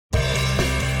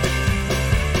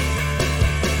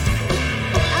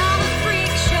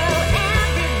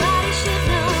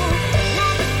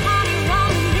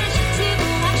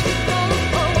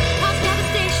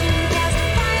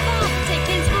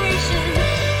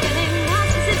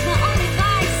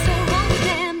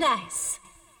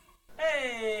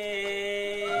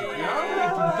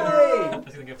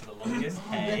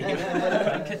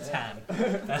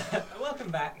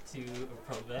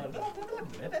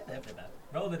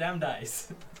damn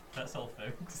dice. That's all,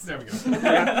 folks. There we go.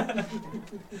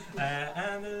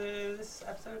 And this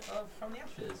episode of From the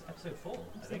Ashes, episode 4,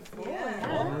 I think.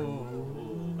 Yeah.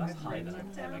 Oh, that's higher than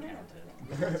I've ever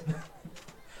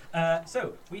counted.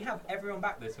 So, we have everyone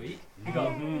back this week. We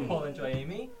got Paul and Joy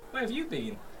Amy. Where have you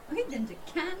been? We've been to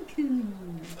Cancun.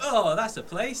 Oh, that's a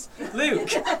place. Luke,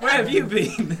 where have you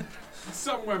been?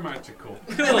 Somewhere magical.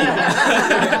 Cool.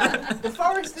 The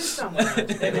forest is somewhere.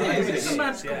 It's a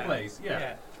magical place,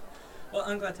 yeah. Well,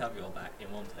 I'm glad to have you all back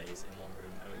in one place, in one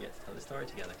room, and we get to tell the story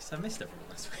together, because I missed everyone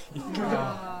last week.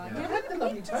 Yeah. I had the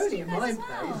lovely Tony in my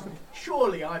place.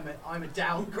 Surely I'm a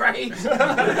downgrade.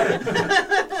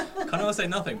 Can't all say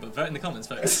nothing, but vote in the comments,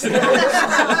 folks. Steve's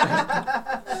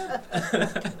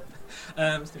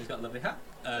got a lovely hat.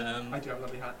 I do have a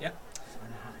lovely hat. Yeah.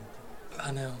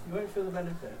 I know. You won't feel the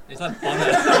benefit. It's like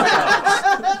honor.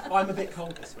 I'm a bit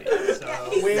cold this week, so...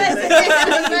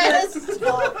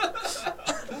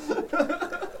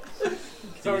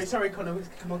 Sorry, Connor.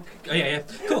 Come on. Oh, yeah.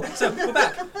 Cool. So, we're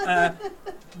back.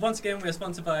 Once again, we're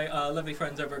sponsored by our lovely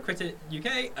friends over at Critic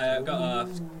UK. We've got our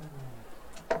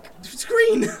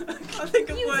screen. I can't think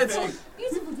of words.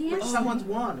 Beautiful Which DM. someone's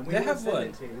won, and we They haven't have sent won.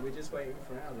 it to you. We're just waiting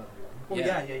for our lovely one. Oh,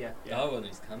 yeah. Our one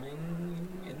is coming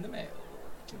in the mail.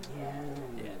 Yeah.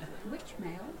 Which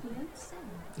mail? We don't say.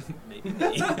 Maybe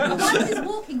me. One is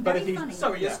walking But very if he- funny.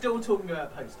 Sorry, you're Yeah. still talking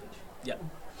about postage.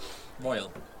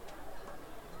 Royal.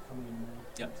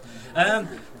 Yep.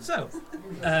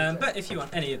 But if you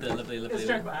want any of the lovely... Let's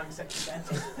joke about having sex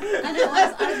with Ben. I know,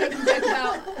 I was making a joke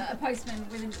about a postman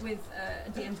with a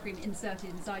DM screen inserted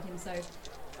inside him, so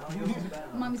Oh, yours is better.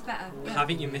 mine was better. Yeah.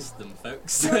 Haven't you missed them,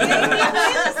 folks? The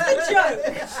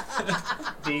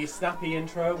snappy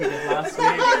intro we did last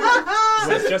week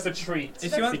was just a treat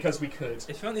If you want- because we could.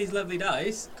 If you want these lovely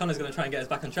dice, Connor's going to try and get us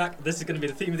back on track. This is going to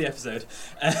be the theme of the episode.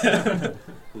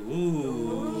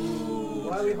 Ooh.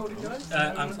 Why are we holding dice?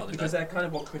 I'm following Because that. they're kind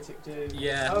of what Critic do.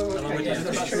 Yeah. Oh, along okay, with yes, you.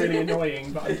 that's It's really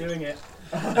annoying, but I'm doing it.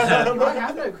 I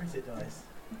have no critic dice.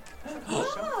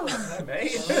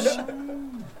 Mate.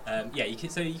 Yeah, you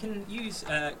can use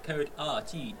code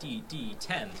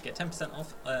RTDD10 to get 10%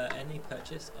 off any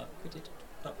purchase at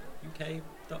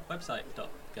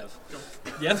critic.uk.website.gov.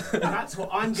 Yep. That's what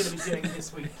I'm going to be doing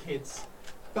this week, kids.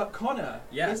 But Connor,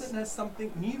 Yes. isn't there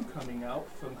something new coming out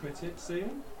from Critic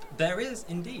soon? There is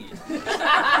indeed.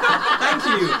 Thank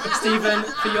you, Stephen,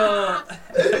 for your...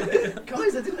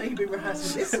 Guys, I didn't know you'd been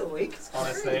rehearsing this all week.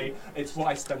 Honestly, it's what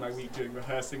I spend my week doing,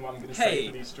 rehearsing what I'm going to Hey. say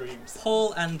for these streams.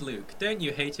 Paul and Luke, don't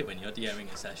you hate it when you're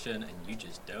DMing a session and you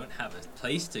just don't have a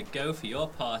place to go for your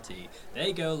party?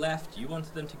 They go left, you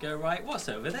wanted them to go right. What's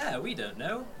over there? We don't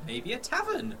know. Maybe a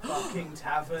tavern. Fucking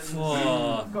taverns.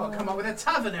 Oh. I've got to come up with a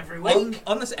tavern every week.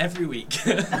 On this every week.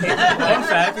 One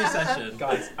for every session.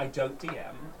 Guys, I don't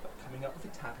DM, but coming up with a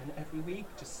tavern every week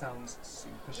just sounds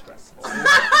super stressful.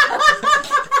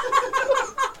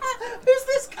 Who's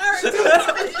this character?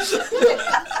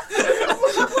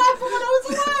 What happened when I was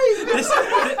alive?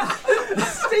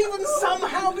 Stephen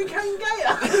somehow became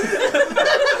gayer.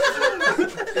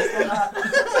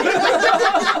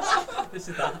 This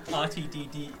is the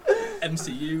RTDD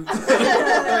MCU.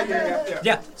 yeah.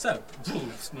 Yeah, so,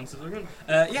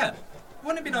 yeah.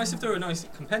 Wouldn't it be nice if there were a nice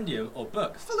compendium or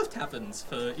book full of taverns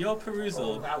for your Oh,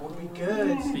 perusal? that would be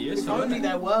good. For you, If so only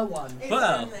there were one.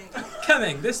 Well,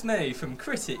 coming this May from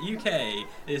Critic UK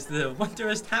is the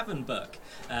Wondrous Tavern Book,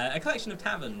 a collection of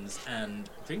taverns and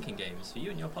drinking games for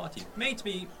you and your party, made to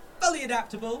be fully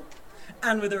adaptable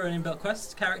and with their own inbuilt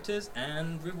quests, characters,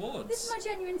 and rewards. This is my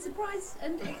genuine surprise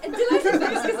and delighted face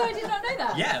because I did not know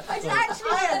that. Yeah. I Well,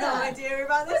 actually I had know no that. idea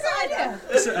about this either.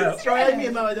 So, Try Amy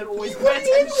and I don't always pay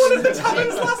attention. One of the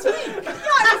taverns last week. Yeah,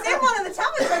 I was in one of the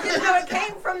taverns. I didn't know it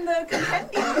came from the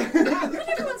compendium. Can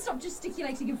everyone stop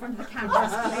gesticulating in front of the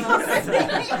cameras,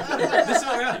 this is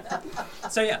where we are.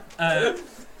 So yeah,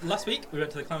 last week we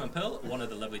went to the Clam and Pearl, one of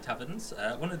the lovely taverns,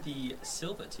 one of the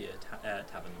silver tier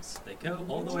taverns. They go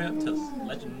all the way up to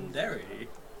legendary.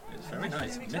 It's very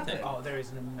nice, mythic. Oh, there is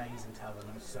an amazing tavern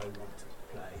I so want to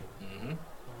play. Mm-hmm.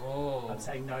 I'm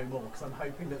saying no more because I'm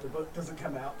hoping that the book doesn't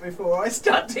come out before I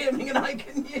start DMing and I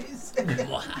can use it.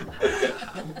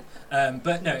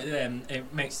 But no,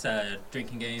 it makes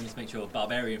drinking games, makes your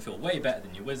barbarian feel way better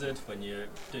than your wizard when you're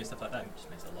doing stuff like that. It just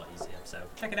makes it a lot easier. So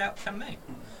check it out, come May.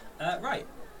 Right,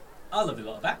 our lovely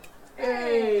lot are back.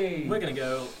 Hey! We're going to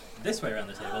go this way around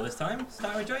the table this time,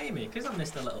 starting with Joy Amy, because I've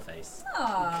missed her little face.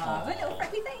 Aww, my little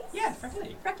freckly face. Yeah,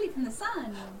 freckly. Freckly from the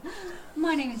sun.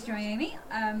 My name is Joy Amy.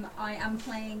 I am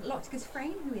playing Locticus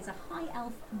Frayne, who is a high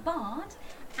elf bard,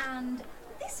 and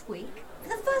this week, for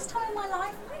the first time in my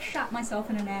life, I shat myself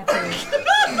in an airport.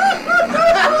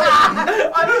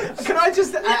 I'm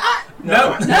just...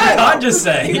 No, you can't just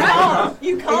say. You can't.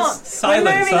 You can't. It's silence,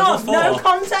 We're moving level on. 4. No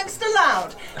context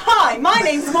allowed. Hi, my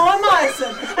name's Maura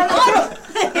Myerson, and I'm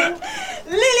playing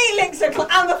Lily Lixer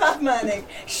Amberfath Mernig.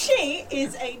 She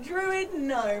is a druid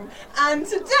gnome, and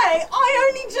today I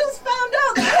only just found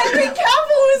out that Henry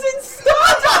Cavill was in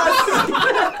Stardust.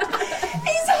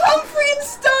 He's Humphrey in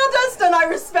Stardust, and I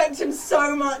respect him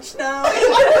so much now. I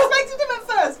respected him at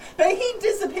first, but he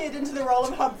disappeared into the role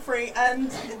of Humphrey,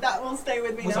 and that will stay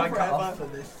with me Was now I cut off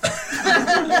forever. for this?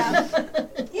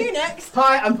 You next.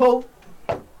 Hi, I'm Paul.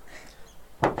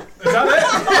 Is that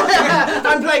it?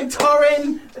 I'm playing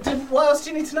Torin. What else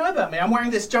do you need to know about me? I'm wearing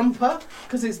this jumper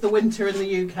because it's the winter in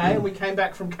the UK and we came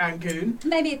back from Cancun.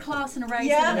 Maybe a class and a race.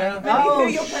 Yeah. and Maybe Oh, who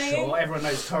you're playing. sure. Everyone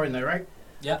knows Torin though, right?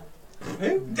 Yeah.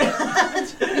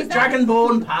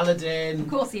 Dragonborn Paladin. Of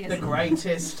course he The is.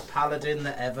 greatest paladin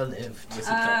that ever lived.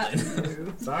 Wizard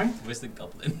Goblin. Sorry? Wizard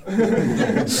Goblin.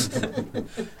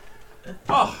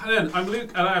 Oh, and then I'm Luke,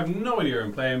 and I have no idea who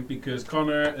I'm playing because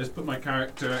Connor has put my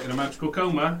character in a magical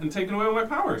coma and taken away all my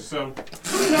powers, so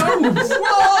who knows?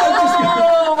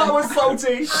 Oh, that was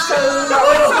salty.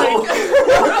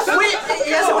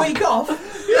 He has a week off.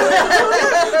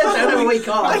 Don't have a week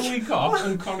A off. week off,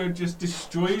 and Connor just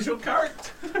destroys your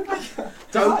character.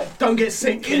 Don't get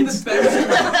sick, In the kids. best way.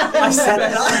 I said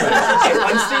that.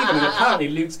 I'm Stephen, and apparently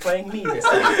Luke's playing me this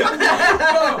week.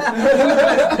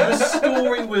 The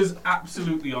story was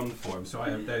absolutely on form, so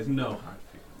there's no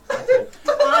hard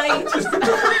feelings.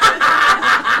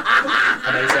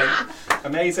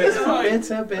 Amazing.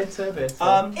 Bitter.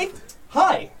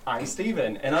 Hi, I'm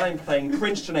Stephen, and I'm playing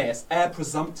Prince Janaeus, heir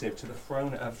presumptive to the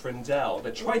throne of Frindel,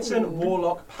 the Triton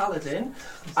Warlock Paladin,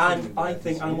 and I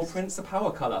think Animal Prince a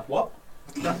power colour. What?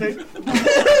 Nothing.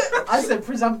 I said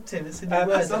presumptive. It's a new word. I'm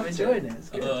presumptive. enjoying it. It's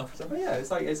good. Uh, So, yeah,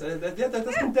 it's like there's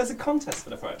a contest for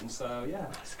the throne, so yeah.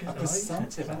 It's good. A I like it.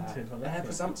 presumptive heir. Presumptive, I like Heir it.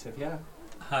 presumptive, yeah.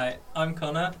 Hi, I'm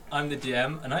Connor. I'm the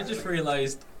DM, and I just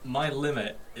realised my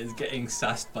limit is getting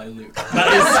sassed by Luke. That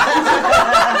is,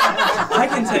 I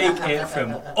can take it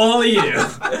from all of you,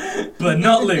 but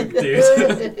not Luke, dude.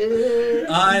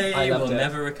 I loved will it.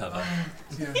 never recover.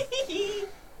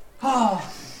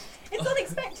 It's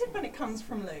unexpected when it comes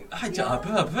from Luke. I'm done.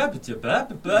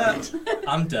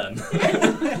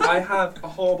 I have a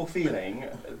horrible feeling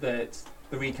that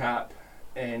the recap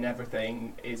and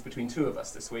everything is between two of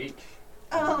us this week.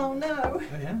 Oh no.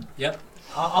 Oh, yeah. Yep.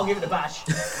 I'll give it a bash.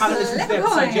 Kind of listen to the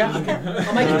Leprechaun. episode, yeah?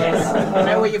 I'll make a guess. I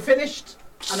know where you finished.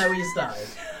 I know where you started.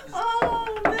 Oh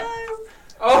no.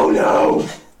 Oh no!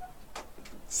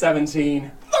 17.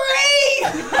 3! Yay!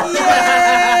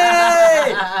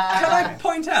 Can I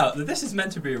point out that this is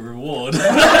meant to be a reward?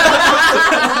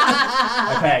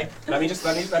 Okay, let me just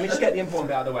get the important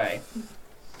bit out of the way.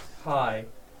 Hi.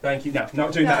 Thank you. No,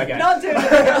 not doing that again. Not doing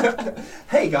it again.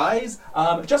 Hey guys,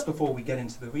 just before we get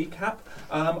into the recap,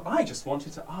 I just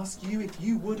wanted to ask you if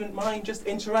you wouldn't mind just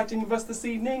interacting with us this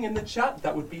evening in the chat.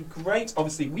 That would be great.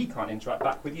 Obviously, we can't interact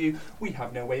back with you. We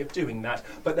have no way of doing that.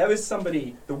 But there is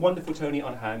somebody, the wonderful Tony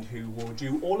on hand, who will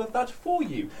do all of that for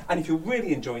you. And if you're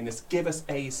really enjoying this, give us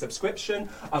a subscription.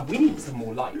 We need some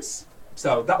more likes.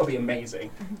 So that would be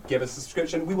amazing. Give us a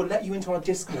subscription. We will let you into our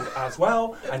Discord as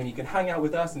well, and then you can hang out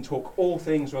with us and talk all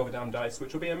things Roll Down Dice,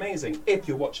 which will be amazing. If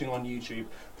you're watching on YouTube,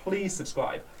 please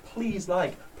subscribe, please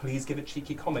like, please give a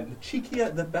cheeky comment. The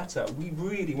cheekier, the better. We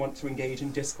really want to engage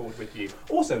in Discord with you.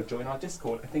 Also, join our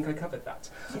Discord. I think I covered that.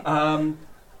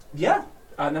 Yeah,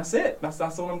 and that's it. That's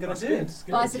all I'm going to do.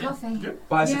 Buy us a coffee.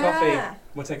 Buy us a Yeah. coffee.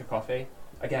 We'll take a coffee.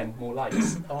 Again, more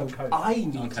likes. On But code. I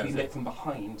need On to be code. lit from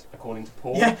behind, according to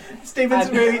Paul. Yeah, Stephen's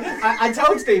And- really. I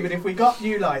told Stephen if we got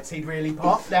new lights, he'd really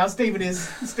pop. Now Stephen is.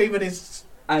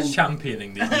 And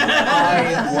Championing these.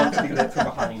 I want to be lit from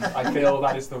behind. I feel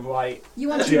that is the right You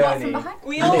want to be what from journey. behind?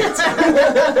 We all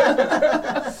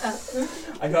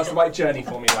I think that's the right journey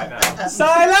for me right now.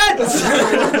 Silence.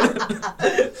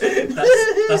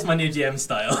 That's my new GM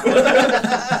style.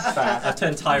 Fair. I've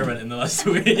turned tyrant in the last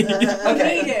week. we need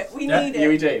it. We Yeah, need Here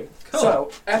we it. do. Cool.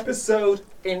 So, episode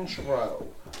intro.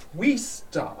 We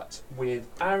start with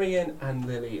Arian and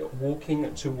Lily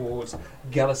walking towards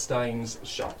Gellerstein's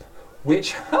shop,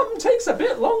 which takes a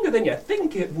bit longer than you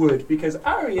think it would because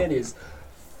Arian is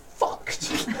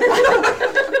fucked.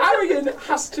 Arian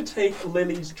has to take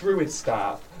Lily's druid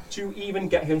staff to even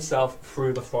get himself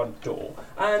through the front door.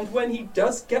 And when he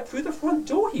does get through the front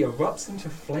door, he erupts into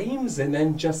flames and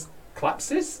then just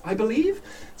collapses, I believe,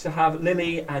 to have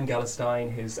Lily and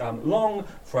Galestein, his long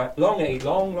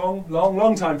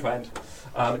time friend,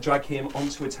 drag him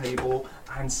onto a table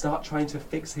and start trying to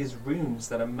fix his runes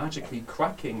that are magically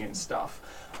cracking and stuff.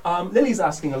 Lily's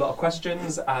asking a lot of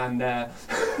questions, and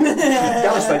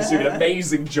Galestein's doing an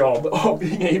amazing job of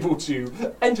being able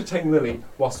to entertain Lily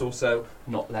whilst also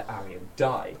not let Arian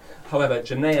die. However,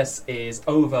 Janaeus is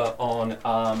over on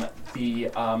the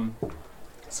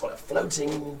sort of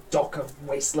floating dock of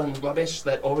wasteland rubbish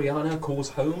that Oriana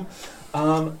calls home,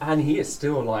 and he is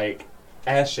still like,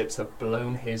 airships have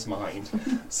blown his mind.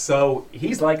 So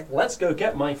he's like, let's go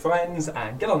get my friends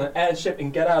and get on an airship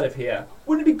and get out of here.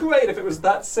 Wouldn't it be great if it was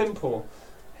that simple?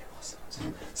 It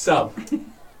wasn't. So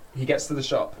he gets to the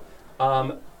shop.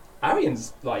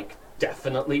 Arian's like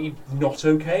definitely not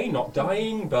okay, not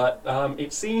dying, but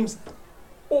it seems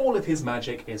all of his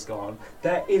magic is gone.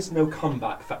 There is no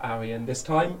comeback for Arian this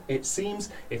time. It seems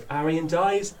if Arian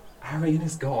dies, Arian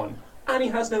is gone. And he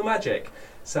has no magic.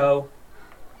 So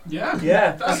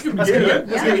Yeah, that's gonna be good.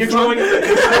 You're drawing up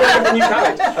a new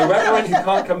character. A reverend who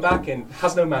can't come back and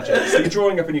has no magic. So you're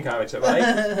drawing up a new character, right?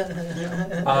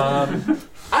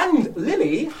 And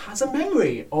Lily has a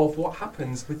memory of what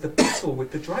happens with the battle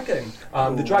with the dragon.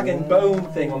 The dragon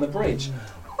bone thing on the bridge.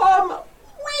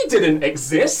 We didn't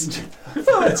exist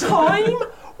for a time.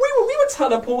 We were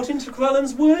teleporting to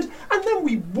Krellen's Wood, and then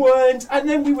we weren't, and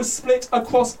then we were split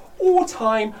across all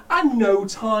time and no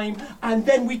time, and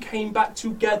then we came back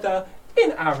together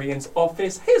in Arian's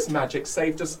office. His magic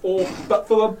saved us all, but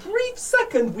for a brief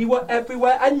second we were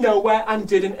everywhere and nowhere and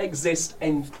didn't exist,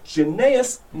 and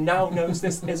Janaeus now knows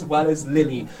this as well as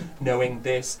Lily knowing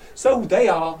this. So they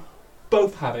are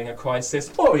both having a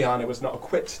crisis. Oriana was not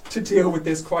equipped to deal with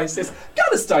this crisis.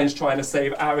 Galestein's trying to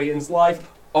save Arian's life.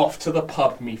 Off to the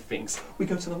pub, methinks. We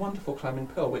go to the wonderful Clam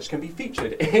and Pearl, which can be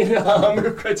featured in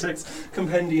Critics'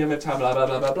 Compendium of blah blah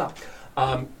blah blah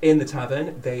blah. In the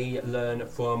tavern, they learn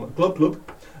from Glub Glub,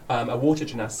 a water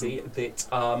genasi,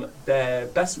 that their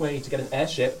best way to get an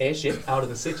airship out of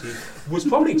the city was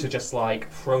probably to just like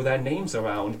throw their names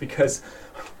around, because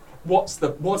what's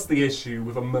the issue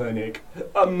with a Mernig?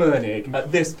 A Mernig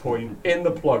at this point in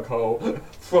the plug hole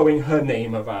throwing her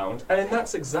name around, and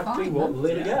that's exactly what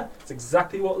Lily. Yeah, it's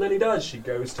exactly what Lily does. She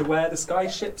goes to where the sky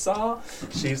ships are.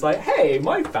 She's like, "Hey,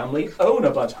 my family own a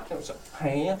bunch."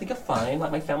 Hey, I think you're fine.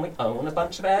 Like, my family own a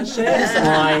bunch of airships.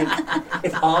 And, like,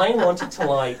 if I wanted to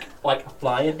like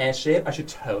fly an airship, I should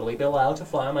totally be allowed to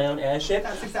fly on my own airship.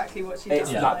 That's exactly what she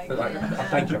It's does.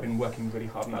 thank you. I've been working really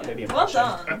hard on that, Lily. Well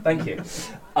done. Thank you.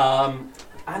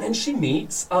 And then she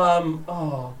meets,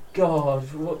 oh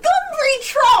god, what? Gumbree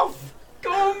Trough!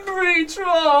 Gumbree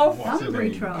Trough! What's her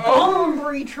name?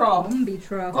 Gumbree Trough. Gumby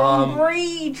Trough.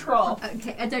 Gumbree Trough.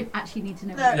 Okay, I don't actually need to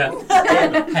know. No.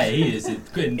 Yeah. Hey, is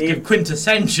it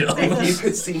quintessential? If you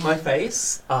could see my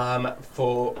face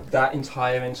for that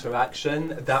entire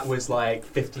interaction, that was like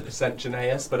 50%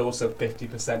 Janaeus, but also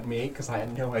 50% me, because I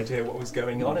had no idea what was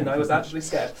going on and I was actually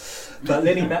scared. But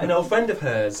Lily met an old friend of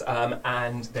hers,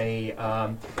 and they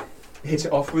hit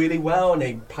it off really well, and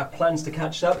they have plans to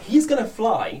catch up. He's going to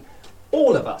fly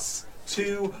all of us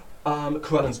to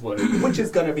Krellen's Wood, which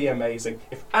is going to be amazing.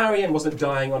 If Arian wasn't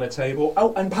dying on a table...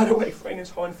 Oh, and by the way, Freyner's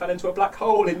horn fell into a black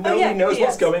hole and nobody knows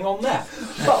what's going on there.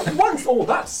 But once all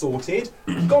that's sorted,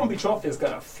 Gombitroff is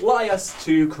going to fly us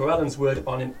to Krellen's Wood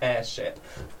on an airship.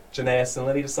 Janaeus and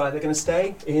Lily decide they're going to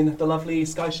stay in the lovely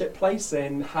Skyship place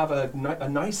and have a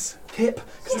nice kip,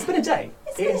 because it's been a day.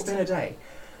 It's been a day.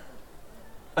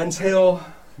 Until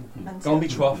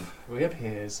Gombitroff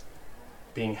reappears,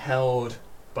 being held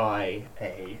by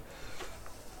a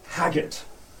haggard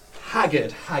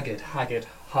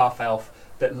half-elf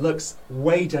that looks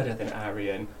way deader than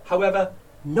Arian, however,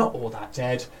 not all that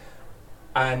dead.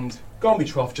 And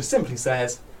Gombitroff just simply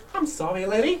says, "I'm sorry,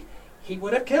 Lily, he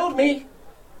would have killed me."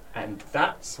 And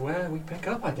that's where we pick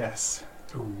up, I guess.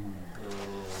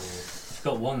 I've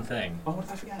got one thing. Oh, what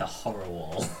did I forget? The horror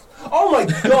wall. Oh my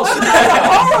god!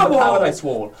 Horror wall! Paradise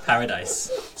Wall.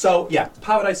 Paradise. So, yeah,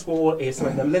 Paradise Wall is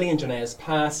something that Lily and Janaeus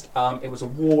passed. It was a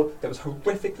wall that was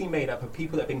horrifically made up of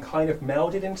people that have been kind of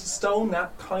melded into stone,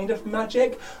 that kind of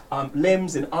magic.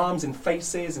 Limbs and arms and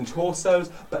faces and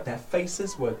torsos, but their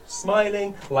faces were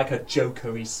smiling like a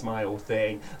jokery smile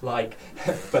thing. Like,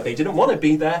 but they didn't want to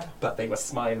be there, but they were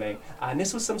smiling. And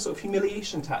this was some sort of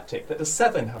humiliation tactic that the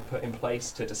Seven have put in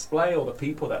place to display all the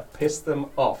people that pissed them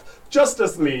off.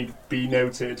 Justice League, be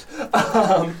noted.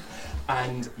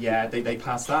 And yeah, they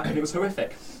passed that, and it was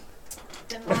horrific.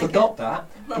 I forgot that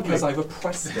because I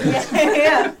repressed it.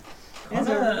 Yeah. There's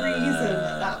a reason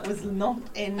that was not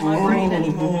in my brain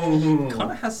anymore.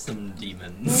 Connor has some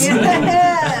demons.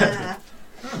 Yeah.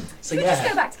 So Should we just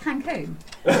go back to Cancun?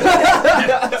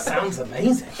 Sounds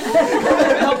amazing.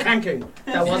 Not Cancun.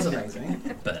 That was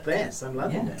amazing. But This, I'm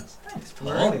loving Yeah. this. thanks,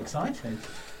 We're Paul. really excited.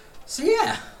 So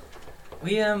yeah,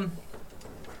 we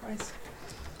Christ.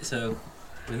 So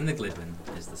within the Glidwin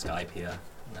is the Sky Pier,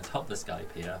 and atop the Sky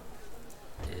Pier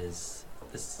is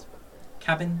this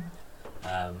cabin,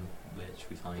 which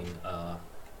we find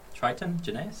Triton,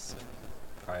 Janaeus.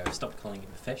 I've stopped calling him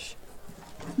a fish.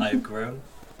 I've grown.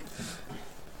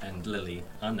 And Lily,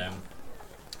 our gnome.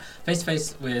 Face to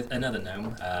face with another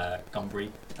gnome,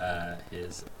 Gombri,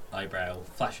 his eyebrow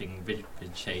flashing vivid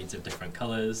shades of different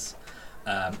colours.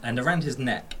 And around his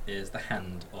neck is the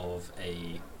hand of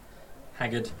a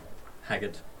haggard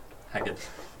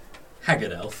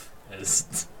elf,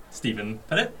 as Stephen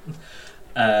put it.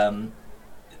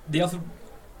 The elf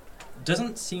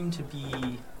doesn't seem to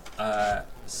be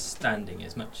standing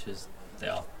as much as they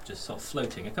are just sort of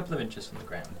floating a couple of inches from the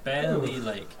ground, barely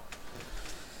like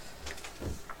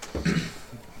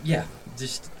yeah,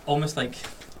 just almost like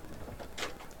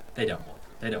they don't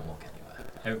walk anywhere.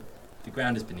 The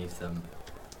ground is beneath them,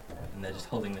 and they're just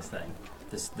holding this thing,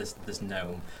 this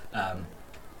gnome. And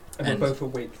we're both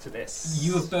awake to this.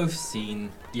 You have both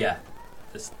seen,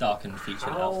 this darkened featured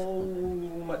How elf.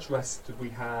 much rest have we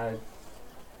had?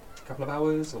 A couple of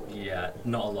hours? Or? Yeah,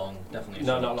 not a long, definitely.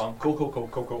 No, short. not long.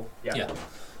 Cool. Yeah.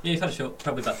 Yeah, you've had a short,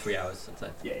 probably about 3 hours, I'd say.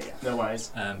 Yeah. No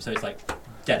worries. So it's like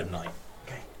dead of night.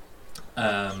 Okay.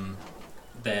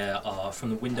 There are, from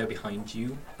the window behind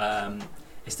you,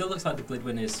 it still looks like the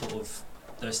Glidwin is sort of,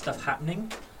 there's stuff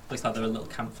happening. Looks like there are little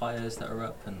campfires that are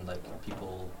up, and like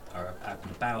people are out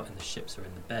and about, and the ships are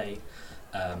in the bay.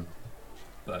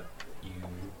 But you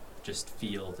just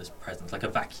feel this presence, like a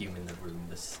vacuum in the room.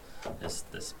 This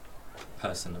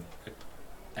person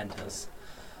enters.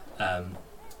 And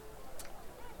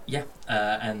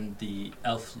the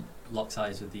elf locks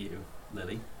eyes with you,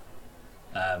 Lily.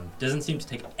 Doesn't seem to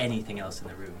take anything else in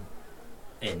the room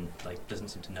in. Like, doesn't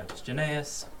seem to notice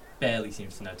Janaeus. Barely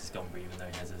seems to notice Gombri, even though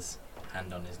he has his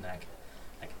hand on his neck.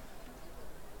 Like,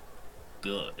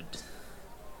 good.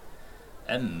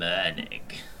 A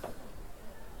Mernig.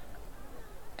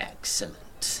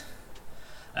 Excellent.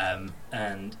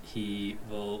 And he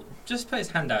will just put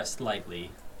his hand out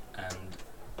slightly, and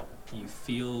you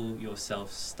feel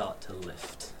yourself start to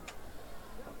lift.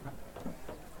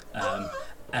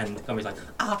 And Gombri's like,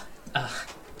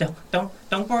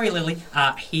 don't worry, Lily.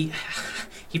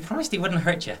 He promised he wouldn't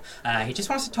hurt you. He just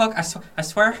wants to talk. I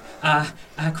swear.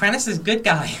 Kranis is a good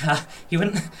guy. He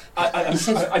wouldn't. I'm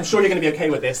sure you're going to be okay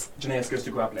with this. Janaeus goes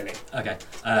to grab Lily. Okay.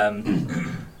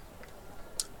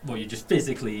 Well, you just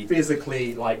physically.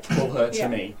 Like, pull her to Yeah.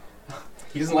 me.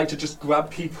 He doesn't like to just grab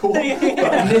people, but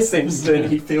in this instant,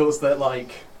 he feels that,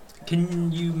 like...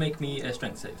 Can you make me a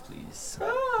strength save, please?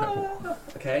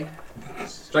 Okay.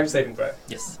 Strength saving throw.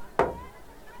 Yes.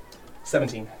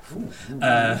 17.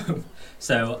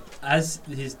 So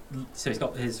he's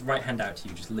got his right hand out to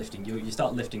you, just lifting you. You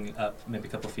start lifting up, maybe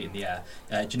a couple of feet in the air.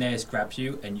 Janaeus grabs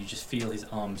you, and you just feel his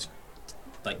arms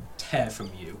like tear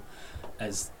from you,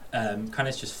 as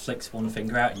Kranis just flicks one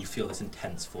finger out, and you feel this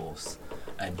intense force,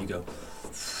 and you go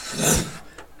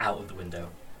out of the window.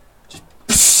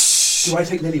 Do I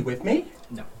take Lily with me?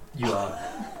 No, you are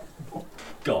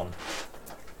gone.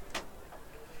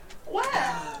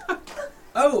 Where?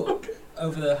 Oh,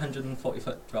 over the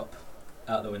 140-foot drop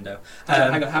out the window.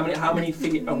 Hang on, how many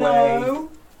feet away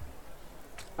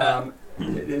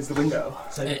is the window?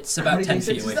 So It's how about many 10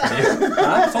 feet D6 away is from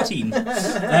that?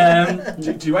 you.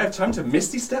 14. Do I have time to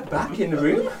misty step back in the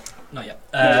room? Not yet.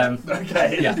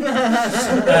 Okay. Yeah.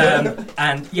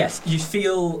 And yes, you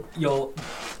feel your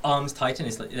arms tighten,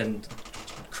 and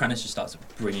Kranis just starts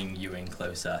bringing you in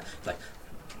closer. Like,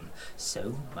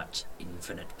 so much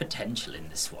infinite potential in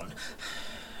this one.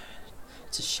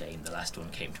 It's a shame the last one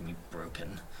came to me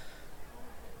broken.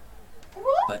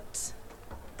 What? But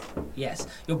yes,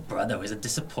 your brother was a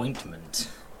disappointment.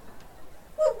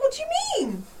 What do you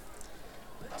mean?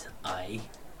 But I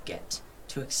get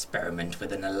to experiment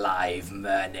with an alive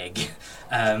Mernig.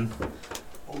 And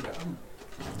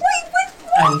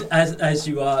as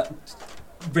you are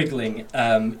wriggling,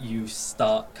 you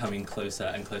start coming closer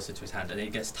and closer to his hand, and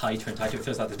it gets tighter and tighter. It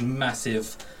feels like this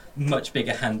massive, much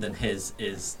bigger hand than his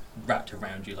is wrapped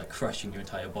around you, like crushing your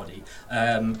entire body.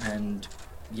 And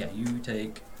yeah, you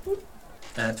take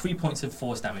 3 points of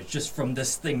force damage just from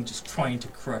this thing just trying to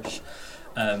crush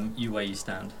you where you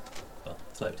stand. Well,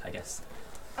 float, I guess.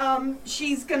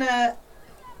 She's gonna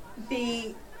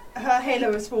be... Her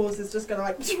halo of spores is just gonna,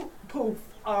 like, poof,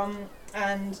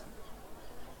 and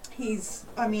he's,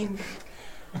 I mean,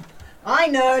 I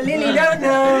know, Lily don't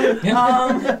know.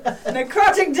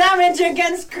 Necrotic damage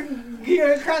against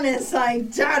Kranis, I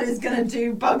doubt is going to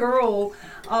do bugger all.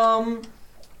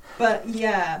 But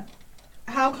yeah.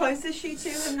 How close is she to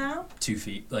him now? 2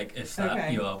 feet, like if that,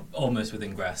 Okay. you are almost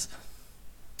within grasp.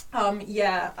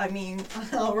 Yeah, I mean,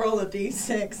 I'll roll a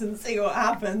d6 and see what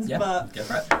happens, Yeah, but go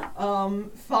for it.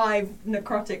 5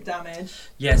 necrotic damage.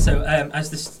 Yeah, so as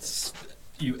this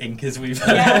you ink, as we've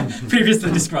Yeah.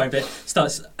 previously described it,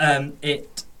 starts,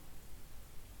 it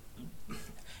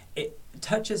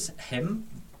touches him,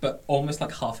 but almost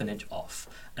like half an inch off,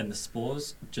 and the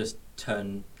spores just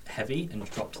turn heavy and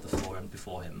drop to the floor and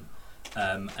before him,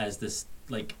 as this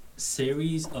like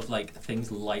series of like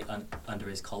things light under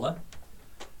his collar,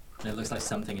 and it looks like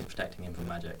something is protecting him from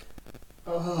magic.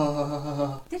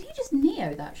 Did he just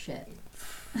Neo that shit?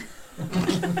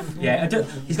 Yeah,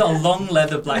 he's got a long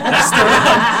leather black vest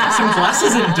around, some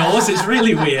glasses indoors. It's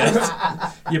really weird.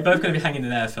 You're both going to be hanging in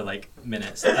there for like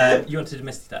minutes. You wanted to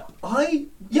Misty Step?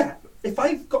 If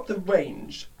I've got the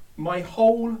range, my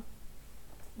whole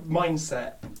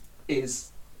mindset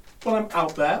is, when I'm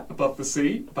out there above the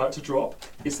sea, about to drop,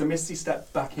 is to Misty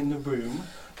Step back in the room,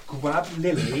 grab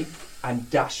Lily, and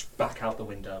dash back out the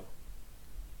window.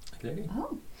 Clearly.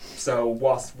 Oh. So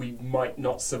whilst we might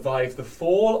not survive the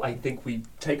fall, I think we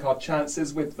take our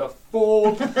chances with the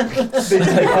fall. We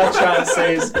take our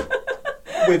chances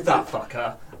with that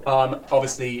fucker.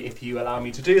 Obviously, if you allow me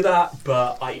to do that,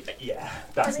 but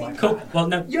that's my Cool. plan. Well,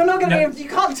 no. You're not going to no. be able, you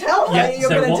can't tell her Yeah, you're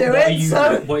so going to do what are it, you,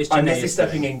 so... what is I'm Janae Misty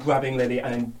stepping doing? in, grabbing Lily,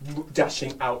 and then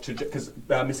dashing out to, because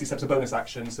Misty Step's a bonus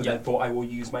action, so Yeah. therefore I will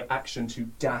use my action to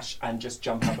dash and just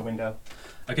jump out the window.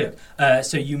 Okay,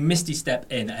 so you Misty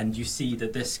Step in, and you see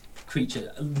that this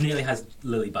creature nearly has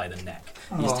Lily by the neck.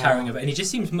 He's towering over, and he just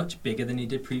seems much bigger than he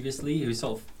did previously. He was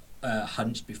sort of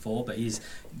hunched before, but he's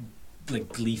like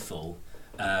gleeful,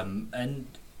 and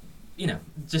you know,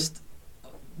 just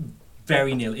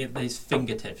very nearly. His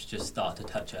fingertips just start to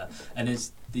touch her, and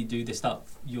as they do,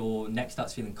 your neck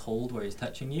starts feeling cold where he's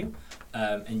touching you,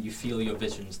 and you feel your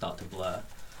vision start to blur.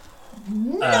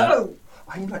 No!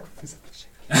 I'm like physically shaking.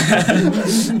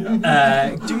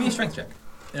 Do me a strength check.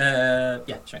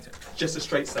 Yeah, strength check. Just a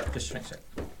straight step. Just strength check.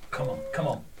 Come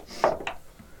on.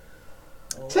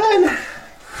 10!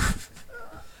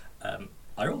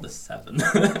 I rolled a 7.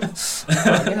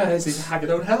 He's a haggard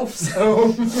old health,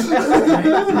 so...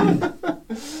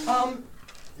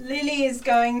 Lily is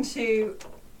going to,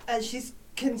 as she's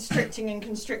constricting,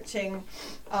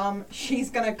 she's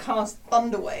going to cast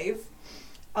Thunderwave.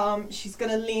 She's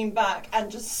going to lean back and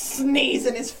just sneeze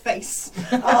in his face.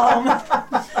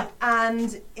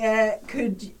 And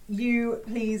could you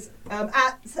please,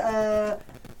 at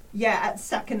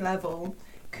second level,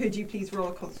 could you please roll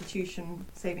a Constitution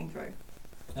saving throw?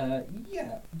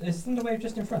 Yeah. Is Thunderwave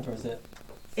just in front, or is it?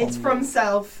 It's from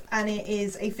self, and it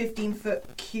is a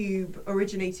 15-foot cube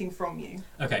originating from you.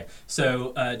 Okay,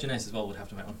 so Janae as well would have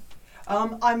to make one.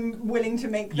 I'm willing to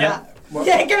make Yeah. that.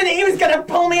 Yeah, given that he was going to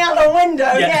pull me out the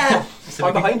window, yeah. So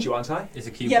I'm behind you, aren't I? It's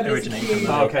a cube Yeah, but it's a originating cube. from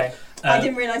the Oh, okay. I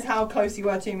didn't realise how close you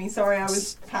were to me. Sorry, I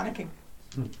was panicking.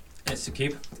 It's a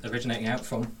cube originating out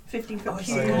from. 15-foot Oh,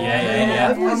 cube. so- Yeah.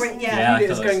 I've always Yeah. Yeah, I viewed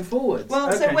it as thought going forward.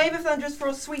 Well, so Wave of Thunderous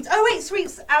for sweeps. Oh wait,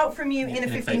 sweeps out from you Yeah, in a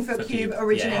in a 15-foot 15-foot cube cube.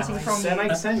 originating Yeah. from That you.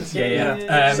 makes sense.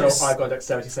 Yeah. So I've got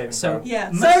dexterity saving So- throw.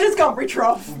 Yeah. Much- So does Gompry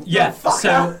Trough. Yeah.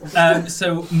 Fucker.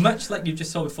 So much like you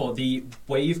just saw before, the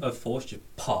wave of force just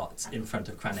parts in front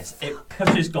of Kranis. It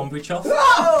pushes Gombrich off.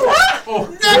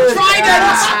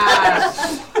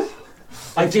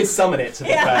 I did summon it, to be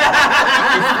fair.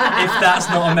 If that's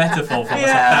not a metaphor for what's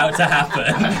about to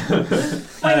happen.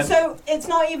 Wait, so it's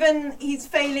not even he's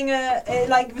failing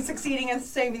succeeding a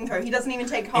saving throw. He doesn't even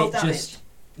take half It damage. just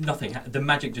nothing. The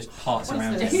magic just parts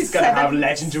around this? him. He's going to have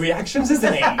legendary actions,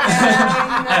 isn't he?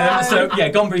 So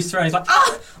Gombri's thrown. He's like,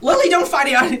 Lily, don't fight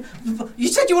it! You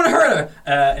said you want to hurt her.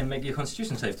 And make your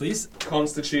Constitution save, please.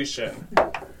 Constitution.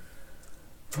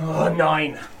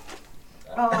 9.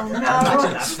 Oh no!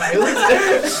 That failed.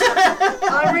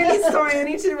 I'm really sorry. I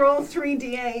need to roll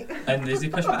 3d8. And is he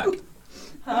pushed back?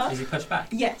 Huh? Is he pushed back?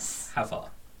 Yes. How far?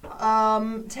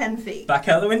 10 feet. Back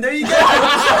out the window you go.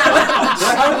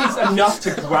 That is enough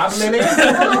to grab Lily.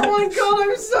 Oh my god!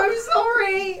 I'm so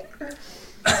sorry.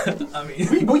 I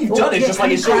mean, What you've done is just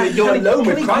like ensuring that you're alone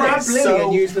with Can he grab Kranis. Lily So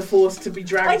and use the force to be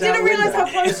dragged I out didn't realise window?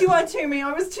 how close you were to me.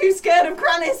 I was too scared of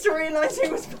Kranis to realise he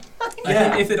was behind. I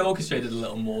think if they'd orchestrated a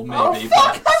little more, maybe. Oh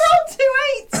fuck! I rolled 2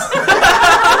 8s.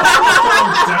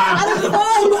 No.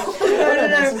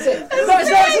 That's a six. It's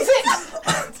a 6. 2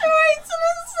 8s and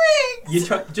a 6. You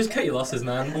try, just cut your losses,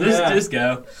 man. Yeah. Just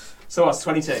go. So what's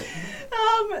 22?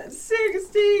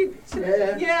 16.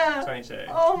 Yeah. Yeah. 22.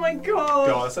 Oh my god.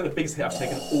 God, that's like the biggest hit I've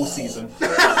taken all season. I'm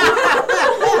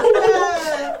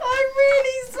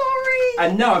really sorry.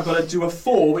 And now I've got to do a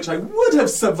 4, which I would have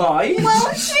survived.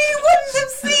 Well, she wouldn't have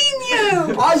seen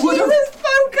you. I would She have was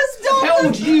focused on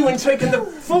held you and taken the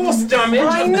force damage.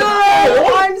 I of the know.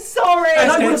 4, I'm sorry.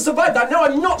 and I would have survived that. Now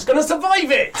I'm not going to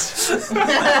survive it.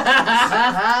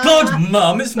 God,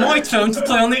 Mum, it's my turn to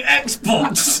play on the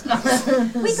Xbox.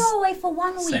 We go away for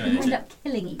 1 week Same and energy. end up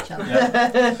killing each other.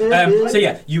 So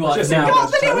yeah, you are Just now.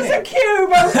 God, but it was a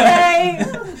cube, okay?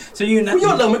 So you now. Well,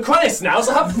 you're Lil McCrannis now,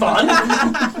 so have fun.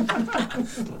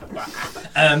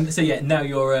 So yeah, now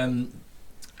your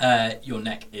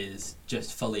neck is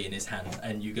just fully in his hand,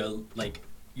 and you go like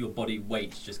your body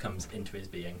weight just comes into his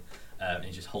being, and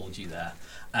he just holds you there,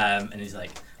 and he's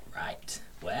like, right,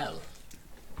 well,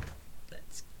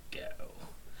 let's go,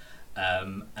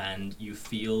 and you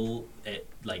feel it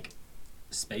like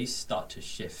space start to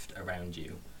shift around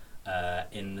you.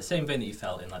 In the same vein that you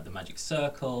felt in like the magic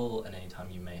circle, and any time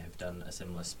you may have done a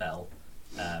similar spell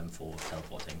for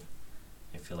teleporting.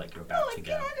 You feel like you're about to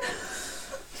go.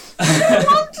 I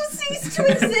want to cease to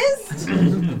exist.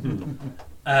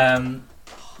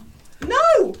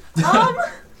 No.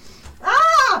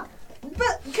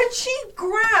 But could she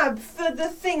grab for the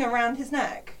thing around his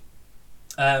neck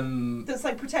that's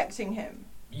like protecting him?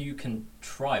 You can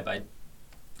try, but I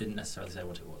didn't necessarily say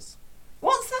what it was.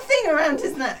 What's the thing around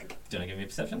his neck? Do you want to give me a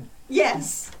perception?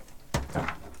 Yes.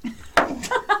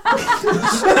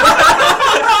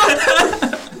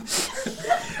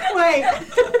 Wait.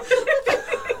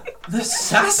 The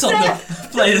sass on the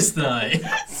players tonight.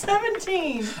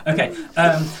 17. Okay,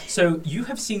 so you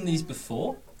have seen these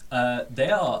before.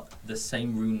 They are the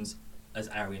same runes as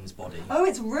Arian's body. Oh,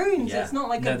 it's runes. Yeah. It's not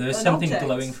like no, there's an something object.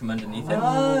 glowing from underneath it.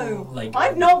 Oh. Like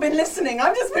I've not been listening.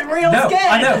 I've just been real no,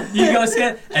 scared. I know. You got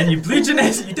scared, and you blew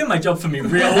Janae. You did my job for me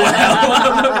real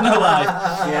well. I'm not gonna lie.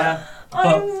 Yeah.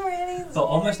 I'm really sorry. But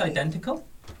almost identical.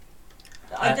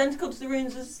 Identical to the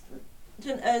runes as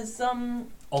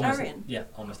Almost, Arian. yeah,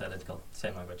 almost identical.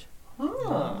 Same language.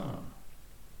 Ah.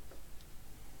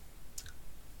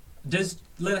 Does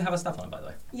Lily have a staff on, by the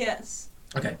way? Yes.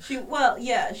 Okay. She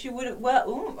would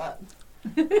have.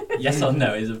 Yes or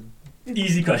no is a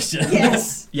easy question.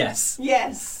 Yes. Yes.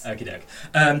 Yes. Okie doke.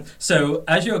 So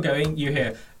as you're going, you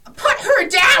hear, "Put her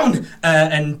down!"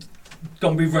 And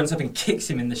Gombi runs up and kicks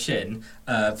him in the shin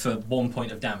for 1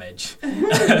 point of damage.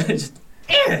 Just,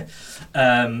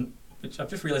 which I've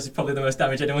just realised is probably the most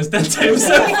damage anyone's done to him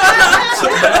so far.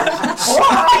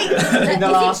 In the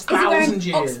last Is he wearing 1,000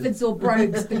 years. Oxfords or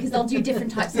brogues because they'll do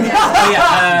different types of damage? Oh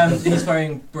yeah, he's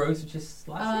wearing brogues, which is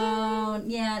slashing. Oh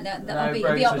yeah, no, No, that'll be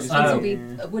brogues the are just Oxfords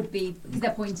blue. would be because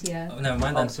they're pointier. Oh, never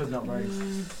mind then. Oxford, not very.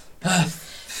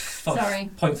 Sorry.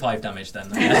 0.5 damage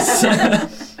then, I guess.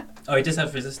 Oh, he does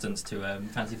have resistance to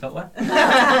fancy footwear.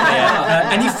 Yeah.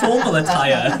 Any formal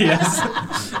attire, yes.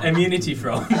 Immunity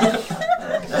from.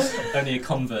 Only a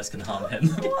Converse can harm him.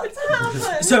 What's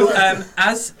happened? So,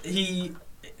 as he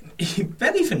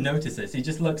barely even notices, he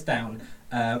just looks down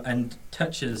and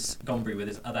touches Gombri with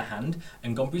his other hand,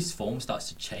 and Gombri's form starts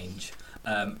to change,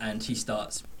 and he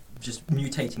starts just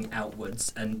mutating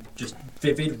outwards, and just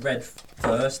vivid red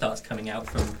fur starts coming out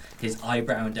from his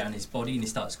eyebrow and down his body, and he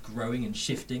starts growing and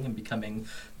shifting and becoming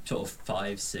sort of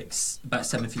 5, 6, about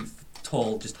 7 feet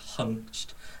tall, just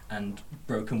hunched and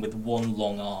broken with one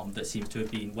long arm that seems to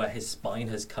have been where his spine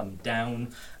has come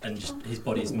down and just his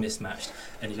body is mismatched,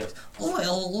 and he goes,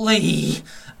 "Lily!"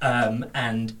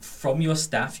 And from your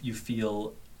staff you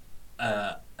feel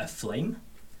a flame,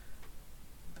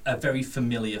 a very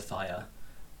familiar fire,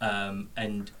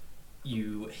 and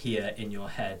you hear in your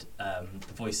head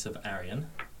the voice of Arian,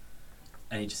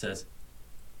 and he just says,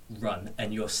 "Run,"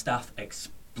 and your staff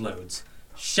explodes,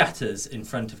 shatters in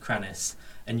front of Kranis,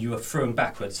 and you are thrown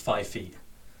backwards 5 feet.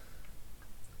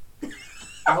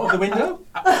 Out of the window?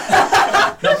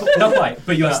 Not quite,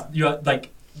 but you are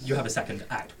like, you have a second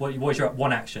act. What is your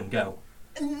one action? Go.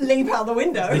 Leap out the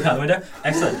window. Leap out the window.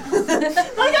 Excellent.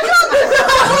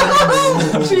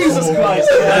 Jesus Christ.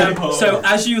 So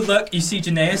as you look, you see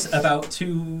Janaeus about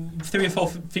 3 or 4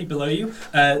 feet below you.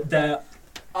 There.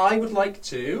 I would like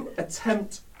to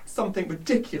attempt something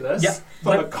ridiculous Yeah.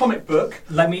 from a comic book.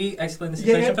 Let me explain the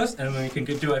situation Yeah. first, and then we can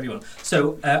do whatever you want.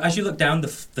 So as you look down,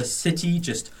 the city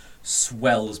just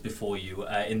swells before you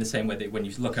in the same way that when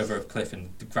you look over a cliff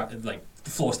and the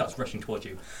floor starts rushing towards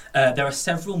you. There are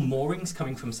several moorings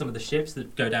coming from some of the ships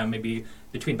that go down maybe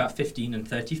between about 15 and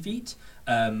 30 feet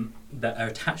that are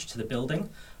attached to the building.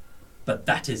 But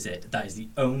that is it. That is the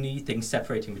only thing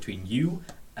separating between you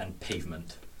and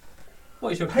pavement.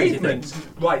 What is your crazy thing? Pavement.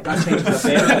 Right, that changes a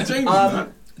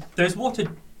bit. There's water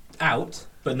out,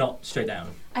 but not straight down.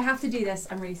 I have to do this.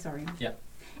 I'm really sorry. Yeah.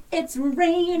 It's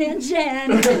raining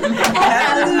Jen.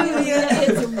 Hallelujah.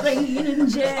 It's raining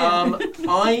Jen.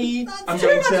 I am Too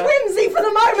going much to. whimsy for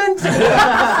the moment.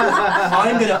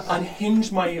 I'm going to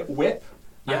unhinge my whip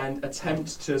Yeah. and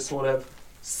attempt to sort of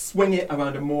swing it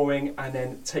around a mooring and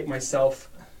then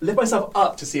lift myself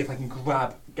up to see if I can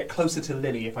get closer to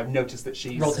Lily if I've noticed that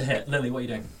she's. Roll to hit. Lily, what are you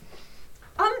doing?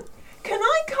 Can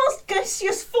I cast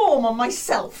gaseous form on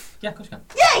myself? Yeah, of course you can.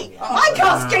 Yay! I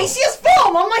cast gaseous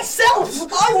form on myself.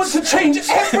 I want to change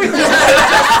everything!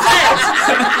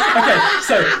 Okay,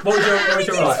 so what was your He's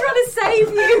roll? trying to save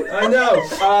you. I know.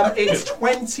 It's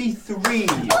 23.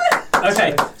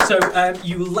 Okay, so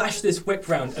you lash this whip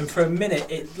round, and for a minute,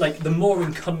 the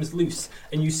mooring comes loose,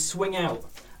 and you swing out,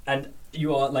 and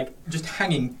you are just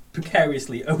hanging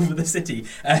precariously over the city.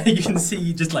 You can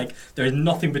see there is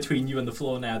nothing between you and the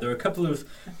floor now. There are a couple of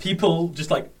people just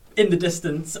in the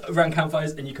distance around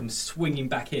campfires, and you come swinging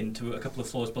back into a couple of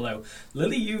floors below.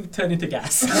 Lily, you turn into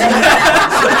gas. Lily's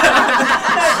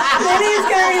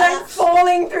going to be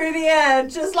falling through the air,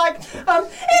 just into the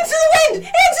wind,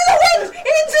 into the wind,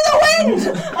 into the wind,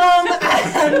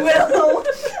 and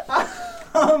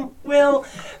will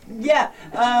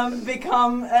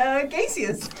become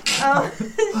gaseous.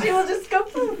 She will just go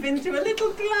poof into a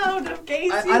little cloud of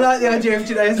gaseous. I like the idea of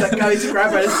Janae's going to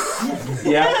grab her.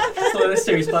 Yeah. It's like this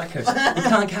series Black Coast. You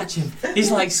can't catch him.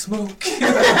 He's like smoke.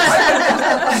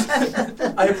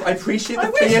 I appreciate the I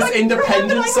wish I fierce could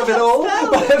independence of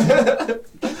remember it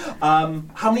all.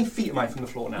 How many feet am I from the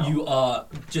floor now? You are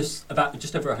just over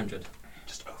 100.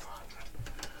 Just over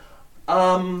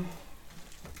 100.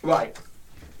 Right.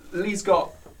 Lily's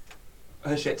got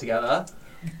her shit together.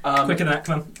 Quicker than that,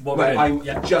 come on. What Right, we're I'm doing.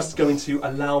 Yeah. just going to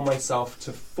allow myself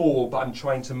to fall, but I'm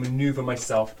trying to maneuver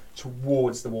myself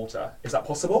towards the water. Is that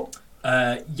possible?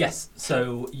 Yes.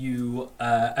 So you,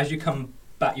 as you come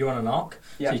back, you're on an arc.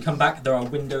 Yeah. So you come back. There are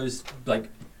windows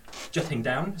jutting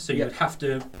down. So you Yeah. would have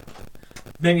to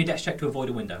maybe a dex check to avoid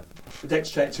a window.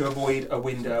 Dex check to avoid a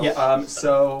window. Yeah.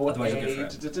 So Otherwise you'll go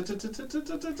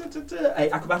for a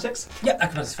acrobatics. Yeah,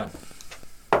 acrobatics is fine.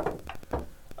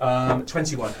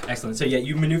 21. Excellent. So yeah,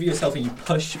 you maneuver yourself and you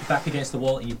push back against the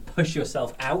wall and you push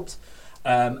yourself out,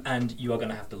 and you are going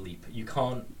to have to leap. You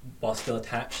can't, while still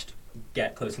attached,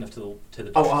 get close enough to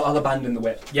the. Oh, I'll abandon the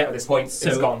whip. Yeah. At this point, So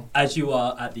it's gone. as you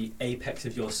are at the apex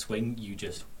of your swing, you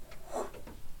just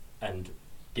and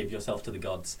give yourself to the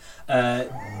gods.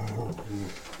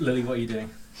 Lily, what are you doing?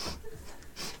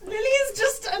 Lily is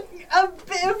just a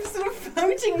bit of sort of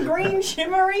floating green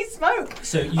shimmery smoke.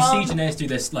 So you see Janaeus do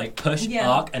this push Yeah.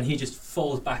 arc, and he just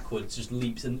falls backwards, just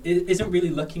leaps, and isn't really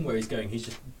looking where he's going. He's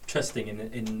just trusting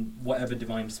in whatever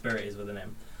divine spirit is within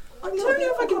him. I don't know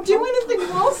if I can do anything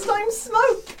whilst I'm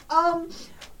smoke.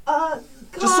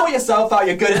 Just sort yourself out,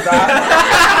 you're good at that.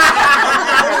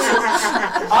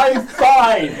 I'm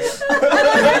fine. And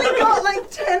I've only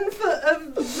got 10 foot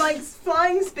of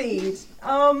flying speed.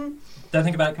 Don't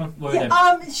think about it, come on. What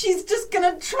are we doing? She's just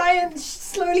gonna try and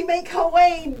slowly make her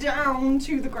way down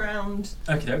to the ground.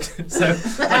 Okay, doke. So,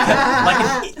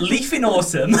 like a leaf in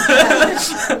autumn,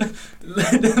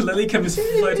 Lily comes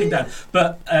floating down.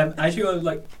 But as you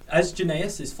are as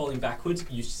Janaeus is falling backwards,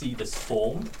 you see this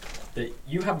form that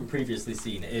you haven't previously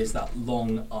seen. It is that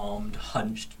long-armed,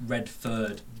 hunched,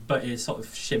 red-furred, but it's sort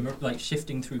of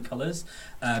shifting through colours.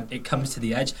 It comes to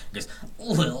the edge, goes,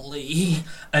 Lily,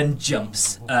 and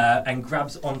jumps, and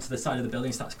grabs onto the side of the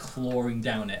building, starts clawing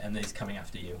down it, and then is coming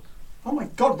after you. Oh my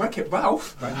god, Wreck-It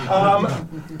Ralph. Right.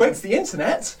 Breaks the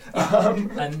internet.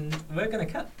 And we're going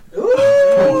to cut.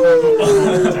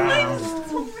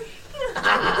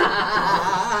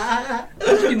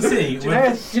 As you can see,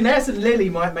 Janaeus and Lily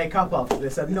might make up after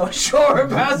this. I'm not sure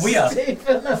about We are.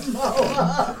 Stephen and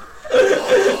Moa.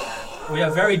 we are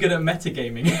very good at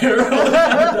metagaming here.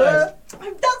 That's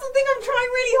the thing I'm trying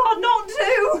really hard not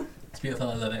to. It's beautiful,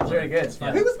 I love it. It's very good. It's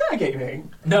fun. Who was metagaming?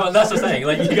 No, that's what I'm saying.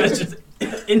 You guys just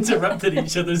interrupted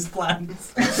each other's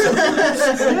plans.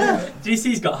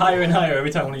 GC's got higher and higher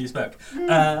every time one of you spoke.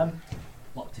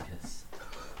 Locticus.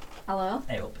 Hello?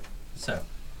 Hey up. So,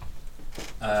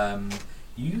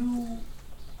 you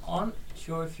aren't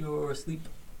sure if you're asleep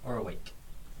or awake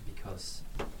because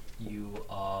you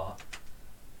are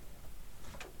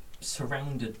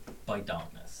surrounded by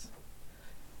darkness.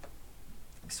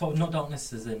 Sort of not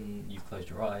darkness as in you've closed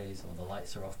your eyes or the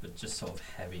lights are off, but just sort of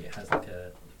heavy. It has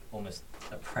almost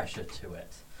a pressure to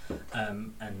it.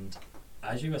 And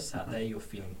as you are sat there, you're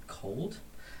feeling cold,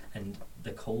 and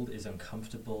the cold is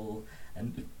uncomfortable,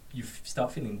 and you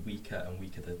start feeling weaker and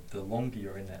weaker the longer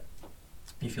you're in it.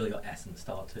 You feel your essence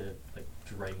start to like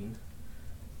drain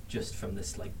just from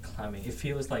this like climbing. It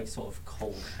feels like sort of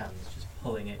cold hands just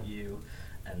pulling at you,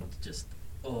 and just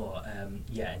and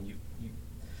you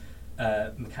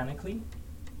mechanically,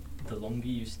 the longer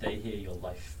you stay here, your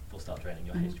life will start draining.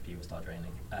 Your HP will start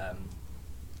draining.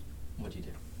 What do you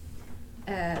do?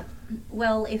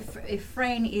 Well, if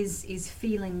Frayne is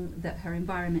feeling that her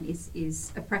environment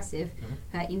is oppressive,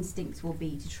 her instinct will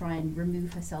be to try and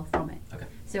remove herself from it. Okay.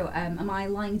 So, am I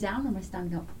lying down or am I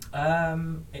standing up?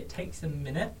 It takes a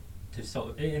minute to sort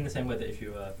of, in the same way that if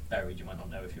you were buried, you might not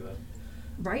know if you were.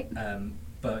 Right.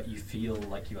 But you feel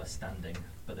like you are standing,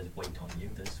 but there's weight on you.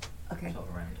 There's Okay. sort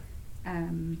of around.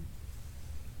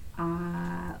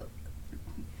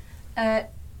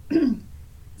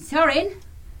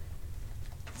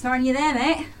 Soren, you there,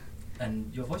 mate?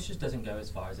 And your voice just doesn't go as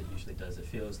far as it usually does. It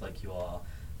feels like you are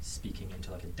speaking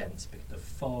into like a dense bit of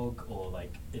fog, or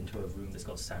like into a room that's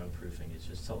got soundproofing. It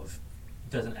just sort of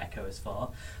doesn't echo as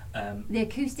far. The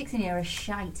acoustics in here are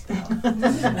shite.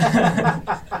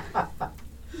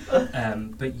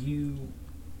 But you,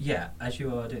 as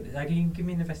you are doing this, can you give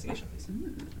me an investigation, please?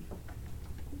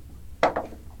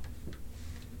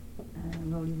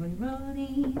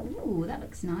 Rolly. Ooh, that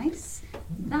looks nice.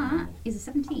 That is a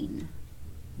 17.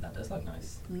 That does look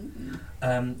nice.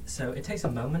 Mm. So it takes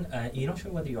a moment. You're not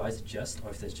sure whether your eyes adjust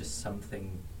or if there's just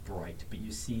something bright, but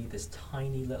you see this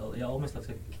tiny little, it almost looks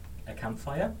like a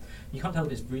campfire. You can't tell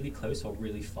if it's really close or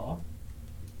really far,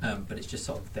 but it's just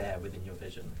sort of there within your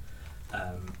vision.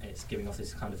 It's giving off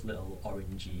this kind of little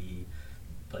orangey,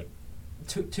 like,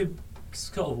 to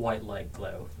sort of white light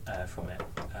glow from it.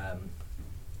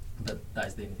 But that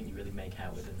is the only thing you really make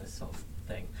out within this sort of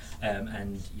thing.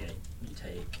 And you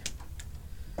take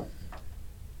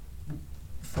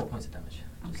 4 points of damage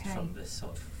just Okay. from this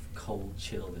sort of cold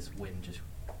chill, this wind just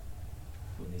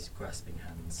from these grasping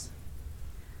hands.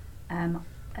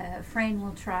 Frayne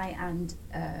will try and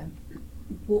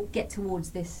get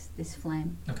towards this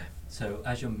flame. Okay, so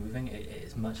as you're moving, it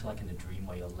is much like in a dream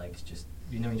where your legs just,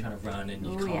 you're trying to run and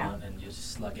you Oh, can't, yeah. and you're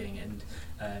just slugging, and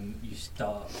you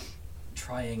start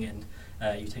trying, and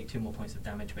you take 2 more points of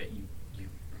damage, but you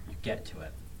get to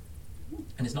it.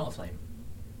 And it's not a flame.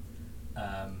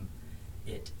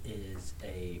 It is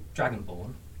a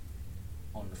dragonborn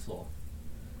on the floor.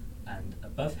 And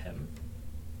above him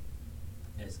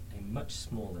is a much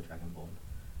smaller dragonborn,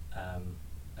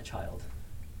 a child,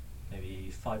 maybe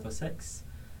 5 or 6.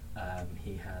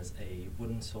 He has a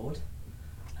wooden sword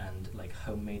and like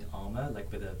homemade armor,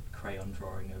 like with a crayon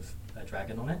drawing of a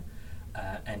dragon on it,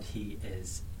 and he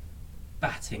is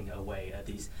batting away at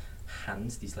these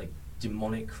hands, these like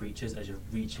demonic creatures, as you're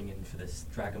reaching in for this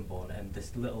dragonborn, and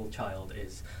this little child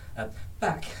is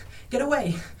back, get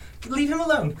away, leave him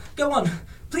alone, go on,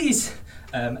 please.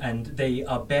 And they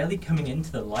are barely coming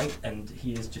into the light, and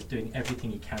he is just doing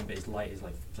everything he can, but his light is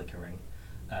like flickering.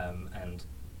 And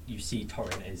you see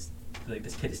Torin is, like,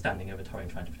 this kid is standing over Torin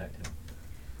trying to protect him.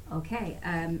 Okay,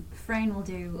 Frayne will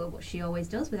do what she always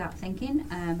does without thinking,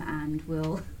 and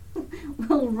will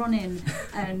run in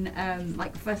and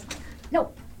like first.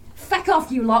 No, feck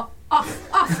off, you lot! Off!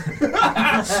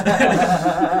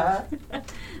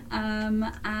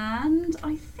 And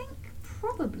I think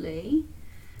probably.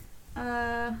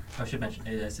 I should mention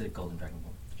it's a golden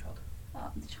dragonborn child.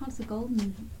 The child's a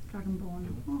golden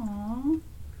dragonborn. Aww.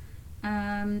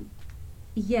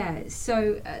 Yeah.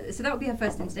 So that would be her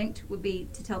first instinct. Would be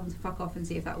to tell them to fuck off and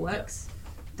see if that works. Yeah.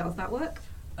 Does that work?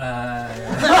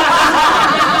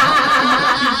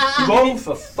 Roll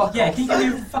for fuck off. Yeah, can you give me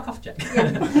a fuck off check?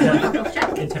 Yeah. Fuck off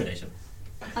check. Intimidation.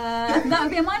 That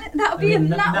would be a minus. That would be a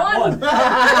nat one.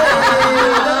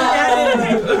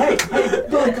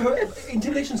 Hey,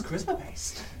 intimidation's charisma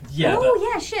based. Yeah. Oh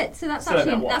yeah, shit. So that's So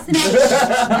actually that that's an 8.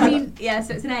 I mean, yeah.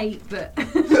 So it's an 8, but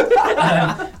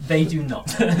They do not.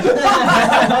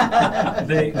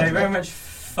 they very much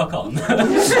fuck on.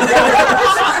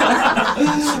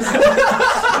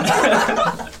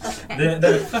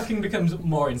 The fucking becomes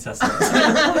more incessant.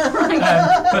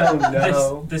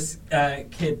 But this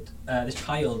kid, this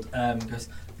child, goes,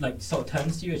 like, sort of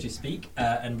turns to you as you speak,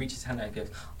 and reaches his hand out and goes,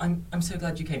 I'm so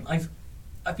glad you came. I've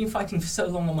been fighting for so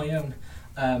long on my own.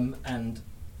 And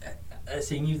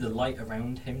seeing you, the light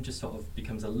around him just sort of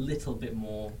becomes a little bit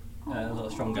more, a little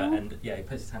stronger, and yeah, he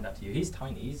puts his hand out to you. He's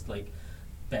tiny, he's like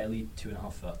barely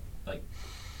 2.5 foot, like,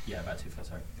 yeah, about 2 foot,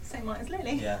 sorry. Same height as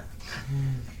Lily. Yeah.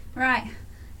 right.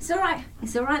 It's all right,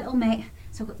 little mate.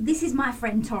 So this is my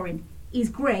friend Torin. He's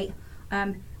great.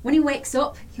 When he wakes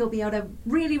up, he'll be able to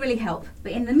really, really help.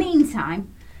 But in the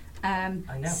meantime, I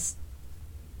know.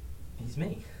 He's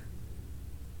me.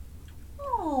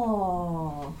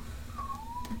 Oh,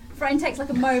 Frayne takes like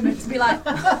a moment to be like,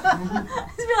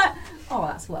 oh,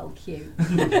 that's well cute.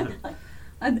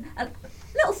 and a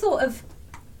little thought of,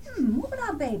 what would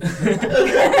our baby do?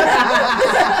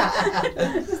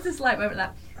 Just a slight moment of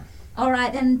that. All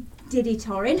right then, Diddy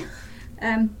Torin.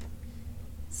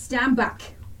 Stand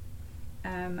back.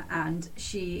 And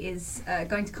she is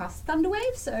going to cast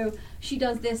Thunderwave. So she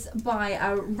does this by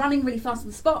running really fast to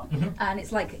the spot, and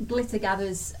it's like glitter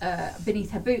gathers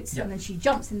beneath her boots, and then she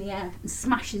jumps in the air and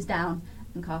smashes down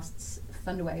and casts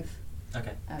Thunderwave.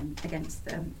 Okay. Against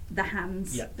the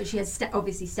hands, Yeah. but she has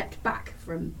obviously stepped back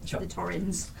from Sure. the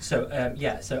Torrens. So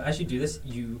so as you do this,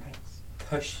 you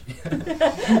push.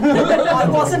 I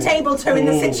wasn't able to in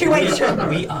the situation.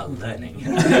 We are learning.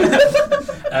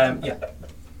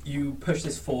 You push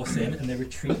this force in, and they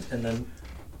retreat, and then,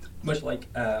 much like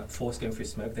force going through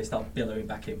smoke, they start billowing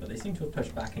back in. But they seem to have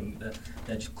pushed back, and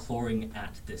they're just clawing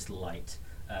at this light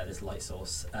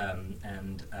source.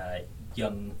 And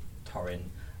young Torin,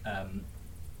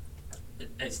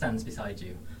 it stands beside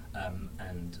you,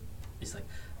 and it's like,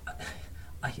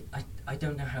 I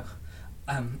don't know how.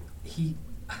 I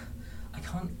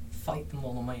can't fight them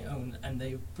all on my own, and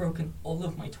they've broken all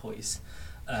of my toys.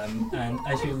 And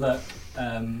as you look,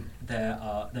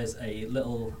 there's a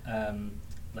little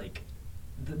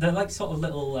they're like sort of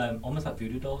little almost like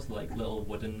voodoo dolls, like little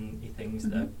wooden things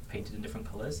that are painted in different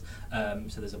colours.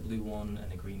 So there's a blue one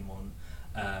and a green one,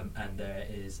 and there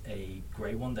is a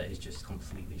grey one that is just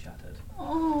completely shattered.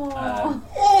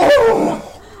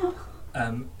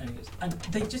 And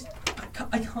they just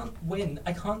I can't win.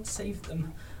 I can't save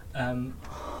them.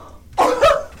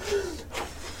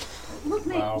 Look,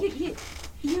 mate, Wow.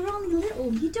 you're only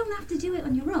little. You don't have to do it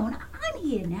on your own. I'm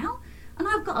here now, and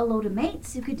I've got a load of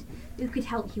mates who could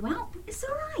help you out. It's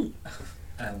all right.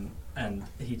 And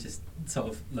he just sort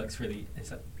of looks really.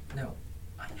 It's like, no,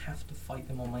 I have to fight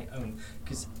them on my own,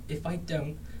 because if I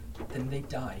don't, then they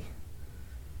die.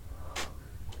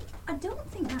 I don't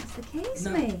think that's the case,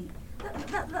 No. mate.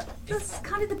 That's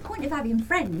kind of the point of having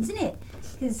friends, isn't it?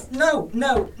 Because No.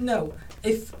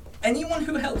 If anyone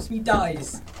who helps me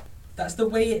dies, that's the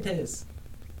way it is.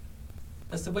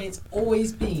 That's the way it's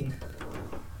always been.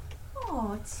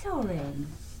 oh, Torin.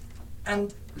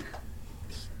 And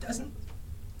he doesn't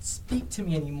speak to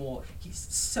me anymore. He's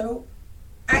so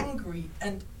angry,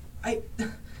 and I.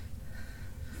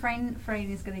 Frayne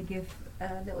is going to give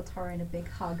little Torin a big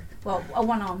hug. Well, a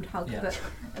one-armed hug, Yeah.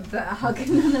 but a hug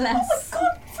nonetheless. Oh my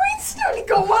god, Frayne's only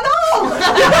got one arm!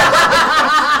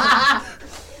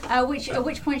 At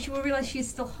which point she will realise she's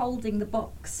still holding the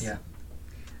box. Yeah.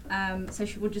 So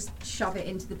she will just shove it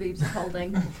into the boobs of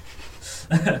holding.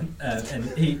 And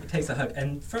he takes a hug,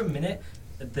 and for a minute,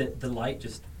 the light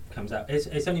just comes out.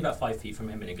 It's only about 5 feet from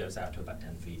him, and it goes out to about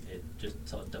 10 feet. It just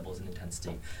sort of doubles in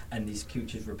intensity, and these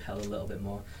creatures repel a little bit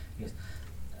more. He goes,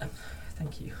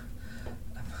 "Thank you.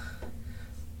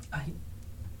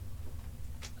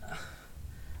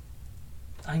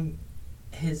 I'm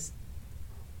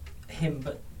him,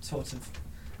 but sort of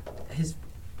his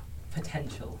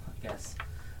potential, I guess,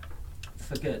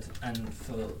 for good and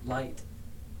for light,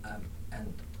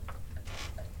 and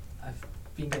I've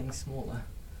been getting smaller."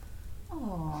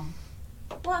 Oh.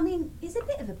 Well, I mean, he's a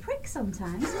bit of a prick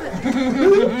sometimes, but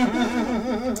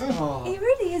he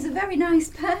really is a very nice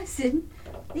person.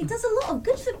 He does a lot of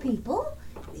good for people.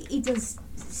 He does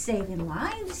saving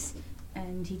lives,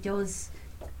 and he's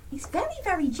very,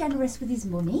 very generous with his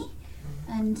money.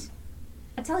 And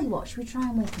I tell you what, should we try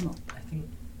and wake him up?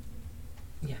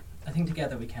 I think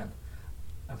together we can.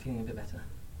 I'm feeling a bit better.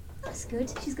 That's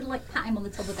good. She's gonna like pat him on the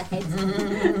top of the head.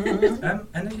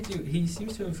 And as you do, he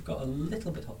seems to have got a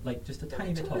little bit, like just a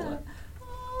tiny bit taller.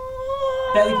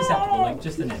 Barely perceptible, like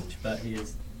just an inch, but he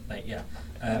is, like, yeah.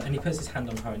 And he puts his hand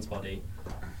on Torin's body,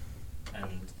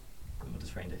 and what does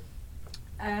Frayne do?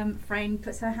 Frayne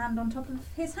puts her hand on top of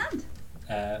his hand.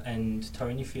 And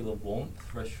Torin, you feel a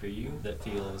warmth rush through you that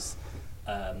feels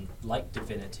like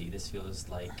divinity. This feels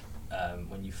like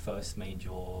when you first made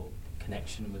your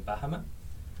connection with Bahamut.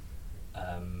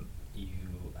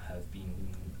 You have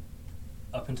been,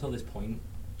 up until this point,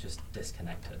 just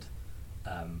disconnected.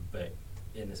 But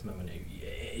in this moment,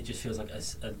 it just feels like a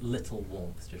little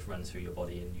warmth just runs through your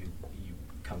body, and you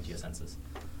come to your senses.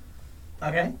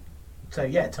 Okay. So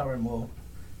yeah, Torin will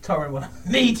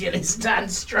immediately stand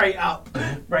straight up,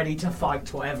 ready to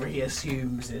fight whatever he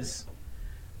assumes is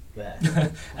there.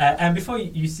 And before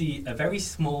you see a very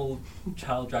small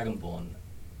child dragonborn,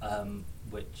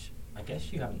 which I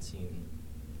guess you haven't seen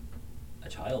a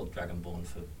child dragonborn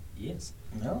for years.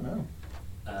 No.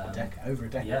 Over a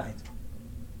decade. Yeah.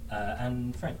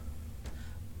 And Frayne.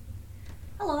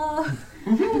 Hello.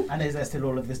 And is there still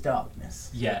all of this darkness?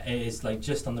 Yeah, it is like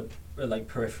just on the like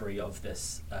periphery of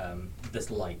this this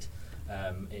light.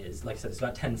 It is, like I said, it's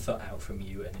about 10 foot out from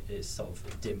you, and it is sort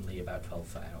of dimly about 12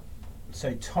 foot out.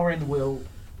 So Torrin will,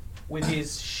 with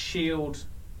his shield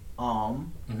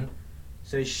arm, Mm-hmm.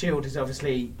 so his shield is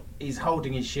obviously, he's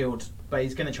holding his shield, but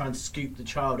he's going to try and scoop the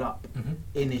child up Mm-hmm.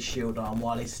 in his shield arm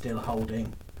while he's still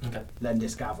holding Okay.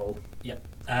 Lendis Gavel.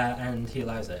 And he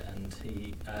allows it, and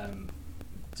he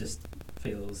just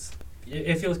feels.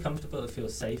 It feels comfortable. It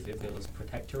feels safe. It feels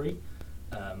protectory,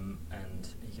 and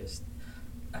he goes,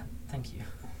 "Thank you.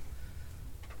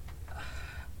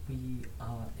 We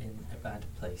are in a bad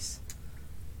place,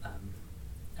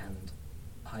 and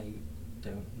I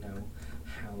don't know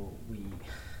how we.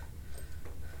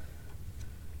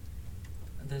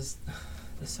 There's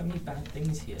so many bad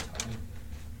things here, Tommy.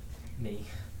 Me."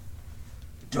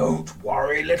 Don't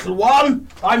worry, little one.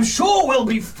 I'm sure we'll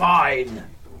be fine.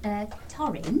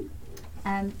 Torrin,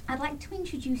 I'd like to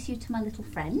introduce you to my little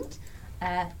friend.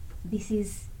 This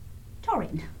is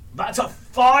Torrin. That's a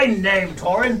fine name,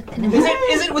 Torrin.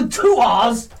 Is it with 2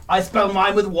 R's? I spell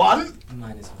mine with 1.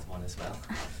 Mine is with 1 as well.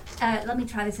 Let me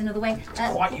try this another way.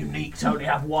 Quite unique to only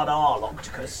have 1 R,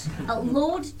 Locticus.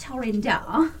 Lord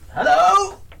Torrindar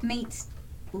Hello? meets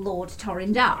Lord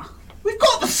Torrindar. We've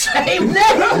got the same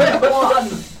name, little one.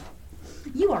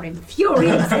 You are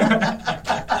infuriating.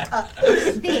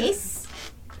 This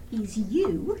is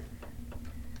you,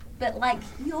 but like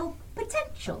your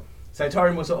potential. So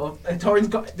Torrin will sort of. Torrin's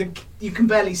got. You can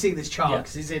barely see this child Yeah,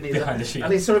 because he's in his. behind the shield.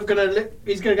 And he's sort of gonna.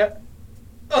 He's gonna go.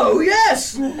 Oh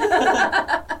yes,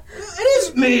 it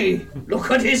is me.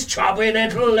 Look at his chubby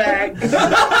little legs.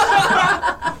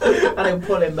 And he'll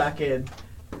pull him back in.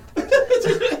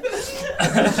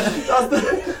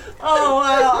 Oh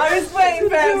wow! I was waiting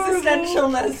for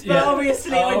existentialness, but Yeah.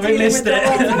 obviously Oh, we're we dealing missed with the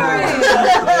it. wrong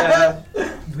character.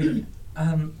 We,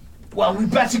 Well, we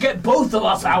better get both of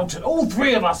us out. All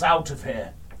 3 of us out of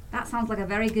here. That sounds like a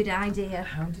very good idea.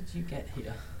 how did you get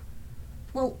here?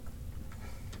 Well,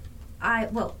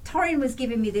 Torrin was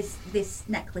giving me this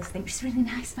necklace thing, which is really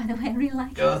nice, by the way. I really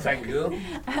like Oh, it. thank you.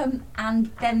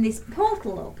 And then this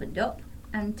portal opened up,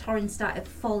 and Torrin started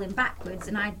falling backwards,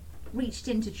 and I reached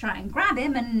in to try and grab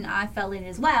him, and I fell in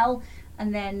as well.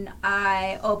 And then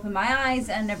I opened my eyes,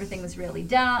 and everything was really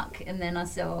dark. And then I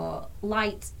saw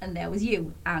light, and there was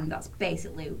you, and that's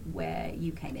basically where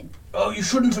you came in. Oh, you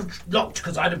shouldn't have knocked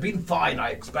because I'd have been fine, I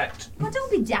expect. Well, don't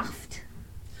be daft.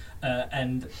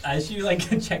 And as you like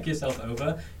check yourself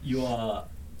over, you are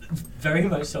very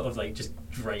much sort of like just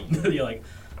drained. You're like,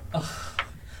 oh,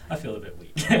 I feel a bit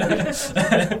weak.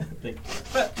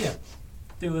 But yeah,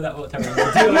 do with that what Terry will do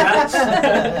with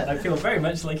that. I feel very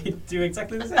much like he'd do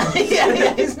exactly the same.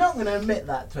 Yeah, he's not going to admit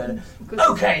that to her.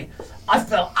 Okay, I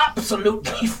felt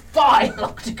absolutely fine,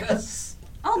 Locticus.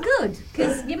 Oh, good,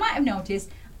 because you might have noticed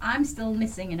I'm still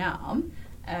missing an arm.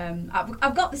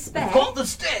 I've got the spare. We've got the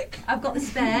stick. I've got the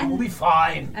spare. We'll be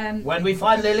fine. When we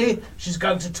find Lily, she's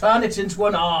going to turn it into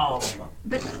an arm.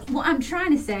 But what I'm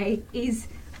trying to say is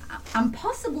I'm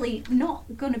possibly not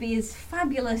going to be as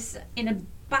fabulous in a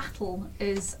battle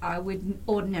as I would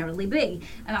ordinarily be.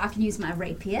 And I can use my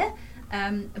rapier,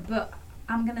 but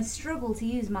I'm going to struggle to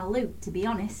use my lute, to be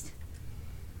honest.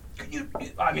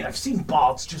 I mean, I've seen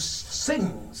bards just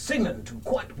sing and do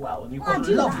quite well, and you've Well, got I a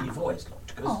do lovely that. voice,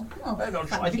 Locticus. Oh, well, I'm not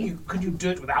sure. thank I think you. could you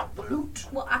do it without the lute?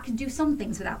 Well, I can do some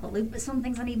things without the lute, but some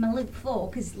things I need my lute for,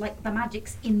 because, like, the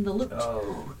magic's in the lute.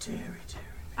 Oh, dearie, dearie.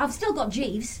 I've still got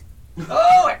Jeeves.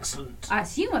 Oh, excellent. I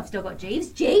assume I've still got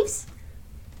Jeeves. Jeeves?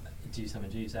 Do you summon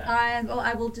Jeeves out?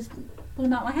 I will just pull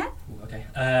him out my hair. Ooh, okay.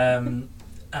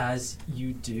 As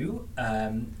you do,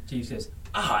 Jeeves goes,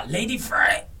 Lady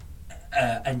Frey!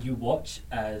 And you watch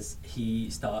as he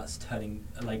starts turning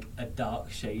like a dark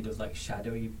shade of like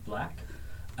shadowy black,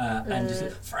 and just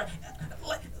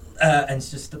and it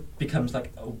just becomes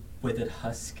like a withered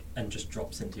husk and just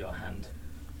drops into your hand.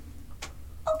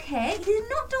 Okay, he's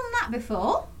not done that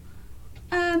before.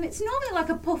 It's normally like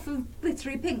a puff of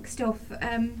glittery pink stuff.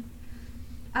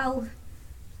 I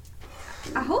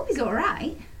hope he's all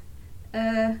right.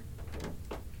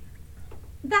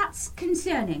 That's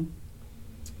concerning.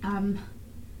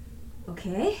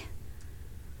 Okay.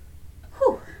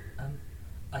 Whew.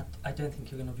 I don't think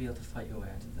you're going to be able to fight your way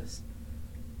out of this.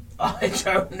 I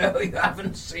don't know. You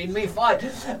haven't seen me fight.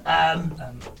 I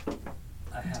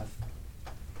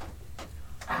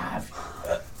have.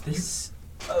 This.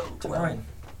 Oh, Torrin,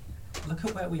 look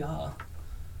at where we are.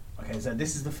 Okay, so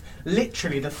this is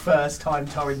literally the first time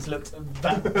Torrin's looked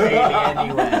that really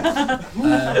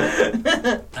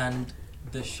anywhere. And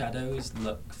the shadows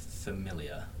look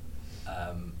familiar.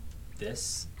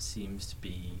 this seems to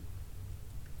be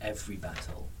every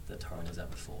battle that Torin has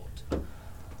ever fought.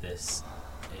 This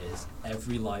is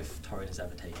every life Torin has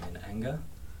ever taken in anger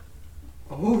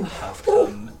have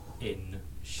come in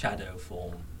shadow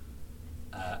form,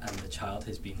 and the child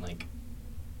has been like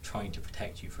trying to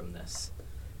protect you from this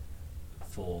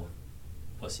for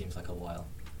what seems like a while,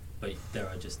 but there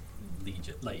are just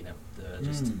legion, like, you know, there are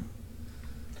just.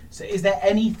 So is there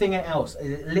anything else?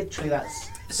 Is it literally that's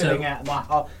filling out my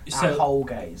whole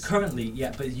gaze? Currently,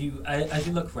 yeah, but you as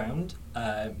you look round,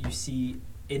 you see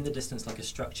in the distance like a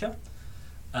structure,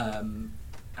 and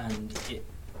it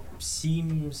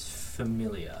seems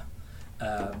familiar,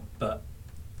 but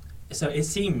so it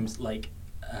seems like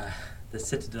the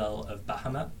citadel of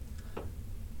Bahamut,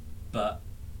 but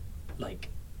like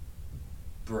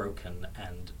broken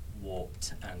and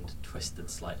warped and twisted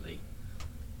slightly.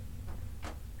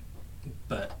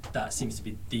 But that seems to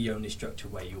be the only structure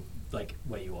where you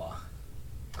are.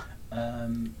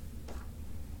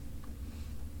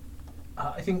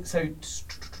 I think so.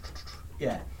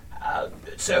 Yeah.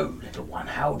 So, little one,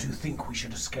 how do you think we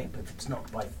should escape if it's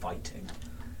not by fighting?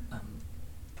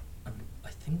 I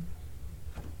think,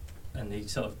 and he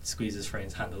sort of squeezes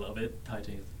Frey's hand a little bit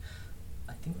tighter.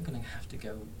 I think we're going to have to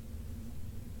go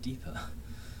deeper.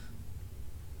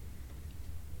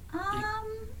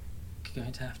 You're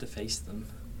going to have to face them.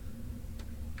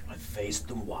 I faced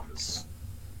them once.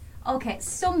 Okay,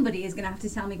 somebody is going to have to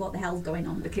tell me what the hell's going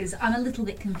on, because I'm a little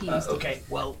bit confused. Okay,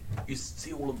 well, you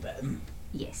see all of them?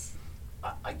 Yes.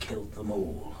 I killed them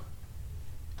all.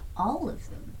 All of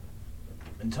them?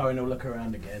 And Torin will look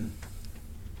around again.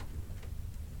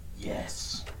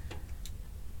 Yes.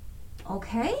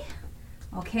 Okay.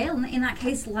 Okay, in that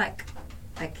case, like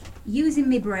using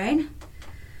my brain,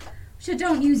 which I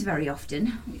don't use very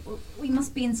often, we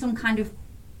must be in some kind of,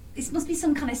 this must be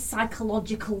some kind of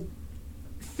psychological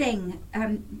thing.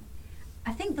 I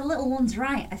think the little one's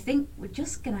right. I think we're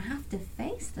just going to have to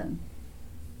face them.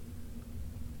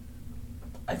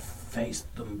 I've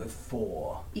faced them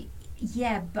before.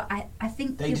 Yeah, but I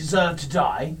think... They deserve to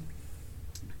die.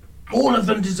 All of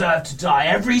them deserve to die.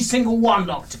 Every single one,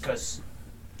 Locticus.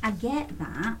 I get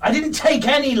that. I didn't take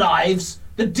any lives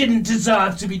that didn't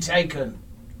deserve to be taken.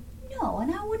 No,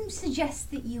 and I wouldn't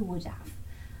suggest that you would have.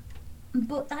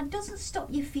 But that doesn't stop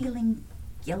you feeling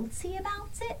guilty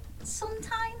about it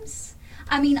sometimes.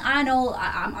 I mean, I know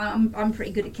I'm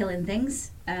pretty good at killing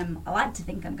things. I like to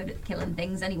think I'm good at killing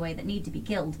things anyway that need to be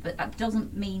killed, but that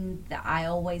doesn't mean that I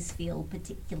always feel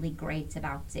particularly great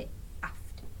about it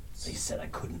afterwards. They said I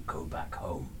couldn't go back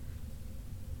home.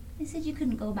 They said you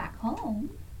couldn't go back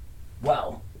home?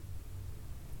 Well,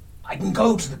 I can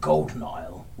go to the Golden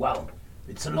Isle. Well,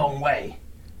 it's a long way.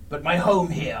 But my home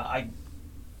here, I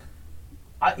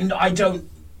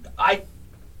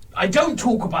don't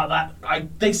talk about that.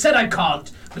 They said I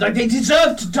can't, but they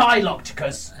deserve to die,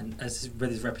 Locticus. And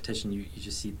with his repetition, you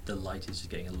just see the light is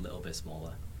just getting a little bit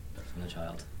smaller from the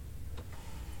child.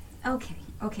 Okay.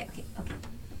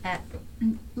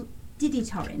 Diddy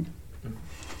Torin.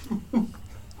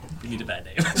 You need a bad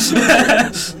name.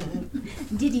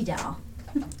 Diddy Dar.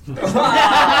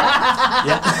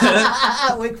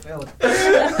 Yeah. Wakefield.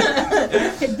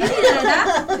 Diddy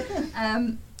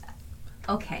Dar.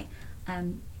 Okay.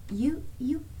 You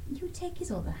take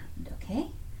his other hand, okay?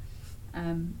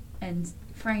 And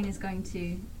Freyne is going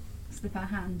to slip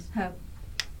her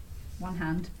one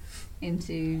hand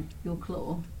into your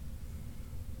claw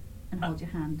and hold your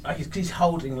hand. He's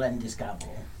holding Lendis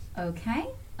Gavel. Okay.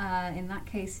 In that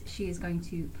case, she is going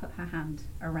to put her hand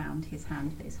around his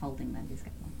hand that is holding Lendis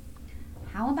Gavel.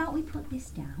 How about we put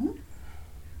this down?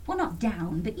 Well, not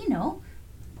down, but you know,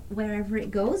 wherever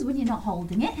it goes when you're not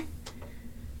holding it.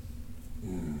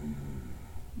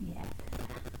 Yeah.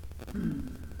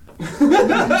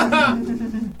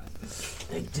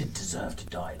 They did deserve to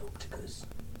die, Locticus.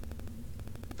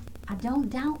 I don't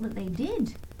doubt that they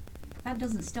did. That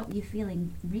doesn't stop you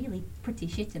feeling really pretty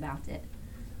shit about it.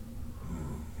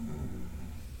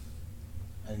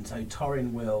 And so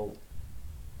Torin will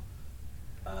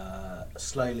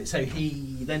slowly. So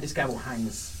Lendis Gavel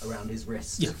hangs around his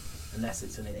wrist. Yeah. Unless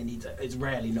it's it's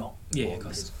rarely not. Yeah, of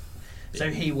course. So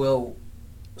he will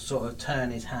sort of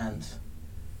turn his hand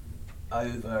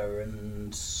over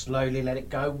and slowly let it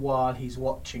go while he's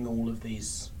watching all of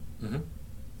these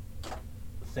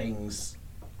things,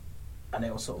 and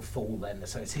it will sort of fall then.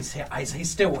 So it's his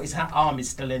arm is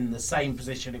still in the same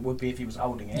position it would be if he was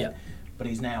holding it. Yeah. But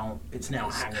it's now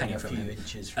hanging a from few him.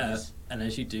 inches from his... And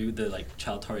as you do, the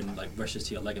child Torin rushes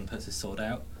to your leg and puts his sword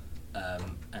out.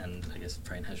 And I guess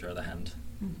Freyne has your other hand.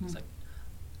 Mm-hmm. It's like,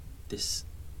 this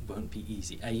won't be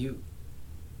easy. Are you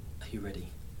ready?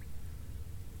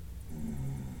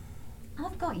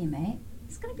 I've got you, mate.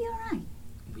 It's gonna be alright.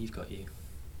 We've got you.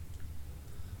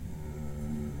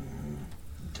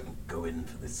 Don't go in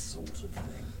for this sort of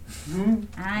thing.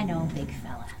 I know, big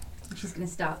fella. She's gonna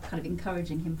start kind of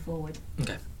encouraging him forward.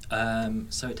 Okay.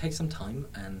 So it takes some time,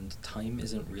 and time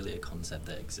isn't really a concept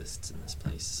that exists in this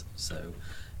place. So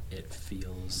it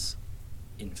feels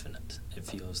infinite. It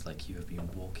feels like you have been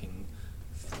walking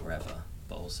forever,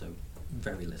 but also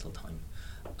very little time.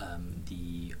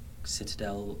 The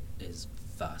citadel is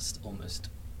vast, almost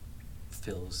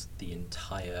fills the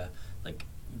entire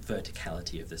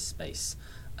verticality of this space.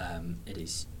 It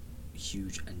is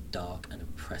huge and dark and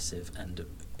oppressive, and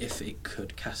if it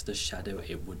could cast a shadow,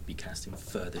 it would be casting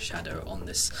further shadow on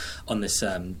this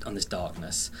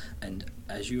darkness. And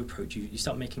as you approach, you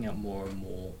start making out more and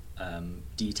more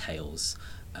details,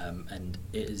 and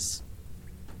it is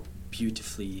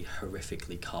beautifully,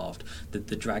 horrifically carved.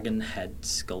 The dragon head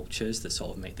sculptures that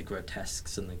sort of make the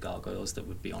grotesques and the gargoyles that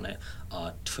would be on it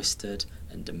are twisted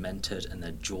and demented, and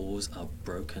their jaws are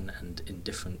broken and in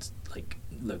different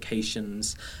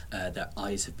locations. Their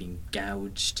eyes have been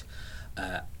gouged,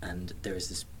 and there is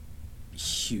this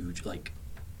huge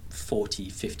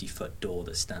 40-50 foot door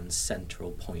that stands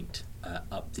central point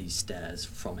up these stairs.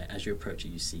 From it, as you approach it,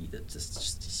 you see that there's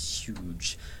just this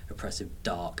huge, oppressive,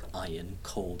 dark iron,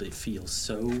 cold. It feels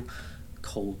so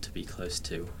cold to be close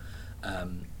to,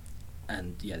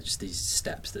 and yeah, just these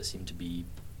steps that seem to be,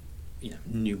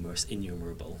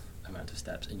 innumerable amount of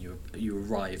steps, and you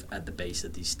arrive at the base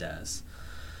of these stairs,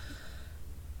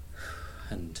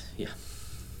 and yeah.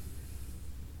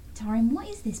 Torin, what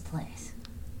is this place?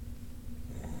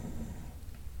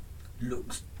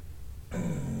 Looks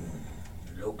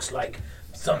like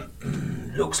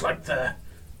looks like the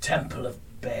Temple of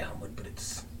Bahamut, but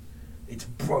it's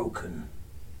broken.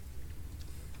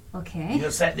 Okay. You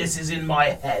said this is in my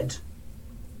head.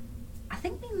 I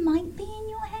think we might be in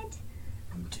your head.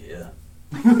 Oh dear.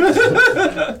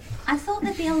 I thought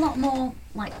there'd be a lot more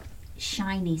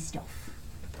shiny stuff.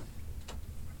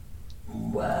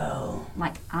 Well,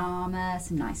 Like armor,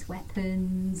 some nice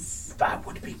weapons. that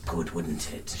would be good,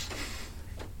 wouldn't it?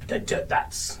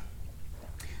 That's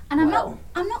And Well.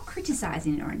 I'm not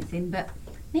criticising it or anything, but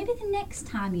maybe the next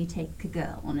time you take a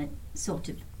girl on a sort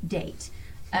of date,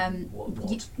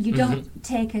 What? you don't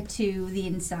take her to the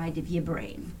inside of your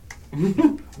brain.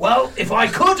 Well, if I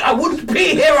could, I wouldn't be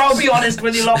here, I'll be honest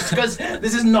with you lot, because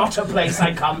this is not a place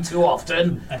I come to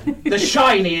often. The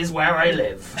Shiny is where I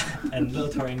live. And little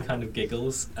Torian kind of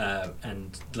giggles,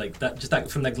 and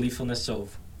that from that gleefulness sort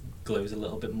of glows a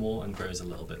little bit more and grows a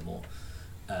little bit more.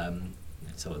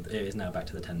 So it is now back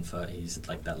to the 10 foot. He's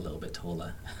that little bit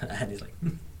taller, and he's like,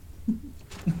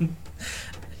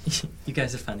 "You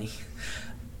guys are funny."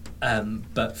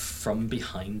 But from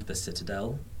behind the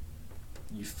citadel,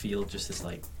 you feel just this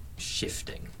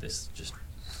shifting, this just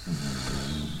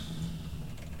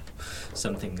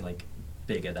something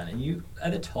bigger than it. And you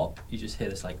at the top, you just hear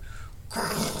this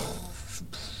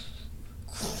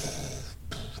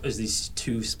as these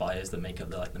two spires that make up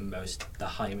the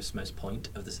highest most point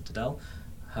of the citadel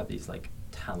have these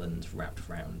talons wrapped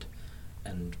round,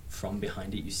 and from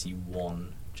behind it you see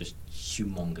one just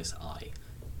humongous eye,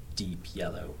 deep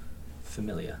yellow,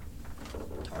 familiar.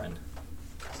 Torin.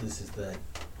 So this is the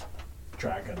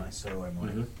dragon I saw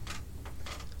him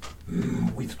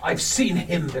with. I've seen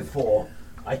him before.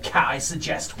 I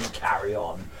suggest we carry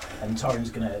on. And Torin's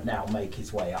going to now make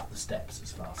his way up the steps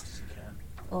as fast as he can.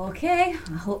 Okay,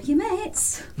 I hope you're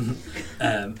mates.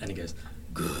 And he goes,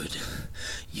 "Good,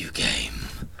 you came.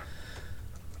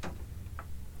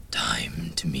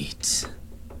 Time to meet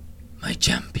my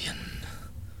champion."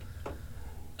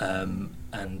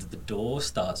 And the door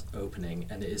starts opening,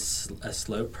 and it is a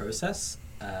slow process.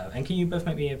 And can you both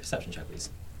make me a perception check, please?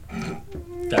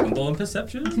 Dragonborn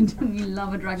perception? We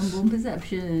love a Dragonborn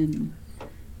perception.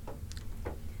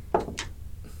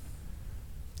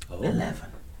 11.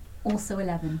 Also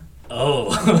 11.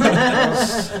 Oh.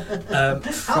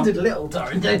 How did little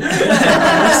Torin do?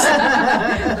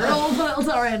 Roll for little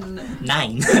Torin.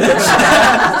 9.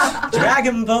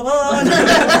 Dragonborn!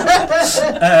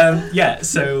 Yeah,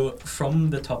 so from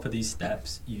the top of these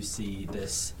steps, you see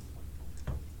this.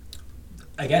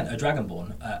 Again, a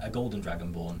Dragonborn, a golden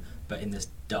Dragonborn, but in this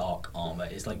dark armor.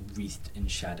 It's wreathed in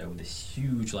shadow with this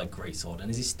huge greatsword. And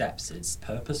as he steps, it's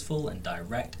purposeful and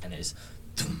direct, and it's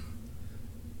dum,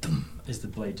 dum, as the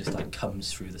blade just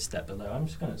comes through the step below. I'm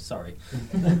just gonna, sorry.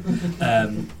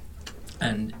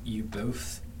 And you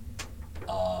both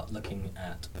are looking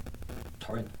at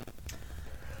Torin.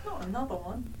 Not another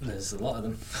one. There's a lot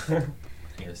of them.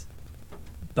 He goes,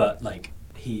 but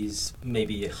he's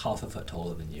maybe half a foot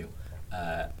taller than you,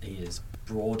 He is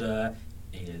broader.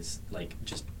 He is like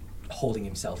just holding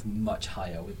himself much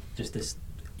higher with just this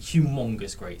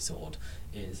humongous greatsword.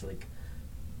 It is like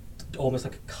almost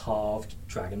like a carved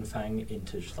dragon fang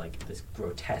into just like this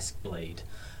grotesque blade,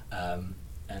 and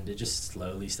it just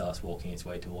slowly starts walking its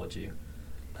way towards you.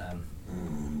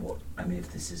 What? I mean,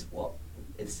 if this is what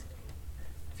it's.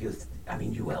 I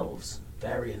mean, you elves,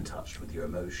 very in touch with your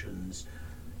emotions.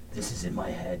 This is in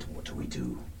my head. What do we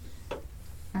do?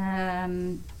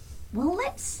 Well,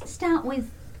 let's start with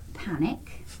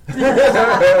panic.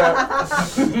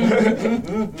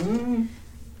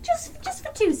 just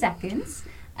for 2 seconds.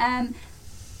 And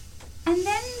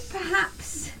then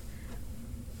perhaps...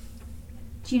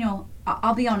 Do you know,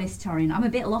 I'll be honest, Torin, I'm a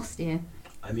bit lost here.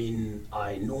 I mean,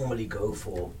 I normally go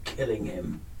for killing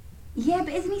him. Yeah,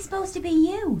 but isn't he supposed to be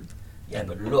you? Yeah,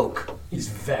 but look, he's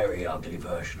a very ugly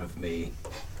version of me.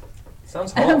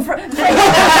 Sounds hot. Frank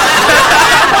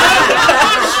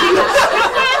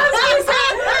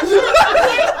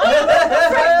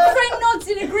nods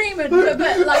in agreement, but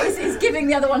like is giving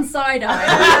the other one side eye.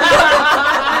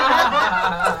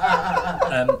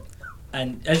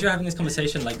 And as you're having this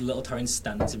conversation, like little Torin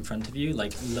stands in front of you,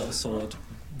 like little sword,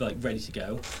 like ready to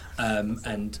go,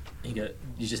 and you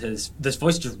just hear this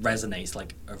voice just resonates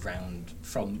like around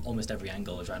from almost every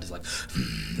angle around. It's like,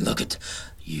 look at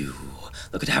you,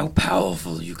 look at how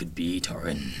powerful you could be,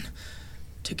 Torin.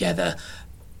 Together,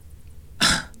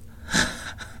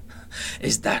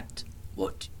 is that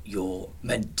what you're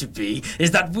meant to be?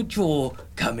 Is that what you're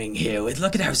coming here with?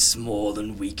 Look at how small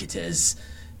and weak it is.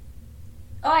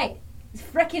 Oi, it's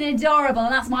frickin' adorable,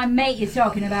 and that's my mate you're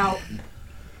talking about.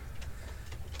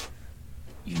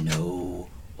 You know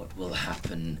what will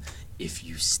happen if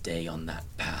you stay on that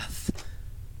path.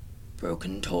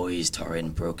 Broken toys,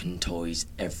 Torin, broken toys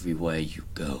everywhere you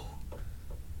go.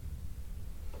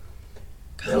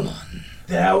 Come on.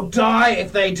 They'll die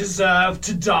if they deserve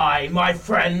to die. My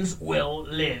friends will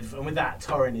live. And with that,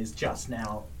 Torin is just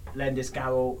now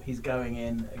Lendiscarroll. He's going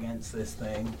in against this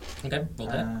thing. Okay, roll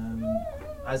hit.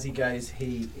 As he goes,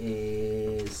 he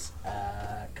is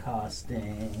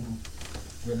casting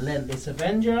Relentless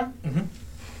Avenger. Mm-hmm.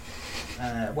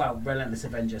 Relentless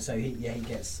Avenger. So he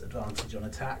gets advantage on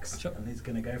attacks, Sure. and he's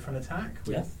going to go for an attack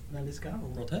with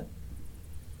Lendiscarroll. Roll hit.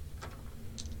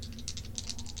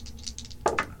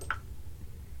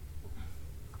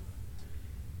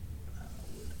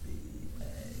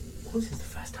 This is the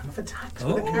first time I've attacked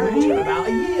Oh. with a character in about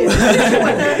a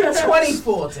year.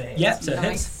 24 to hit. Yep, so it hits.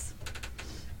 Nice.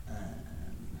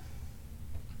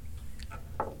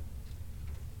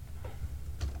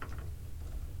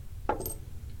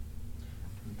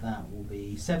 That will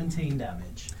be 17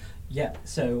 damage. Yeah,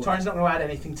 so Torin's not going to add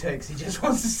anything to it because he just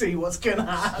wants to see what's going to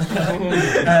happen.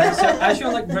 so as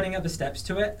you're like running up the steps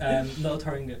to it, little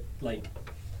Torin like,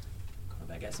 God, I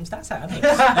better get some stats out.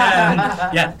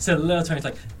 Yeah, so little Torin's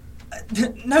like,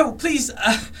 no, please,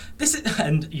 this is,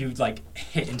 and you like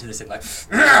hit into this thing like,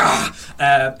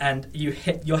 and your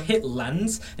hit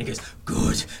lands and it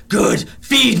goes, good,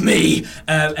 feed me,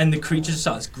 and the creature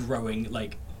starts growing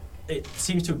like. It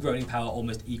seems to have grown in power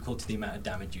almost equal to the amount of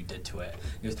damage you did to it.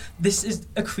 He goes, this is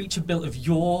a creature built of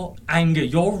your anger,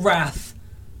 your wrath.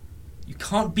 You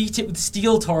can't beat it with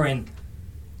steel, Torin.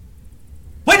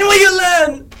 When will you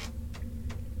learn?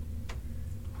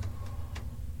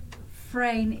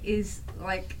 Frayne is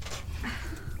like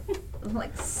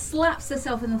slaps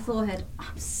herself in the forehead.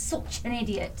 I'm such an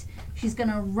idiot. She's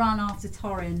gonna run after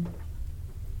Torin,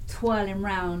 twirl him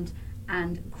round,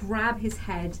 and grab his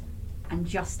head and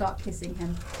just start kissing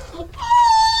him.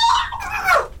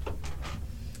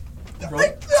 Roll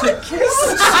to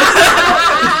kiss.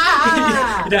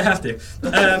 You don't have to.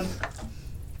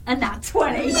 And that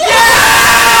 20.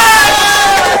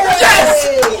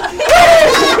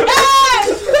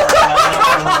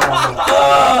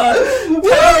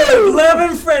 Love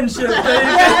and friendship, baby.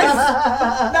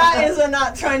 That is a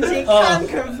nat 20. Can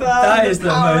confirm. That is the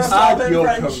power most- of love Add and your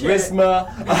friendship.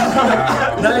 charisma.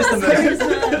 That is the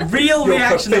most real Your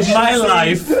reaction of my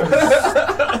life.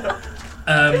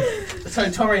 So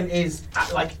Torin is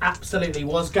absolutely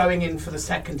was going in for the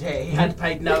second hit. He had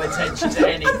paid no attention to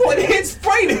anything. What hits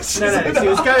Brainish? No. So he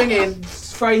was going in.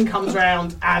 Frayne comes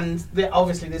round, and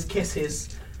obviously this kiss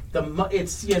is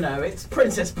it's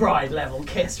Princess Bride level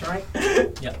kiss, right?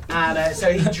 Yep. And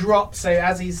so he drops. So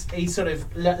as he sort of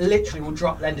literally will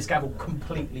drop Lendiscarroll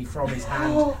completely from his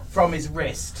hand, from his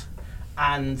wrist,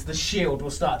 and the shield will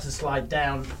start to slide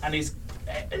down, and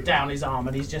down his arm,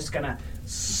 and he's just gonna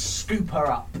scoop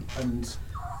her up and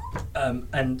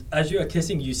And as you are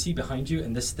kissing, you see behind you,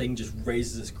 and this thing just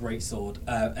raises its great sword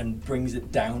and brings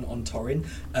it down on Torin.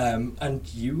 And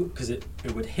you, because it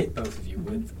would hit both of you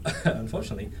with,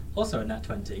 unfortunately, also a nat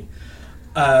 20.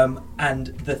 And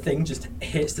the thing just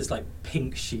hits this like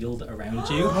pink shield around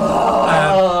you,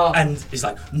 and it's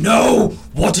like, "No!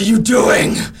 What are you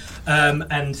doing?"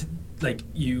 And like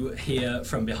you hear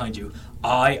from behind you,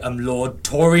 "I am Lord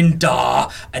Torin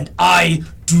Dar, and I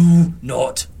do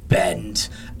not bend."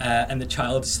 And the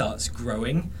child starts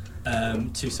growing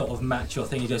to sort of match your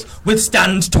thing. He goes,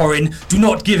 "Withstand, Torin. Do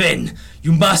not give in.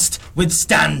 You must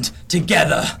withstand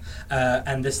together."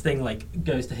 And this thing like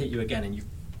goes to hit you again, and you,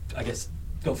 I guess,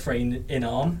 got Frayne in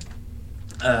arm.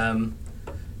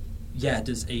 Yeah,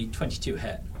 does a 22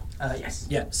 hit? Yes.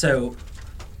 Yeah, so...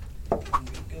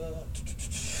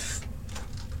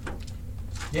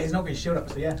 Yeah, he's not going to shield up,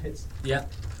 so yeah, it's... Yeah.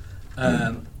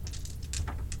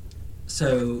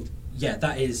 So, yeah,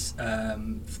 that is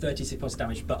 36 points of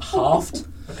damage, but halved.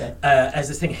 Okay. As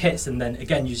this thing hits, and then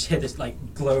again you just hear this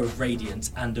like glow of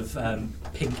radiance and of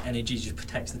pink energy just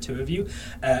protects the two of you,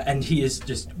 and he is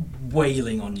just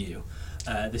wailing on you.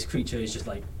 This creature is just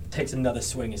like takes another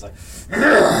swing. Is like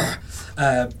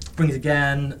brings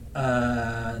again.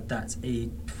 That's a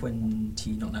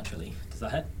 20, not naturally. Does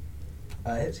that hit?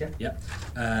 Hits, yeah. Yeah.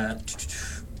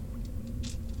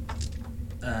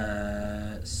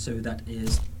 So that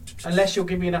is Unless you'll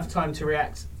give me enough time to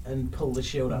react and pull the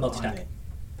shield up multi-attack. behind it.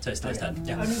 So it's his turn.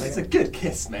 Yeah. It's a good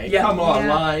kiss, mate. Yeah. Come on,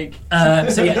 Yeah. like.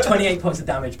 So yeah, 28 points of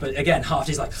damage, but again, half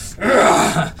is like,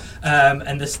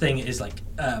 and this thing is like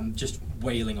just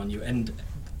wailing on you, and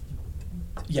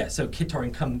yeah. So Kid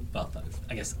Torin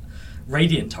I guess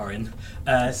Radiant Torin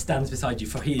stands beside you,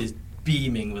 for he is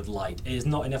beaming with light. It is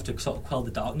not enough to sort of quell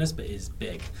the darkness, but it is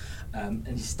big, and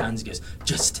he stands and goes,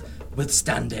 "Just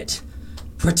withstand it,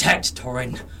 protect,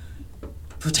 Torin,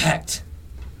 protect."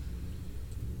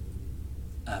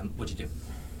 What do you do?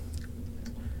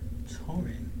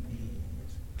 Torin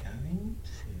is going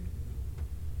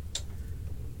to...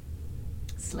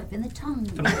 Slip in the tongue.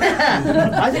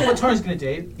 I think what Torin's going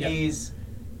to do Yep. is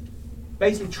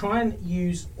basically try and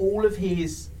use all of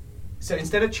his... So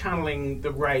instead of channeling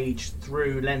the rage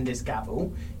through Lendis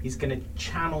Gavel, he's going to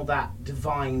channel that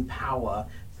divine power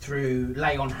through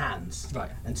Lay on Hands. Right.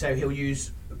 And so he'll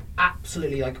use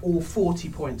absolutely like all 40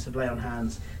 points of Lay on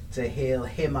Hands to heal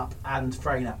him up and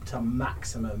Frayne up to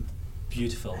maximum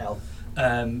Beautiful. health.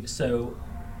 So,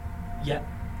 yeah,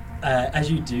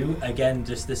 as you do, again,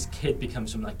 just this kid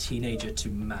becomes from like teenager to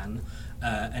man,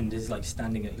 and is like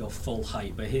standing at your full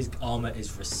height, but his armor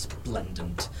is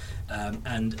resplendent.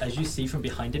 And as you see from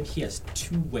behind him, he has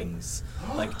two wings,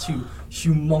 like two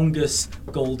humongous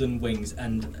golden wings,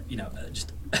 and you know,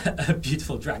 just a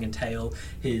beautiful dragon tail.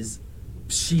 His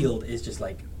shield is just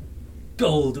like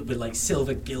gold with like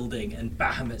silver gilding and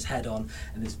Bahamut's head on,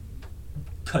 and this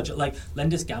cudgel, like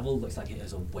Lendis Gavel looks like it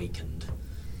has awakened.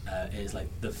 It is like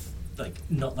like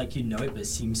not like you know it, but it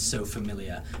seems so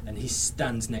familiar. And he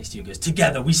stands next to you and goes,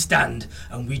 "Together we stand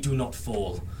and we do not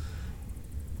fall."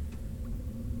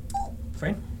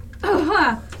 Frayne?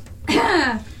 Oh,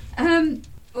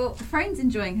 well, Frayne's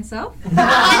enjoying herself.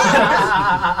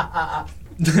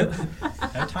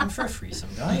 No time for a threesome,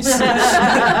 guys. An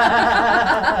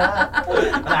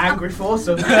angry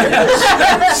foursome. One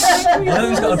of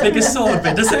them's got a bigger sword,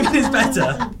 but it doesn't mean it's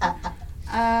better.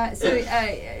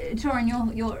 Torin,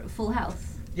 you're at full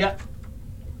health. Yep.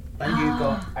 And you've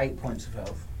got 8 points of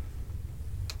health.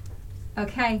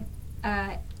 Okay.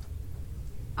 I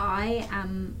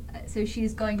am. So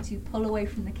she's going to pull away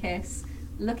from the kiss,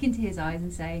 look into his eyes,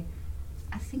 and say,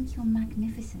 "I think you're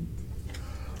magnificent."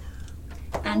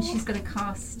 And she's going to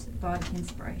cast Bardic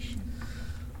Inspiration.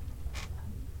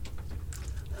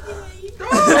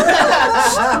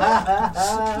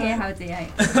 Here, how D8.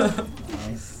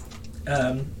 Nice.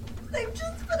 They've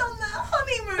just been on their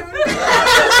honeymoon.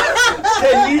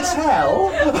 Can you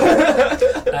tell?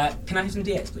 Can I have some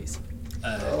DX, please?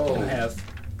 Can I have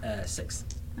 6?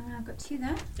 I've got 2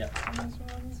 there. Yep. As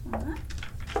well as 1 there.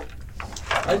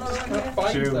 I just can't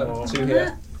find 2 them. more. 2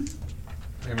 here.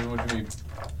 Amy, what do you need?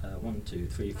 1, 2,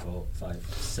 3, 4,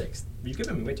 5, 6. You've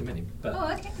given me way too many, but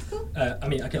Oh, okay, that's cool. I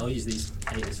mean, okay, I'll use these.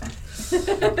 8 is fine.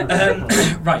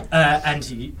 Right, and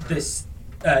this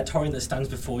Torin that stands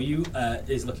before you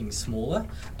is looking smaller,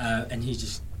 and he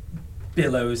just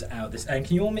billows out this. And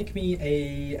can you all make me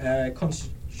a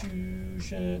Constitution?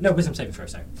 No, Wisdom saving throw.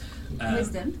 Sorry.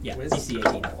 Wisdom? Yeah, Wisdom. DC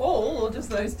 18. All or just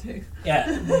those two?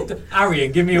 Yeah,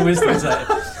 Arian, give me a Wisdom save.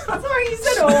 Sorry, you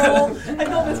said all. I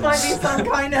thought this might be some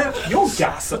kind of. You're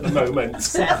gas at the moment.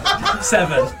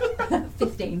 7.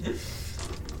 15.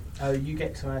 Oh, you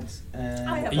get to add.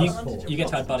 I have You, advantage of you get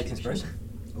to add Bardic Constitution.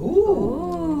 Inspiration.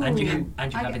 Ooh. And you have I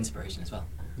get- Inspiration as well.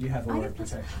 You have I all get of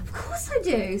plus- protection. Of course I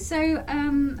do. So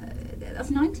that's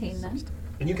 19 then.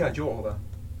 And you can add your order.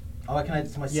 Oh, I can add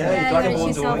it to myself. Yeah, Yeah,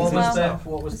 Dragonborn's it's always yourself What as was well. there?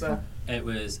 What was there? It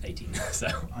was 18, so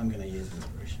I'm going to use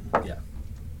inspiration. yeah.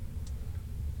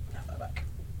 Have that back.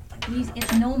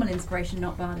 It's normal inspiration,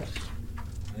 not bardic.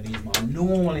 I'm going to use my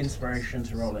normal inspiration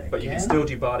to roll it But you again. can still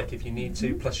do Bardic if you need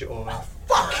to, plus your aura.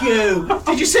 Fuck you!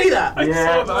 Did you see that?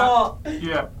 Yeah. Oh,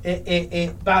 Yeah.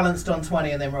 It balanced on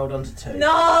 20 and then rolled onto 2.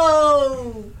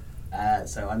 no!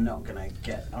 So I'm not even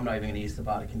going to use the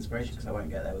Bardic Inspiration because I won't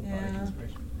get there with Bardic Yeah.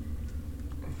 Inspiration.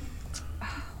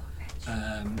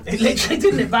 It literally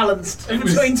didn't. It balanced It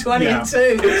was- between 20 yeah. and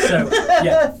 2. So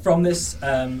yeah, from this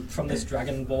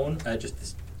Dragonborn, just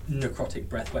this necrotic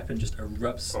breath weapon just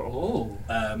erupts, Oh.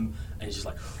 and it's just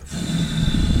like,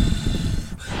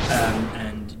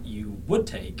 and you would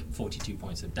take 42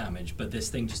 points of damage, but this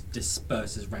thing just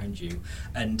disperses around you,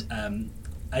 and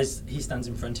as he stands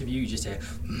in front of you, you just hear,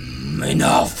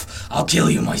 "Enough! I'll kill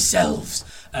you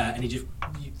myself!" And he just,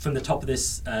 from the top of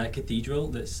this cathedral,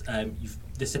 this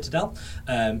citadel,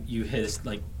 you hear this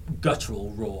like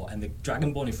guttural roar, and the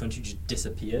Dragonborn in front of you just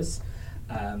disappears.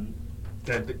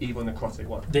 The evil necrotic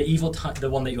one. The the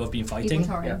one that you have been fighting,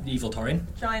 Evil Tauren. the evil Tauren,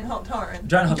 Giant hot torrent.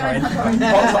 Giant Hot Giant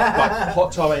Tauren.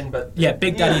 Hot Torrin, but Yeah,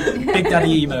 Big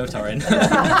Daddy Emo Tauren.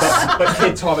 but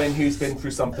Kid Torrin, who's been through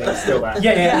something, is still there.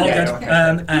 Yeah, all Yeah, good.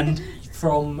 okay. And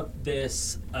from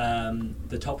this,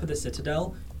 the top of the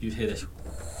citadel, you hear this,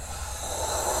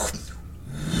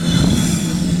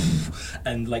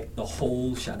 and like the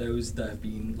whole shadows that have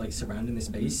been like surrounding this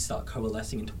space start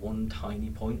coalescing into one tiny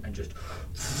point, and just,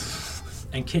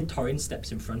 and Kid Torrin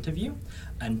steps in front of you,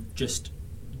 and just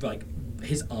like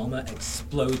his armor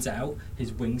explodes out,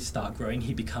 his wings start growing,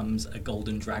 he becomes a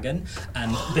golden dragon,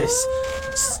 and this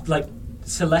like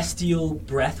celestial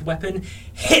breath weapon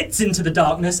hits into the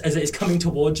darkness as it is coming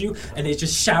towards you, and it's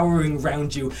just showering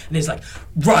around you, and it's like,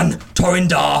 "Run,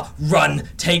 Torindar, run,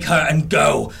 take her and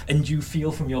go!" And you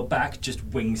feel from your back just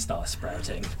wings start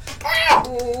sprouting.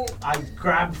 I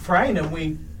grab Frayne and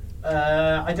we,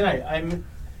 I don't know,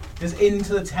 does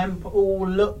into the temple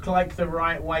look like the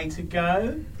right way to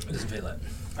go? It doesn't feel it.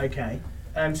 Okay.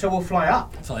 So we'll fly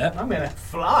up. Fly up. I'm going to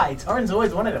fly. Torrin's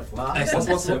always wanted to fly. Excellent.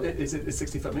 What is it? A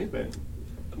 60-foot movement?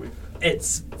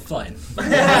 It's flying.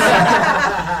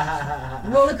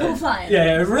 Roller cool flying.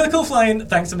 Yeah, really cool flying,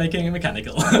 thanks for making it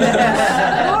mechanical.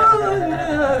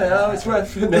 Oh, it's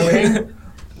worth knowing.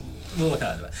 We'll look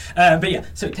out of it. But yeah,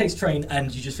 so it takes train,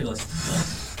 and you just feel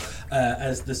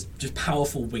as this just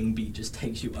powerful wing beat just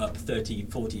takes you up 30,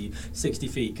 40, 60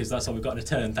 feet, because that's how we've got a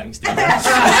turn, thanks to you.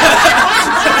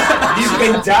 You've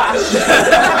been dashed.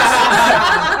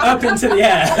 Up into the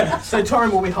air. So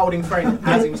Torrin will be holding Frayne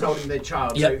as he was holding the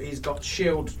child. Yep. So he's got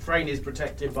shield. Frayne is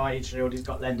protected by his shield. He's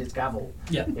got Lendis Gavel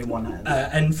Yeah. in one hand.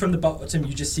 And from the bottom,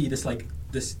 you just see this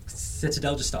this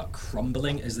citadel just start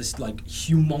crumbling as this like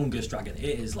humongous dragon.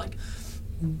 It is like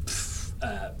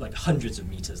hundreds of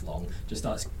meters long. Just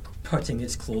starts putting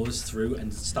its claws through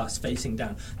and starts facing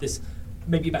down. This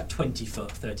maybe about 20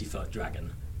 foot, 30 foot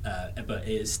dragon, but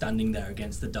it is standing there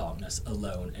against the darkness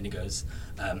alone. And it goes,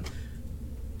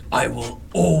 "I will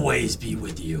always be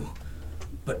with you.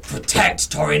 But protect,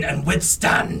 Torrin, and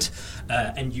withstand."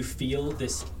 And you feel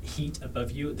this heat above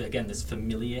you, again, this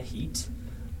familiar heat.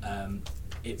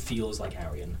 It feels like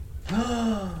Arian.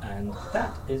 And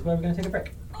that is where we're going to take a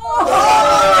break.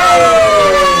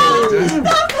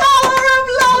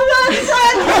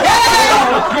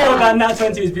 Oh man, that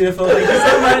 20 was beautiful. Thank you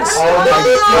so much.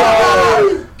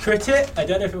 Crit it. I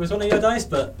don't know if it was one of your dice,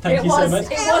 but thank you so much.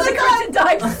 It was a crit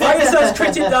dice. Fire yourselves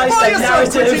critted dice and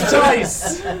narrative.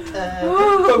 dice.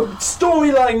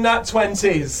 Storyline nat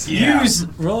 20s. Use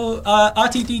roll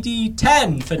RTDD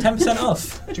 10 for 10%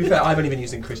 off. To be fair, I've only been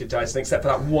using critted dice, and except for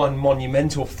that one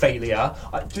monumental failure,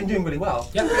 I've been doing really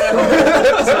well. Yep.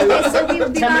 So we will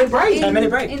be 10-minute back break. in 10-minute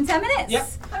break. In 10 minutes. Yep.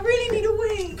 I really need a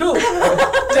wee. Cool.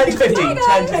 10 to 15,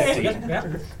 10 to 15. Yep.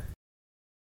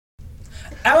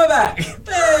 And we're back!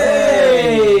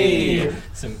 Hey!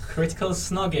 Some critical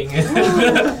snogging.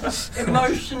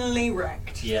 Emotionally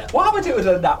wrecked. Yeah. What have I do with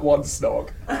a nat 1 snog?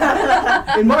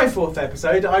 In my 4th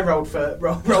episode, I rolled for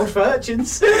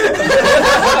urchins.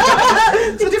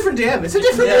 It's a different DM. It's a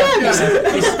different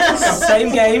DM. It's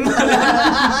same game.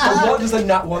 And what does a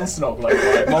nat 1 snog look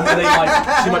like? One where they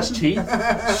like too much teeth?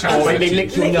 Or they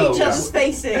lick your Lick nose? each other's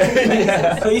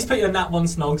faces. Please put your Nat 1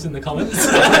 snogs in the comments.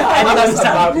 That's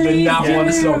about the nat Yeah. 1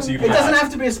 snogs you've It doesn't had.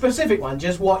 have to be a specific one,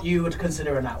 just what you would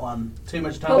consider a nat one. Too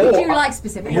much time. But we Oh, do like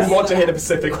specifics. We want to hear the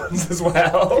specific ones as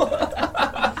well.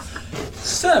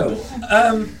 So,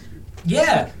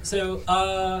 so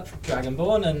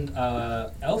Dragonborn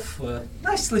and Elf were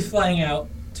nicely flying out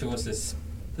towards this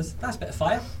nice bit of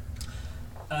fire.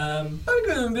 But we're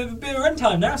going a bit of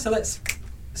runtime now, so let's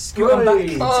scoot on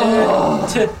back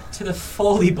to the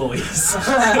Foley Boys.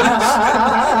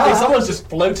 Hey, someone's just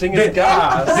floating in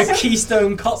gas. The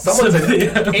Keystone Cops. Someone's of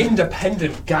the, an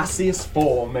independent gaseous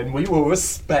form, and we will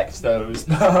respect those.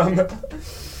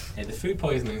 Hey, the food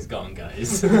poisoning's gone,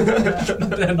 guys.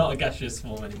 They're not a gaseous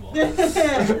form anymore.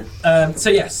 So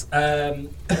yes.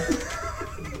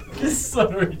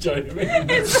 Sorry, Joey.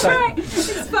 It's alright.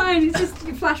 It's fine. It's just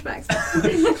flashbacks.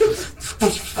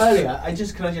 Earlier,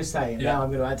 can I just say, and Yeah. now I'm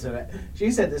going to add to it. She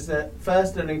said this is the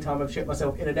first and only time I've shit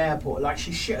myself in an airport. Like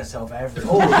she shit herself all the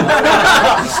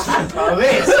time. Oh,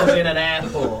 this was in an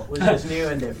airport, which was new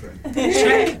and different.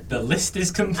 Check. The list is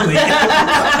complete.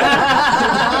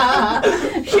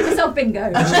 Shit myself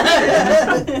bingo.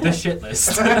 The shit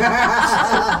list.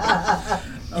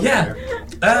 Yeah.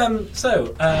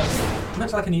 So,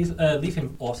 much like a leaf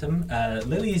in autumn,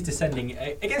 Lily is descending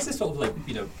against this sort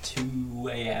of 2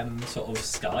 a.m. sort of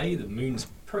sky. The moon's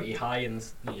pretty high and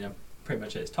pretty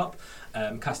much at its top,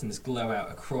 casting this glow out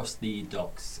across the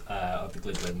docks of the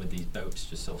Glidwin with these boats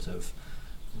just sort of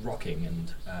rocking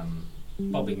and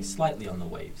bobbing slightly on the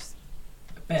waves.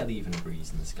 Barely even a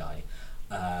breeze in the sky,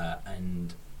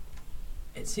 and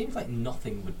it seems like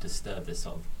nothing would disturb this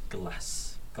sort of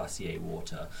glacier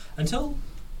water until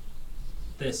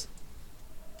this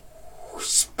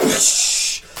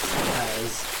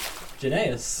as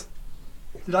Janaeus.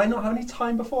 Did I not have any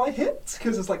time before I hit?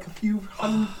 Because there's like a few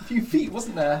feet,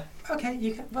 wasn't there?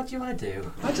 Okay, what do you want to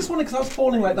do? I just want to, because I was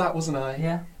falling like that, wasn't I?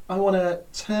 Yeah. I want to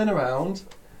turn around,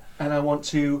 and I want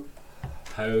to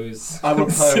Pose. I will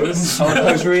pose. I will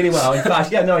pose really well. In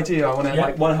fact, I do. I want to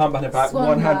like one hand behind her back, Swan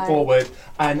one hand dive. forward,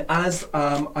 and as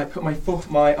I put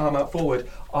my arm out forward,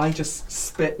 I just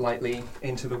spit lightly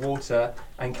into the water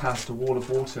and cast a wall of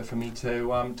water for me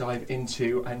to dive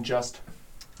into and just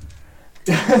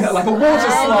like a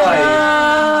water slide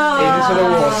into the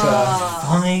water.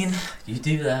 Fine, you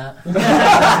do that.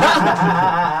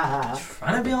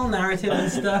 Trying to be all narrative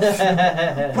and stuff.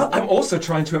 Well, I'm also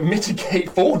trying to mitigate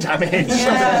fall damage.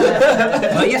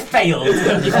 Well, you failed.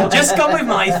 If you'd just gone with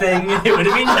my thing, it would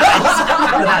have been nice.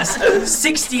 But that's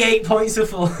 68 points of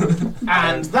fall.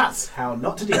 And that's how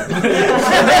not to do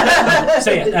it.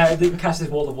 So the cast this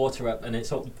wall of water up, and it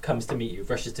sort of comes to meet you,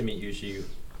 rushes to meet you as you.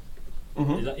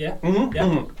 Is that yeah? Mm-hmm, Yeah.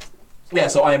 mm-hmm. Yeah,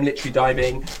 so I am literally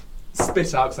diving,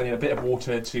 spit out because I need a bit of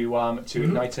water to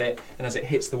ignite it, and as it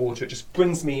hits the water, it just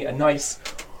brings me a nice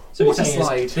So water you're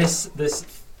saying slide. is this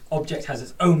object has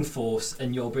its own force,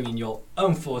 and you're bringing your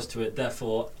own force to it,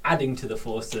 therefore adding to the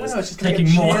force that's Well, no, it's just taking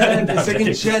like more. it's like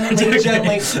a gently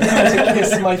to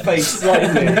kiss my face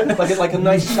slightly, like a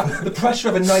nice the pressure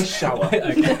of a nice shower.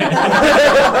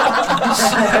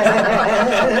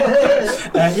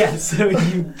 Yeah, so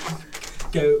you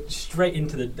go straight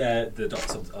into the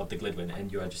docks of the Glidwin,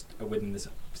 and you are just within this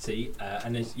sea,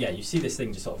 and you see this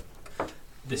thing just sort of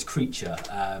this creature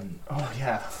Oh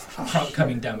yeah.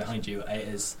 coming down behind you. It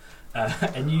is,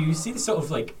 and you see this sort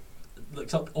of like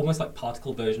sort of almost like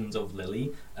particle versions of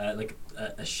Lily, like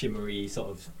a shimmery sort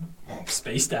of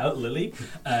spaced out Lily,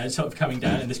 sort of coming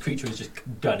down, and this creature is just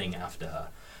gunning after her.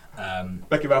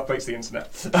 Becky Ralph breaks the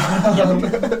internet.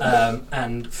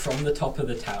 And from the top of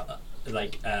the tower,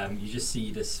 you just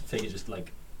see this figure just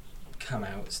like come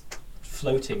out,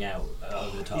 floating out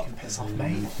over the You top. can piss off,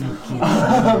 mate.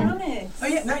 Honest. Oh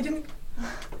yeah, no, he didn't.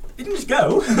 He didn't just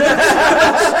go. Just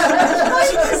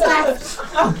left.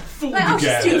 Like, oh,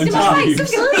 again, she's too and much times.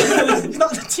 face. He's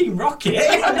not the Team Rocket.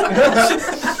 Yeah,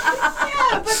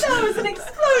 but there was an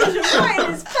explosion right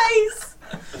in his face.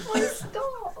 Why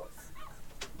stop?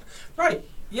 Right.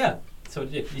 Yeah. So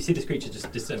you see this creature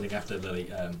just descending after Lily.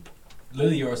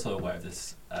 Lily, you're also aware of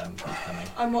this coming.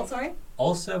 I'm what, sorry?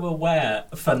 Also aware,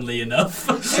 funnily enough.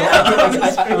 So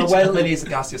I'm aware Lily is a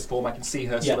gaseous form. I can see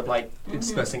her Yeah. sort of like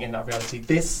dispersing in that reality.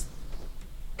 This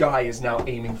guy is now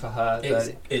aiming for her.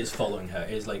 It's following her.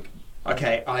 It's like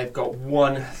Okay, I've got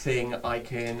one thing I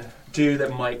can do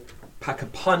that might pack a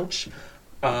punch.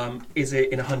 Is it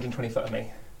in 120 foot of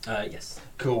me? yes.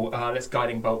 Cool. Let's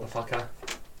guiding bolt the fucker.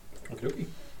 Okay.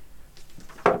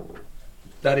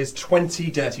 That is 20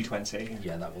 dirty 20.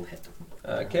 Yeah, that will hit.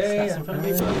 Okay. Stats in front of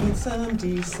me. Some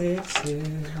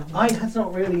d6. I had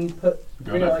not really Go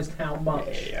on. realised how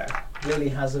much Yeah. Lily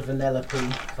has a Vanellope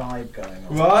vibe going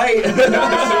on. Right.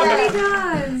 Yeah, it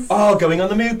does. Oh, going on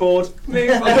the mood board.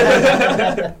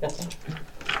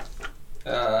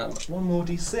 One more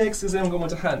d6. Has anyone got one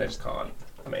to hand? I just can't.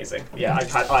 Amazing. Yeah,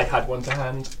 I had one to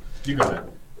hand. You got it.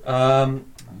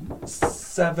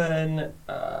 7,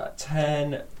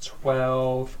 10,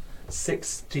 12,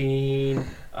 16,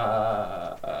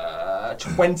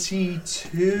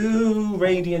 22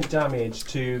 radiant damage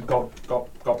to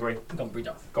Gobry.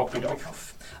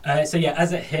 Gobry. So yeah,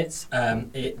 as it hits,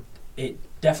 it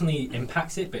definitely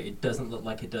impacts it, but it doesn't look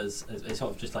like it does. It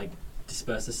sort of just like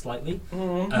disperses slightly,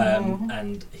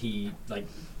 and he like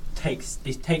takes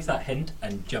that hint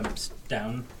and jumps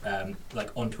down like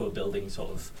onto a building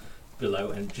sort of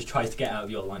below and just tries to get out of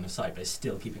your line of sight, but is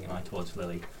still keeping an eye towards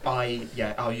Lily.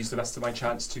 I'll use the rest of my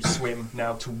chance to swim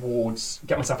now towards,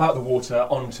 get myself out of the water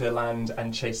onto land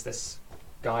and chase this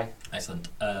guy. Excellent.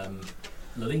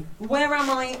 Lily? Where am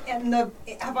I in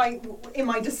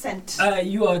my descent?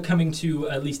 You are coming to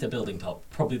at least a building top,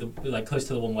 probably close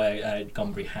to the one where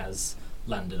Gombry has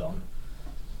landed on.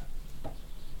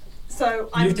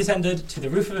 So You've descended to the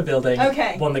roof of a building,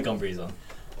 Okay. one that Gombry is on.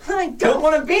 I don't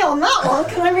want to be on that one.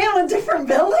 Can I be on a different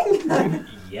building?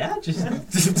 Yeah, just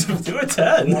do a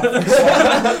turn.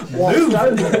 Move,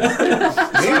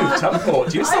 teleport,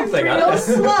 do something. I'm real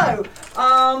slow.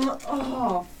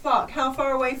 Oh fuck! How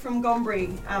far away from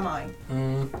Gombry am I?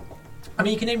 I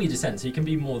mean, you can aim your descent, so you can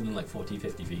be more than like 40,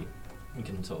 50 feet. You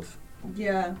can sort of...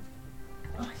 Yeah.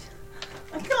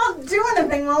 I can't do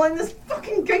anything while in this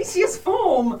fucking gaseous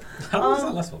form. How long was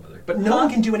that last one, by the way? But no one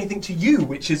can do anything to you,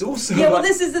 which is also Yeah, well,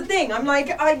 this is the thing. I'm like,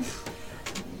 she's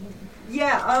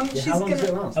how long does it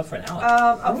gonna... last? Up for an hour.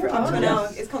 Up to an hour.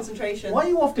 It's concentration. Why are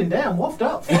you wafting down? Waft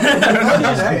up.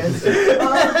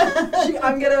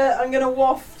 I'm gonna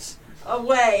waft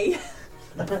away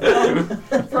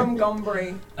from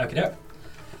Gombry. Okay,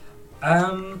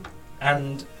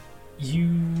 and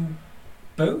you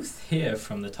both hear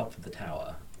from the top of the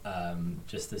tower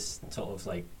just this sort of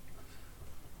like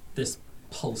this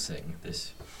pulsing,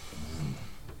 this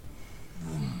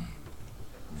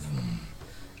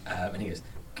and he goes,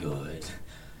 "Good.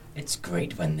 It's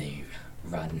great when they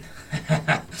run.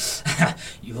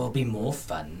 You will be more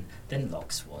fun than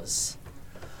Lox was."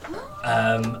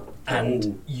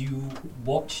 And you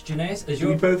watch Janaeus as Do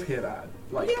we you both hear that?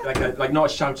 Like not a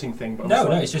shouting thing, but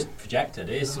No, it's just projected.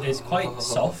 It's quite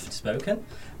soft spoken,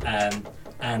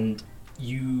 and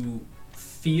you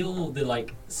feel the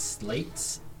like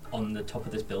slates on the top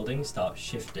of this building start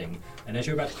shifting, and as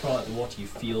you're about to crawl out of the water, you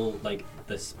feel like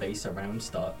the space around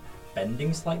start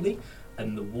bending slightly,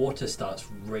 and the water starts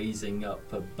raising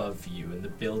up above you, and the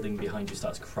building behind you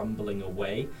starts crumbling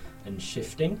away and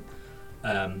shifting,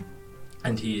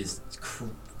 and he is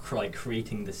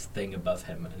creating this thing above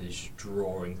him, and is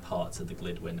drawing parts of the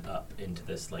Glidwin up into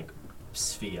this like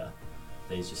sphere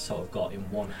that he's just sort of got in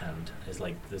one hand as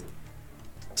like the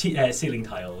ceiling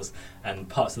tiles and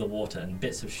parts of the water, and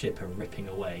bits of ship are ripping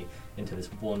away into this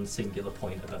one singular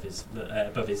point above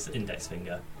his index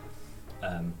finger,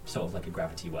 sort of like a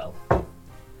gravity well.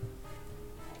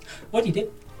 What do you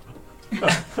do?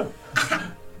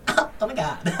 Oh my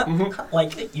god!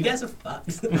 Like, you guys are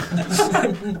fucked.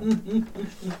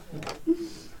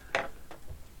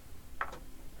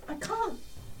 I can't.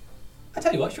 I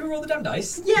tell you what, should we roll the damn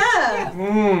dice? Yeah.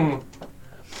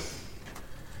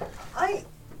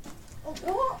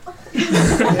 What?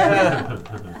 Yeah.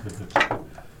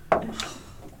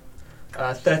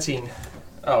 13.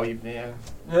 Oh, yeah.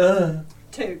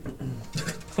 2.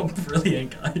 Oh,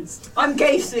 brilliant, guys. I'm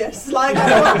gaseous. Like.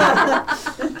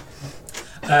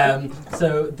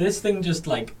 So this thing just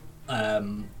like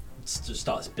just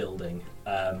starts building,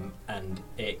 and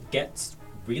it gets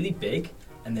really big,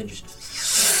 and then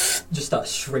just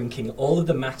starts shrinking all of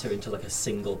the matter into like a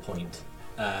single point,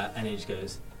 and it just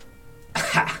goes,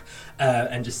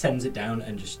 and just sends it down,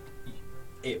 and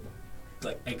it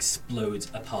like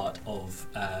explodes a part of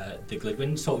the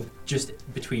Glidwin, sort of just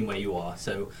between where you are.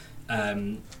 So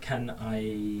can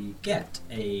I get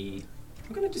a...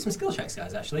 I'm going to do some skill checks,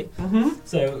 guys, actually.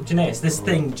 So, Janaeus, this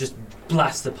thing just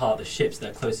blasts apart the ships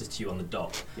that are closest to you on the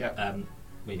dock. Yeah. What are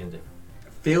you going to do?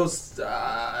 Feels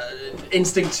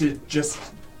instinct to just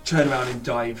turn around and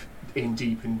dive in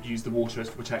deep and use the water as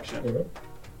protection.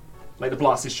 Like, the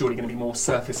blast is surely going to be more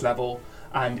surface level,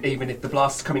 and even if the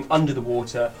blast is coming under the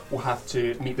water, we'll have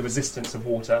to meet the resistance of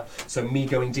water. So me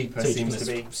going deeper So you're seems just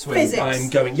to gonna be... swim. Physics. I'm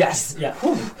going, yes! Yeah.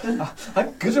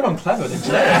 I'm gooder on clever than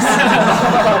Janaeus.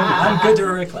 I'm good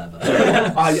or clever.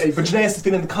 But Janaeus has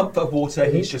been in the comfort of water.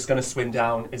 He's just going to swim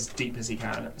down as deep as he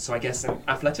can. So I guess in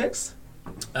athletics?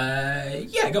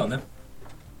 Yeah, go on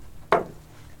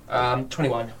then.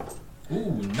 21.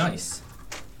 Ooh, nice.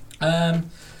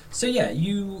 So yeah,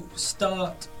 you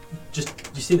start...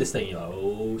 you see this thing, you're like,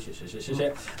 oh, shit,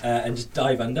 and just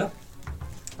dive under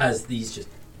as these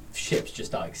ships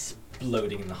just start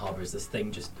exploding in the harbour as this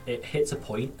thing it hits a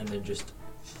point and then just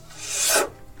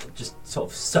sort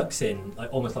of sucks in,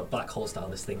 like almost like black hole style,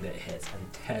 this thing that it hits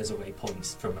and tears away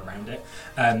points from around it.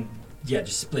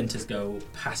 Just splinters go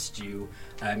past you.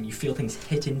 You feel things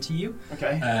hit into you.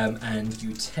 Okay. And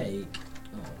you take.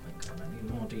 Oh my god, I need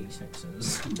more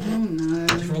d6s. Oh no.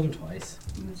 Just roll them twice.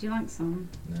 Would you like some?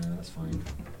 No, that's fine.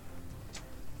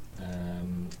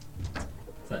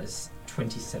 That is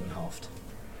 27 halved.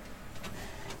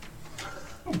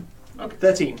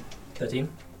 13. 13?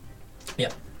 Yeah.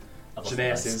 I've lost the Janaeus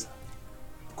dice. is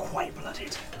quite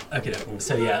blooded. Okay, no.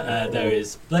 So yeah, there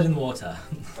is blood in the water.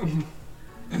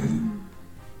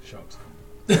 Sharks.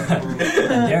 And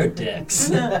they're dicks.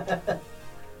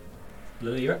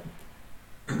 Lily, you're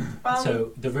up.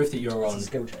 So the roof that you're on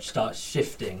Skill check. starts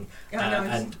shifting Yeah,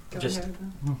 and just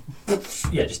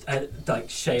like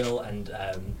shale and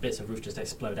bits of roof just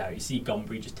explode out. You see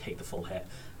Gombrey just take the full hit,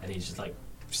 and he's just like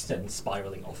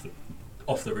spiraling off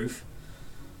the roof.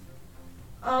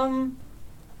 I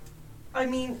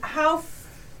mean, I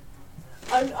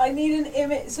need an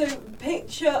image, so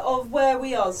picture of where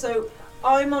we are. So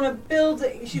I'm on a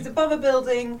building, she's above a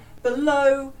building,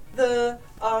 below the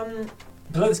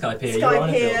Below the sky pier, sky you're on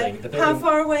a pier. building. The How building.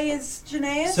 far away is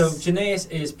Janaeus? So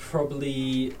Janaeus is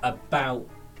probably about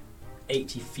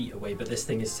 80 feet away, but this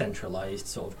thing is centralised,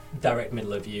 sort of direct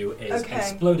middle of you, is Okay.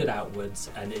 exploded outwards,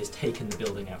 and it has taken the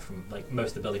building out from, like, most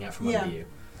of the building out from Yeah. under you.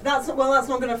 That's not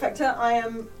going to affect her. I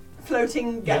am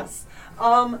floating gas.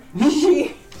 I'm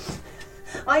going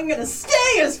to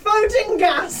stay as floating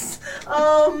gas.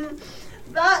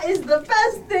 That is the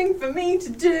best thing for me to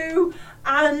do,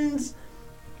 and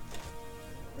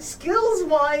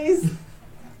skills-wise,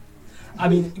 I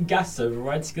mean, gas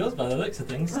overrides skills by the looks of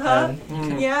things.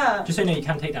 yeah, Just so you know, you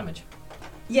can take damage.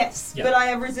 yes, Yeah. but I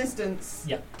have resistance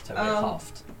Yeah, so we're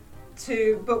halved.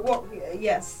 to. But what?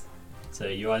 Yes. So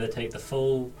you either take the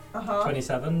full Uh huh.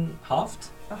 27 halved,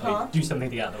 or you do something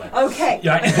to get out of the way. Okay. You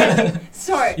right?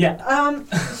 Sorry. Yeah.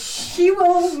 She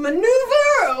will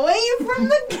maneuver away from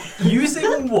the.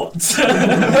 Using what?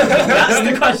 That's the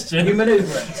You question.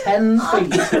 manoeuvre at 10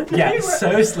 feet. Yeah,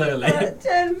 so slowly.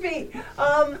 10 feet.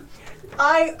 I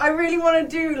really want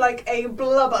to do like a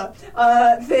blubber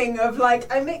thing of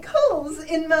like I make holes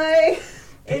in my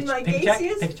Pick a check,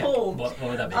 gaseous pick a check. form. What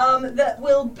would that be? That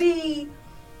will be.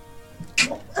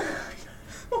 What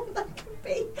that could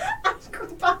be?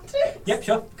 Acrobatics. Yep,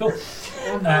 sure, cool.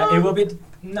 It will be.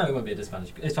 No, it won't be a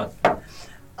disadvantage. It's fine.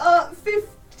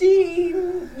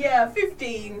 15. Yeah,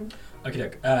 15. Okay,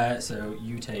 doke. So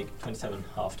you take 27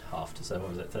 halved. So what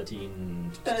was it?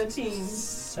 13. 13.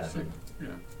 7. Yeah.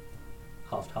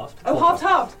 Halved. Oh,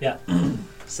 half. Yeah.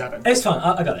 7. It's fine.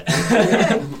 I got it.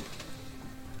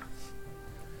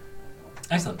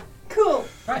 Excellent. Cool.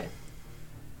 Right.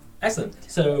 Excellent.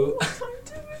 So.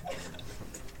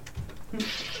 No,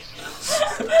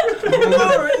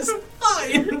 it's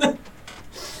fine.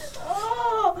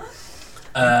 Oh.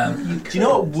 Do you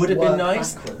know what would have been Work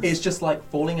nice? backwards. It's just like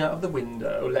falling out of the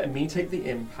window, letting me take the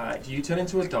impact, you turn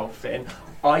into a dolphin,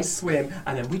 I swim,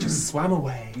 and then we just swam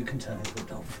away. You can turn into a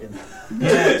dolphin.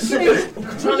 Yes.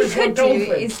 What you could do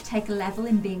is take a level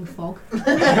in being fog.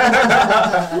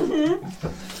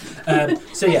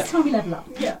 So yeah. Next time we level up.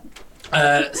 Yeah.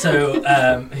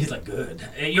 He's like, good.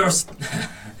 You're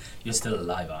still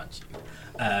alive, aren't you?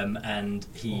 And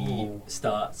he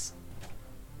starts.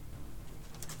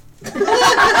 Have the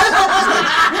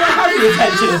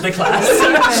attention of the class.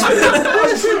 I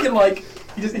was thinking like,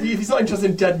 if he's not interested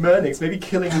in dead Mernix, maybe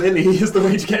killing Lily is the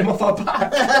way to get him off our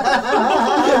back.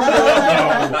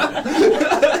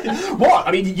 What?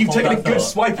 I mean, you've Hold taken a that good thought.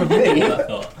 swipe of me. That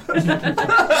thought.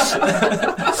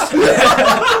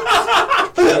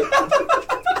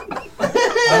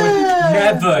 I would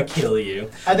never kill you.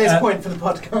 At this point for the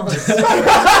podcast,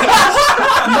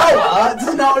 Noah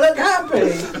does not look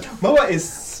happy. Moa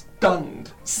is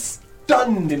stunned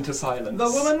into silence.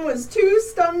 The woman was too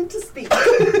stunned to speak.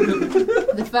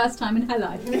 The first time in her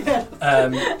life.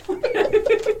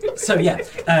 So yeah,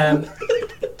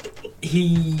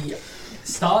 he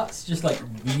starts just like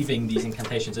weaving these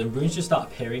incantations, and runes just start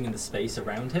appearing in the space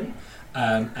around him,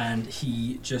 and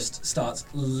he just starts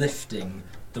lifting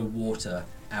the water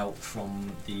out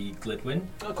from the Glidwin.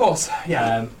 Of course,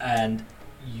 yeah. And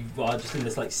you are just in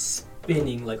this like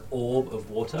spinning like orb of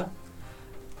water,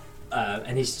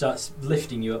 and he starts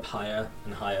lifting you up higher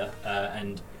and higher,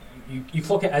 and you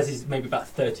clock it as he's maybe about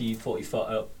 30, 40 foot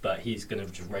up, but he's going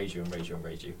to just raise you and raise you and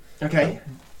raise you. Okay.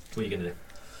 What are you going to do?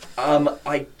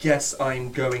 I guess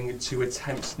I'm going to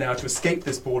attempt now to escape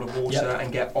this ball of water Yep.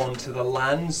 and get onto the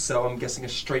land, so I'm guessing a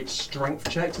straight strength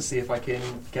check to see if I can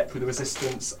get through the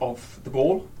resistance of the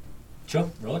ball. Sure,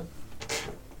 roll it.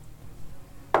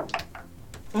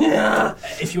 Yeah.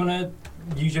 If you want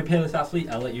to use your Peerless Athlete,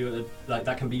 I'll let you,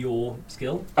 that can be your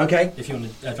skill, Okay. if you want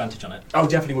an advantage on it. Oh,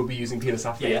 definitely will be using Peerless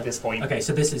Athlete Yeah. at this point. Okay,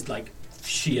 so this is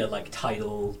sheer,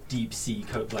 tidal, deep sea,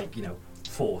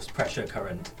 force, pressure,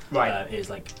 current. Right.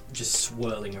 Is, just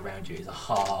swirling around you. It's a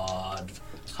hard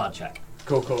check.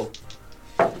 Cool.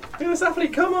 Peerless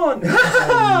Athlete, come on!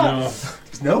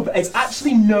 No. It's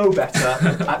actually no better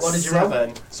at What did you roll?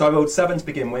 7. So I rolled 7 to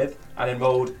begin with, and then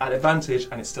rolled at advantage,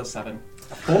 and it's still 7.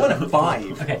 A 4 and a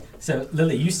 5. Okay, so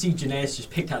Lily, you see Janaeus just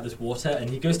picked out this water, and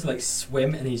he goes to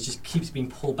swim, and he just keeps being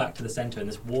pulled back to the center, and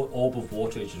this orb of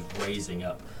water is just raising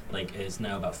up, it's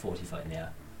now about 40 feet in the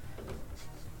air.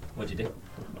 What'd you do?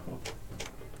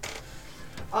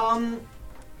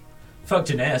 Fuck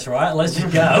Janaeus, right? Let's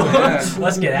just go.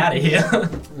 Let's get out of here.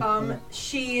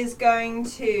 She is going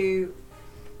to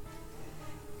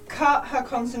cut her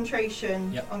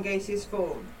concentration Yep. on gaseous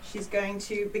form. She's going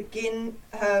to begin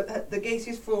the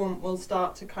gaseous form will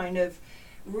start to kind of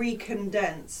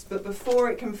recondense, but before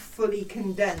it can fully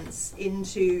condense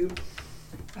into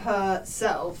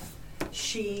herself,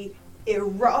 she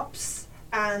erupts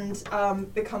and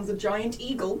becomes a giant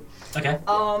eagle. Okay.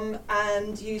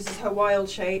 And uses her wild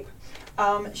shape.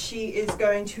 She is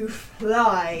going to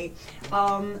fly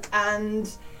and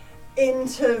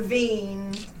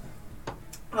intervene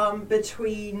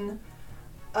between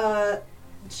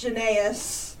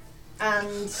Janaeus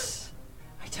and...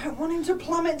 I don't want him to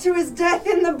plummet to his death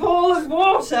in the ball of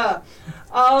water.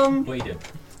 What are you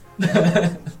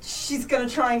doing? She's going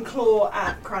to try and claw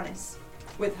at Kranis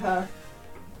with her...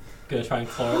 Gonna try and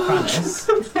claw at Kranis.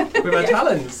 With her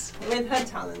talons. With her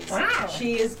talons. Wow.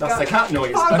 She is... That's the cat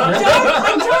noise. I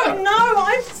don't know.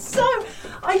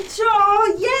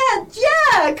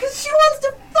 Yeah, because she wants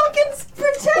to fucking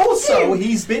protect Also, him.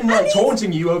 he's been And he's-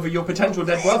 taunting you over your potential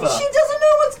dead brother. She doesn't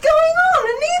know what's going on,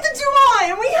 and neither do I,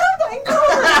 and we have that in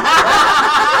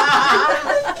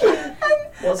common.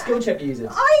 What skill check are you using?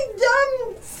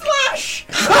 Slash.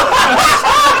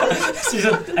 She's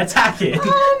attacking. You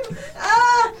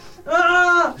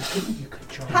could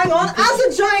try. Hang on, as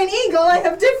a giant eagle, I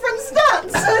have different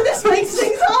stats, so this makes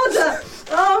things harder.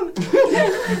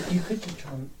 You could just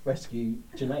try and rescue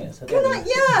Janaeus. Can I?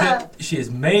 Yeah. She has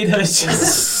made her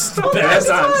just Well, Best that's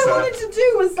what I answer. wanted to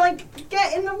do was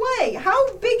get in the way.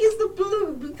 How big is the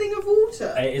blue thing of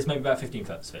water? It is maybe about 15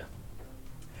 foot sphere.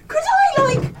 Could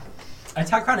I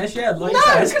Attack Kranis, yeah, like no?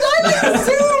 it says. Could I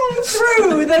zoom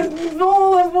through the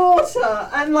ball of water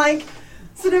and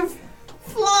sort of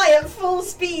fly at full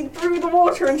speed through the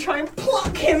water and try and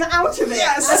pluck him out of it?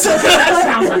 Yes! That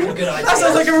sounds like a good idea. That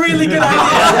sounds like a really good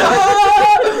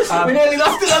idea. We nearly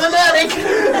lost it on the Nordic.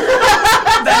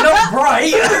 They're not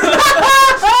bright.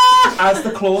 As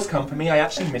the claws come for me, I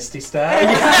actually Misty Stare.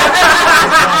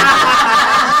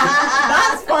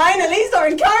 That's fine. At least I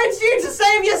encouraged you to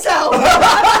save yourself.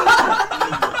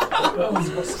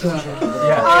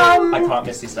 Yeah. I can't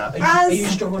Misty Stare. Are you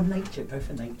strong on nature? Go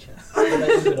for nature.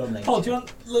 Go good on nature. Paul, do you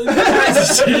want Lily?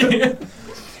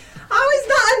 How is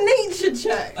that a nature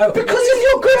check? Oh, Because if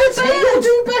you're good at it, you'll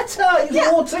do better.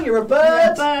 You're water, you're a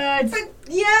bird. But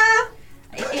yeah.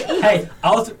 hey,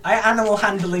 I animal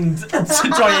handling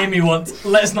to join Amy once.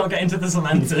 Let's not get into the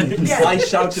semantics. Yeah. I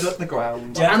shouted at the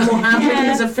ground. Yeah. Animal handling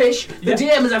Yeah. is a fish. The Yeah.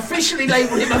 DM has officially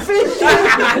labelled him a fish.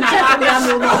 Definitely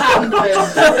animal handling.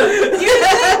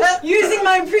 Using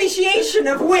my appreciation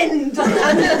of wind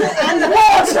and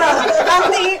water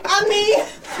and the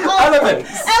Elements.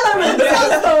 elements,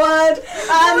 that's the word,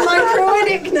 and my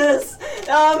druidicness.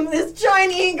 This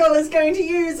giant eagle is going to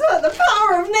use the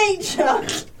power of nature.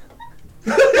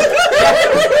 Roll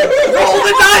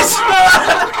the dice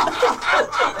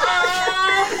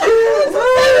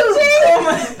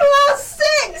Plus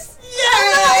 6!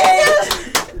 Yay!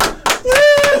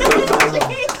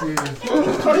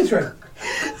 23. 23!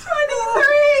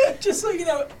 Just so you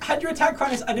know, had you attacked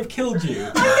Kranis, I'd have killed you.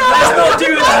 Let's not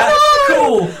do that.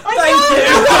 Cool. Thank you.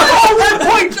 The whole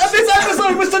point of this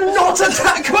episode was to not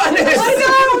attack Kranis! I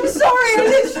know, I'm sorry,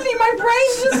 my brain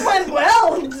just went,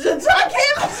 well, attack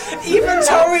him! Even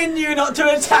Tori knew not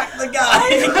to attack the guy.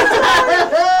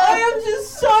 I am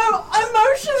just so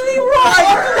emotionally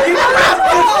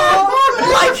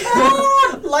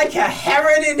wrong. like a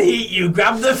heron in heat, you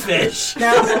grab the fish.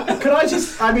 Now, could I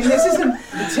just... I mean, this isn't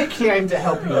particularly aimed at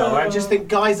helping you. I just think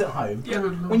guys at home,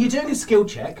 when you're doing a skill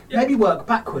check, maybe work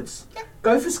backwards.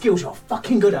 Go for skills you're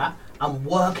fucking good at and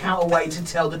work out a way to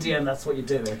tell the DM that's what you're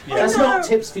doing. That's not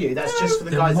tips for you, that's just for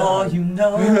the guys at home. you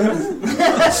know. I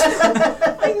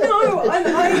know, I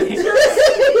just...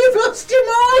 You've lost your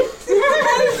mind!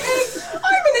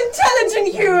 I'm an intelligent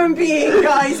human being. you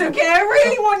guys, okay? I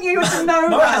really want you to know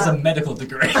Mara has a that. medical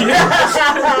degree.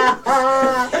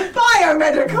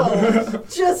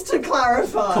 Biomedical, just to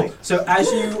clarify. Cool. So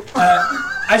as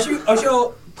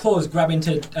your claws grab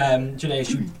into Janaeus,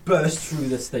 you burst through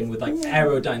this thing with like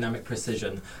aerodynamic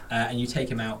precision, and you take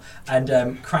him out. And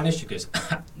Kranish goes,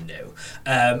 no.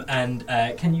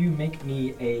 Can you make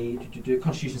me a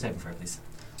Constitution saving throw, please,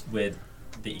 with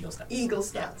the eagle stats? Eagle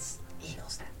stats. Eagle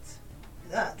stats.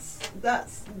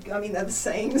 That's. I mean, they're the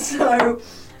same. So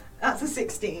that's a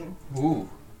 16. Ooh.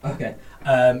 Okay.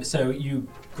 So you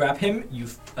grab him. You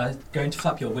are going to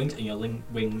flap your wings, and your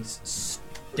wings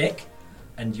stick.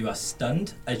 And you are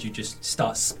stunned as you just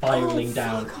start spiraling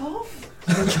down. Fuck off.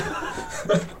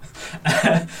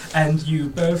 And you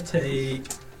both take.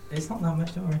 It's not that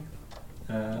much, don't worry.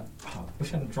 I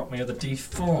wish I hadn't dropped my other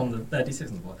D4 on the D6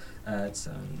 on the board. It's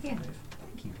Yeah.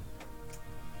 Thank you.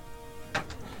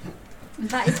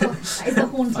 That is the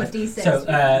haunted Five. D6. So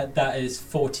that is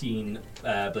 14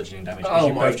 bludgeoning damage. as Oh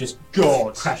you my both just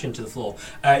God. crash into the floor.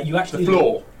 You actually The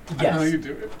floor. I know Yes. you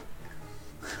do it.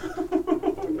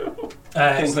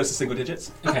 Getting close to single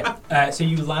digits. Okay, so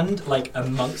you land like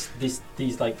amongst these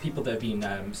like people that have been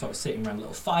sort of sitting around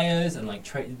little fires and like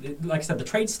like I said, the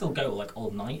trades still go like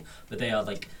all night, but they are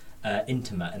like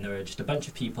intimate, and there are just a bunch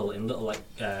of people in little like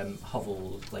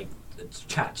hovels, like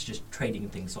chats, just trading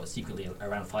things sort of secretly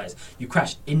around fires. You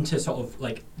crash into sort of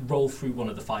like roll through one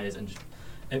of the fires and just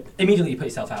immediately put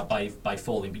yourself out by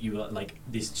falling, but you are like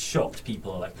these shocked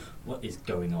people are like, what is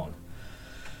going on?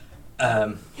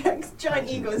 Yeah, 'cause giant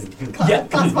eagle is Yeah.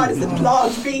 classified as a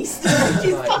large beast.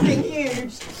 She's fucking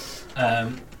huge.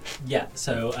 Yeah,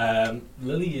 so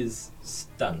Lily is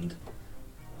stunned.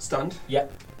 Stunned.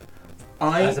 Yep,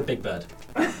 I, as a big bird.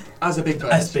 as a big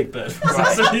bird. As big bird.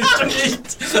 Right. So he's to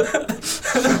eat.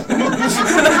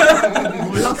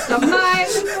 Lost a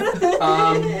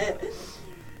mind.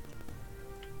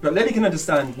 But Lily can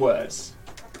understand words.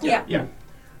 Yeah. Yeah.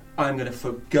 I'm going to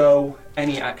forgo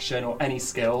any action or any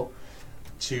skill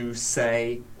to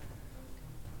say,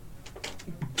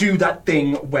 do that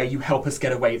thing where you help us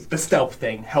get away, the stealth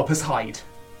thing, help us hide.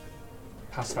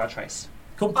 Pass without trace.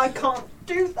 Cool. I can't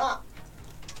do that.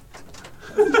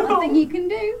 Nothing you can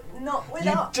do. Not You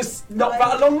without. just not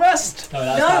that a long rest? No,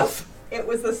 that's No, tough. it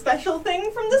was the special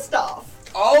thing from the staff.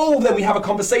 Oh, then we have a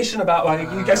conversation about, like,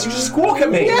 you guess you just squawk at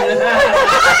me.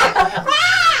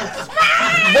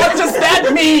 What does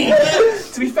that mean?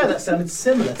 To be fair, that sounded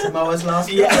similar to Moa's last.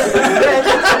 In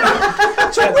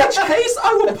which case,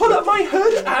 I will pull up my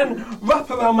hood and wrap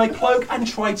around my cloak and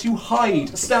try to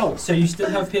hide. Stealth. So you still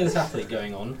have Peerless Athlete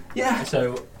going on. Yeah.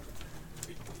 So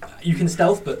you can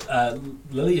stealth, but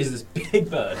Lily is this big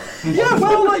bird. Yeah,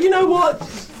 well, you know what?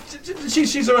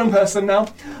 She's her own person now.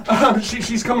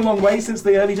 She's come a long way since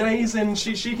the early days, and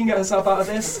she can get herself out of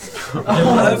this.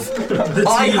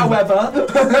 I, however,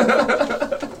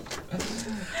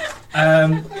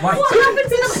 right. What happened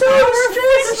to the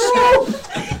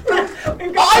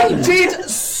I did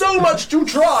so much to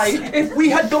try. If we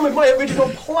had gone with my original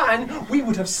plan, we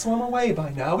would have swum away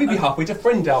by now. We'd be halfway to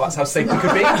Frindale. That's how safe we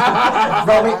could be.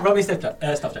 Roll me stealth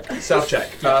check. Self check.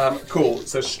 Cool.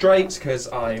 So straight, because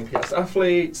I'm PS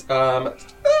athlete.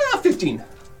 15.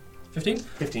 15?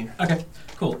 15. Okay,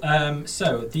 cool.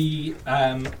 So the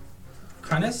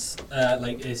Kranis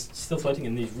like is still floating,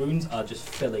 and these runes are just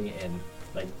filling it in.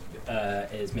 Like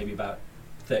is maybe about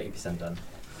 30% done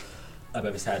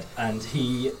above his head, and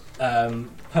he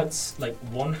puts like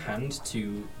one hand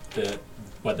to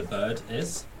where the bird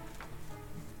is.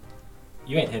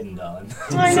 You ain't hidden, darling.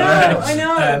 I know, I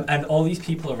know. And all these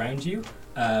people around you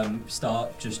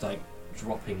start just like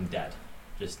dropping dead,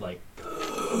 just like,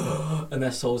 and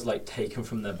their souls like taken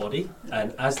from their body,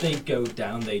 and as they go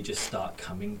down, they just start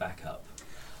coming back up.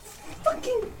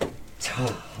 Fucking.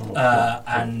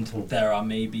 And there are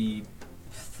maybe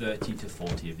 30 to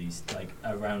 40 of these, like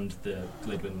around the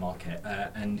Glidwin market.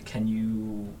 And can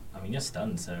you? I mean, you're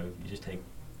stunned, so you just take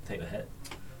the hit.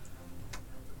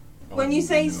 When you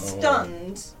say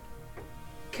stunned,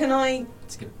 can I?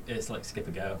 It's like skip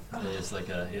a go. It's like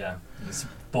it's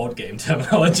board game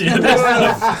terminology.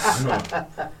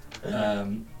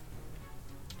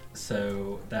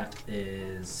 So that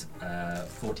is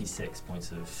 46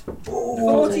 points of.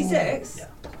 46? Yeah.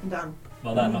 I'm done.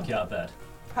 Well, that'll knock you out of bed.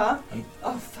 Huh? Um,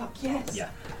 Oh, fuck yes. Yeah.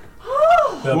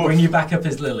 We'll bring you back up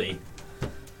as Lily.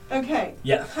 Okay.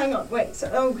 Yeah. Hang on, wait.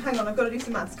 So, hang on. I've got to do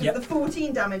some maths because Yep. the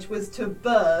 14 damage was to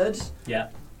bird. Yeah.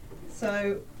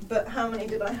 So, but how many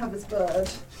did I have as bird?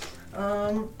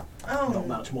 Not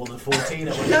much more than 14.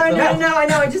 No, I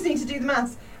know. I just need to do the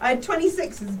maths. I had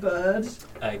 26 as bird.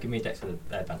 Give me a dex with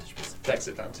advantage, please. Dex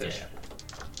advantage.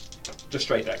 Yeah. Just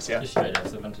straight dex, yeah. Just straight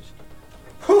X advantage.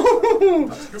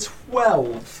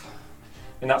 12.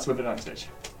 And that's with advantage.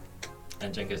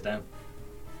 And Jen goes down.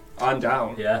 I'm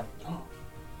down. Yeah.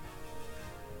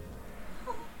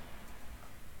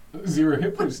 0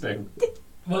 hit points down.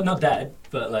 Well, not dead,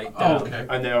 but like Oh, down. okay.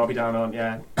 And then I'll be down on,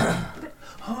 yeah. Oh,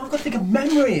 I've got to think of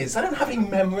memories. I don't have any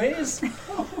memories.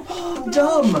 Oh, I'm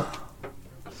dumb.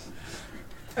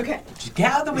 Okay. Just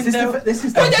get out the Is this window this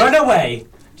is and run away.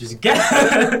 Just get.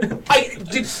 I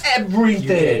did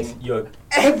everything. You're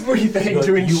Everything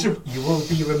to ensure. you will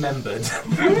be remembered.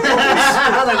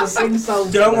 like the sing song.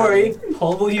 Don't worry,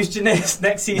 Paul will use Janice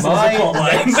next season as a My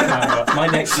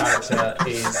plotline. next character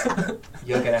is.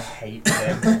 You're gonna hate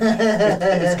him.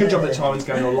 It's a good job that Charman's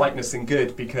going on likeness and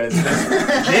good because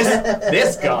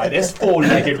this guy, this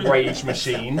four-legged rage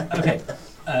machine. Okay.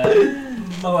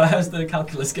 Moa, how's the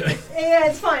calculus going? Yeah,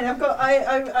 it's fine.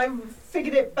 I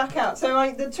figured it back out.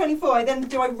 So the 24.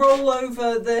 Do I roll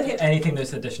over the hit? Anything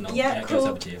that's additional, Yeah, it goes cool.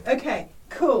 over to you. Okay,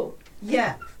 cool.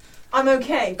 Yeah, I'm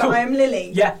okay, but Cool. I am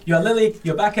Lily. Yeah, you're Lily,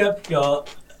 you're back up, you're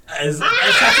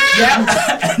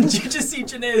yeah, and you just see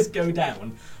Janice go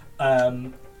down.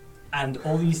 And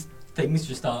all these things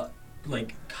just start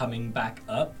like coming back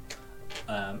up.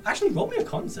 Actually, roll me a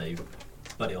con save,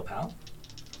 buddy or pal.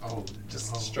 Oh,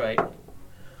 Just no. straight.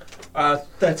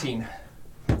 13.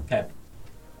 Okay.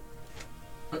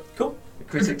 Cool. The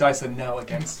critic dice are no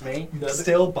against me. No,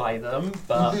 Still buy them,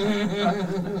 but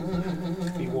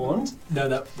be warned. No,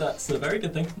 that's a very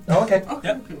good thing. Oh, okay. Okay,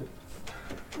 Yep. cool.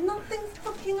 Nothing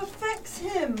fucking affects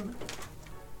him.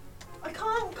 I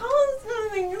can't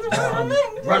anything.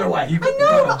 Run away. I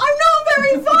know, but I'm not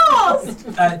very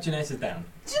fast. Janice is down.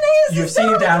 Janice You've is seen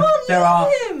him down. I can't There leave are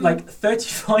him. like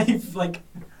 35 like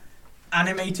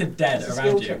animated dead It's a around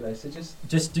skill you. check though, so just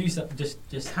Just do some. Just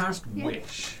Cast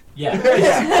Wish. yeah.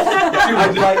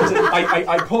 I'd like to,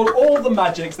 I pulled all the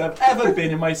magics that have ever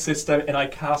been in my system and I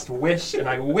cast Wish and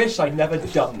I wish I'd never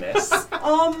done this.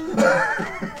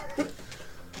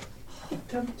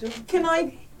 Can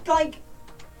I like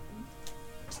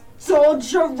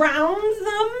dodge around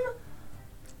them?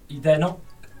 They're not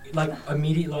like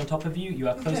immediately on top of you. You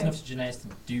are close Okay. enough to Janice to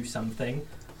do something.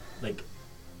 Like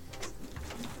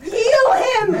Heal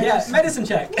him! yeah, medicine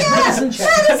check. medicine check.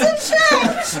 Medicine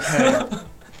check!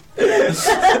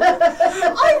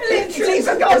 I've literally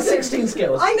Got forgotten. 16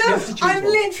 skills. I You know. have to choose I've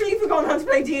one. literally forgotten how to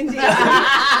play D&D.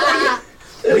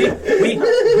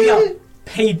 we are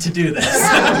paid to do this. We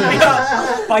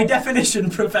are by definition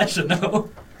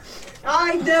professional.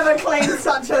 I never claimed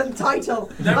such a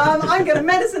title. I'm going to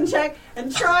medicine check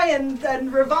and try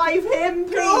and revive him,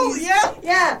 please. Cool, yeah.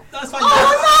 Yeah. That's fine.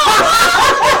 Oh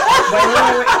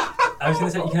Wait. I was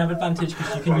going to say you can have advantage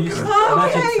because you can use Okay.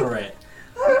 magic for it.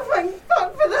 no! Oh, thank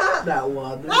fuck for that. That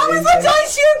one. That was the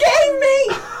dice you gave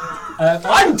me.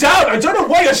 I'm down! I don't know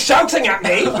why you're shouting at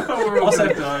me! We're all Also,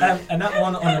 gonna die. and that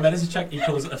one on a medicine check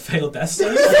equals a failed death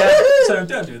save. So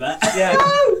don't do that. Yeah.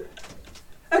 No.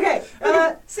 Okay.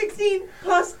 16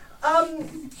 plus 8.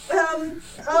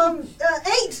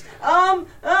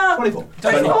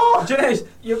 24. Janice,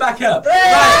 you're back up.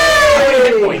 How many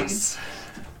hit points?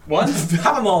 One?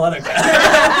 Have them all, I don't care.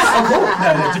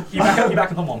 No, just, you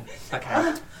back up on one.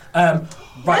 Okay. My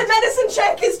Right. medicine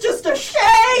check is just a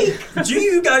shake. Do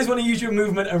you guys want to use your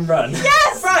movement and run?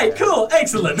 Yes. Right, cool,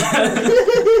 excellent.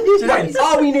 Right, Janice,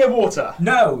 are we near water?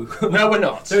 no. No, we're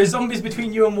not. There are zombies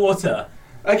between you and water.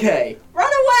 Okay.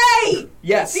 Run away.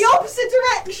 Yes. The opposite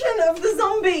direction of the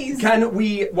zombies. Can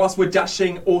we, whilst we're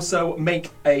dashing, also make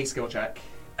a skill check?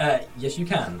 Yes, you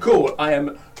can. Cool. I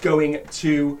am going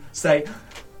to say,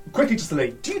 quickly just to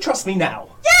Lee, do you trust me now?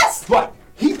 Yes. Right.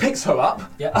 He picks her up,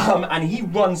 Yep. and he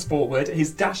runs forward.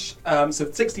 His dash,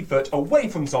 so 60 foot away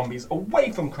from zombies,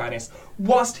 away from Kranis.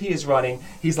 Whilst he is running,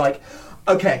 he's like,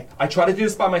 okay, I try to do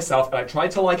this by myself, and I try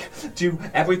to like do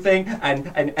everything,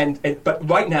 and but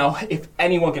right now, if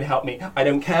anyone can help me, I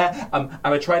don't care. I'm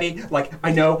a trainee. Like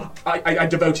I know I'm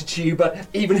devoted to you, but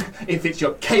even if it's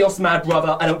your chaos mad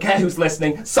brother, I don't care who's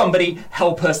listening. Somebody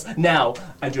help us now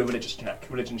and do a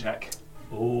religion check.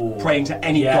 Ooh. Praying to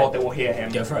any Yeah. god that will hear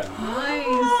him. Go for it.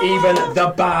 Even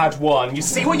the bad one. You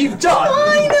see what you've done?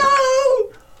 I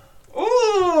know.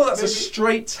 Ooh, that's a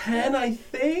straight 10, I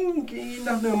think. You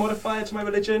have no modifier to my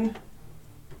religion.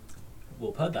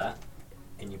 We'll put that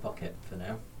in your pocket for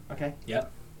now. Okay,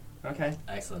 Yep. okay.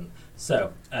 Excellent.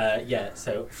 So,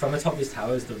 so from atop these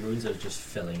towers, the runes are just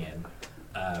filling in.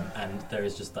 And there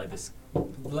is just like this,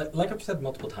 like I've said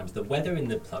multiple times, the weather in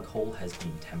the plug hole has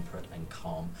been temperate and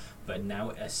calm, but now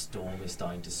a storm is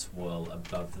starting to swirl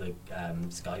above the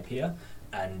sky pier,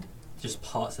 and just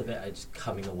parts of it are just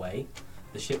coming away.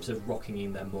 the ships are rocking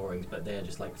in their moorings, but they're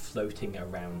just like floating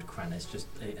around Kranis,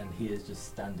 and he is just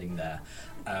standing there.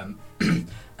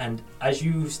 And as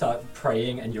you start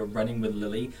praying and you're running with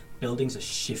Lily, buildings are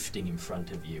shifting in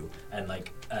front of you, and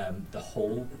like the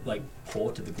whole like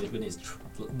port of the Glidwin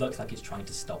looks like it's trying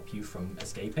to stop you from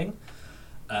escaping.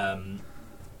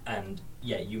 And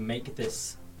yeah, you make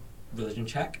this religion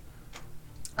check.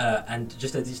 And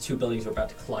just as these two buildings are about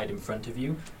to collide in front of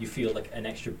you, you feel like an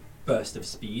extra burst of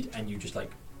speed, and you just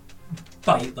like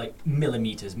by like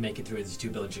millimeters make it through these two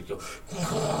buildings, you go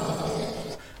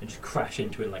and just crash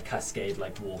into it like cascade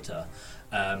like water.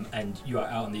 And you are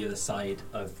out on the other side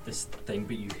of this thing,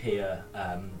 but you hear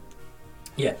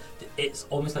it's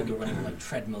almost like you're running on like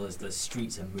treadmill as the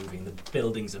streets are moving, the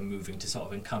buildings are moving to sort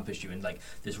of encompass you, and like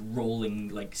this rolling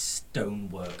like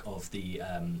stonework of the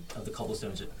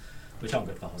cobblestones, which aren't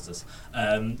good for horses,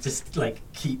 just like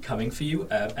keep coming for you.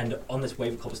 And on this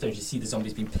wave of cobblestones, you see the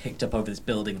zombies being picked up over this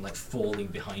building and like falling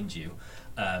behind you.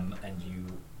 And you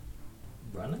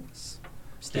run,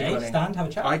 stay, stand, have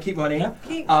a chat. I keep running. Yeah.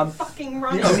 Keep fucking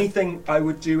running. The only thing I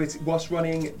would do is, whilst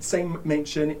running, same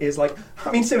mention is like,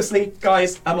 I mean, seriously,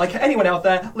 guys, like anyone out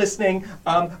there listening,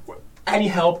 any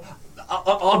help,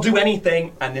 I'll do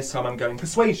anything. And this time I'm going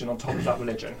persuasion on top of that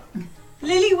religion.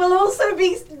 Lily will also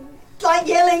be like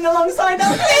yelling alongside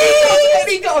us.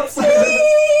 Please!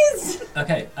 Please!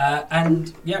 Okay,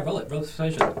 and yeah, roll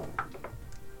persuasion.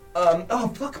 Oh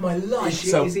fuck my life.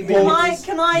 So is he Can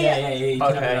I? Yeah, you can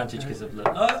have Okay. advantage because of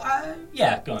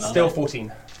yeah, go on. Still I'll-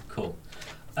 14. Cool.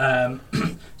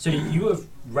 So you have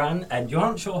ran, and you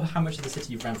aren't sure how much of the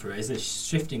city you've ran through. Is it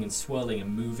shifting and swirling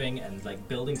and moving, and like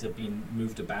buildings have been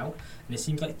moved about, and it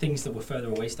seems like things that were further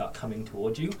away start coming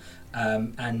towards you,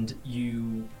 and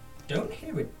you don't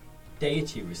hear a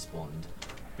deity respond,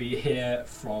 but you hear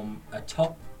from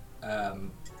atop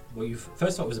well, you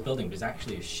first thought it was a building, but it's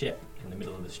actually a ship in the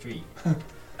middle of the street.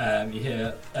 You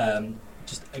hear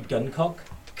just a gun cock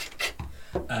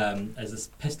as this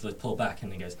pistol is pulled back,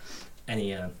 and he goes,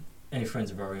 any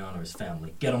friends of Oriana's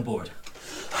family, get on board.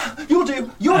 You'll do!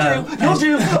 As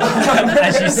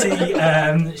you see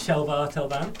Shelvar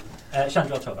Telban,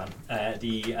 Chandra Telban,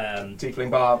 the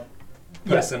Tiefling bar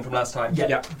person from last time.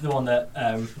 yeah, the one that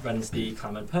runs the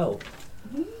Clam & Pearl.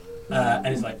 And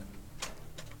he's like,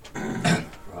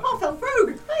 Half elf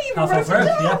rogue. I even half wrote elf it rogue,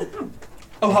 down. yeah.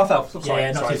 Oh, half elf. Sorry,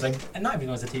 Yeah, not sorry. tiefling. And not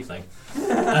everyone's a tiefling.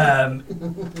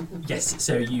 Yes,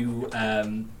 so you,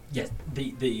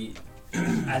 the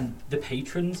and the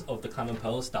patrons of the Clam and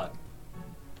Pearl start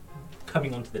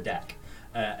coming onto the deck,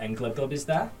 and Glub Glub is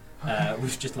there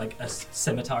with just like a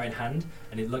scimitar in hand,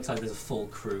 and it looks like there's a full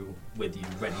crew with you,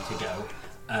 ready to go.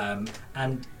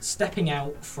 And stepping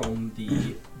out from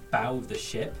the bow of the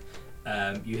ship,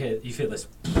 you feel this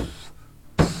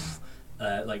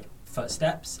like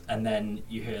footsteps, and then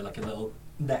you hear like a little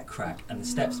neck crack, and the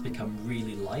steps become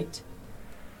really light.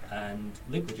 And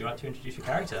Luke, would you like to introduce your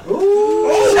character? Shut the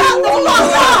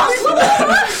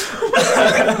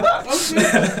fuck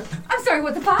up! I'm sorry,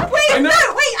 what the fuck? Wait,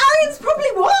 Arian's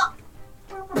probably what?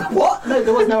 What? No,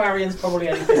 there was no Arians, probably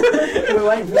anything. We were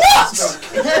waiting for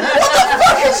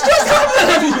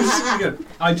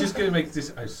I'm just going to make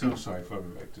this. I'm so sorry for what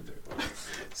I'm about to do.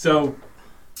 So,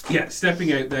 yeah,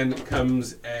 stepping out then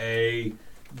comes a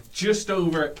just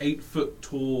over 8 foot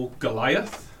tall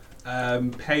Goliath,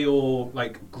 pale,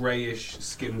 like greyish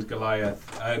skinned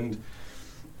Goliath, and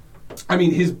I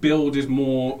mean his build is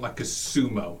more like a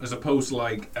sumo as opposed to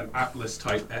like an Atlas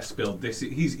type S build.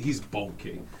 He's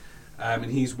bulky, and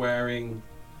he's wearing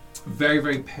very,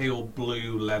 very pale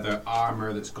blue leather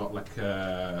armour that's got like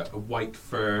a white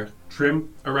fur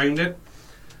trim around it.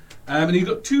 And he's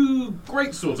got 2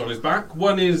 great swords on his back.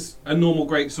 One is a normal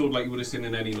great sword like you would have seen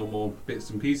in any normal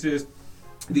bits and pieces.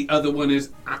 The other one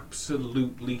is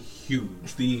absolutely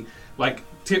huge. The like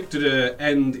tip to the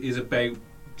end is about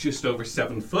just over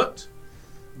 7 foot.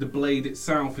 The blade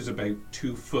itself is about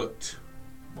 2 foot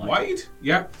wide.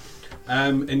 Yeah.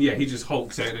 And yeah, he just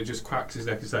hulks out and just cracks his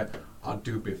neck and says, I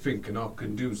do be thinking I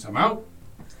can do some out.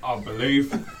 I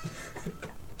believe.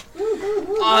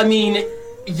 I mean,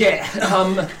 yeah,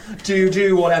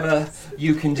 do whatever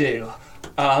you can do.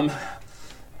 And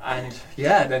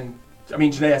yeah, then, I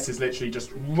mean, Janaeus is literally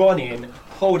just running,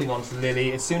 holding on to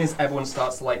Lily. As soon as everyone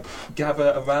starts to, like,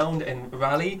 gather around and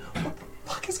rally, what the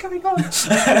fuck is going on?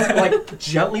 Like,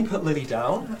 gently put Lily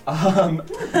down,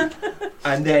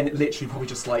 and then literally probably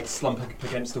just, like, slump up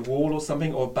against the wall or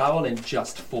something, or barrel and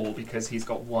just fall because he's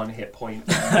got 1 hit point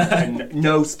and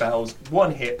no spells,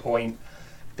 1 hit point.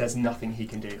 There's nothing he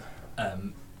can do.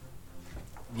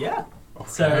 Yeah.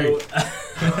 So,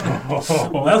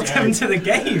 welcome to the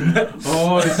game.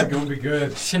 Oh, this is going to be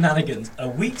good. Shenanigans. A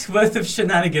week's worth of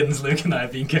shenanigans Luke and I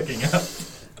have been cooking up.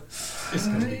 It's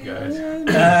going to be good.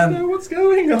 What's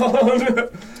going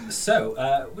on?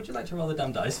 So, would you like to roll the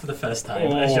damn dice for the first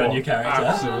time as your new character?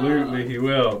 Absolutely, he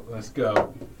will. Let's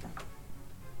go.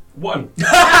 1.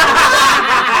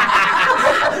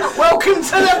 Welcome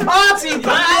to the party,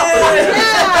 pal!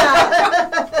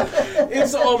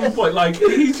 It's on point. Like,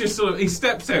 he's just sort of, he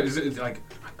steps out, it's like, I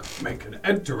got to make an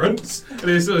entrance. And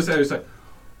he sort of says, like,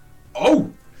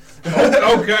 oh,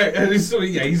 okay. And he's sort of,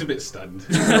 he's a bit stunned.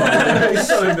 He's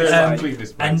sort of unclean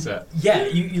this mindset. Yeah,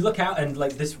 you look out and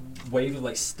like this wave of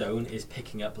like stone is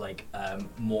picking up like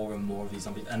more and more of these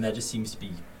zombies, and there just seems to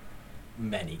be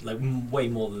many, like way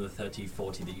more than the 30,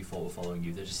 40 that you thought were following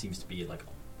you. There just seems to be like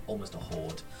almost a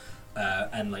horde,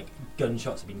 and like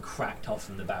gunshots have been cracked off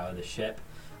from the bow of the ship,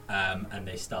 and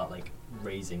they start like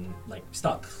raising, like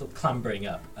start clambering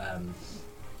up.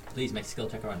 Please make a skill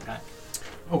check or attack.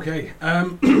 Okay.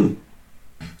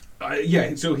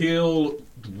 Yeah, so he'll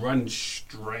run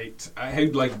straight. How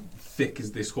like thick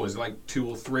is this horde? Is it like 2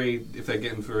 or 3? If they're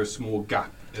getting through a small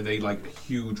gap, are they like a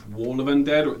huge wall of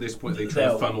undead, or at this point they try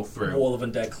to funnel through? Wall of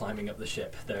undead climbing up the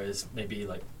ship. There is maybe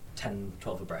like 10,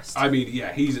 12 abreast. I mean,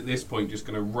 yeah, he's at this point just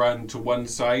going to run to one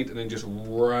side and then just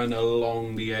run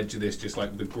along the edge of this, just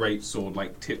like the great sword,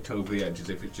 like tipped over the edge, as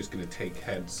if it's just going to take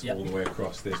heads all the way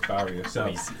across this barrier.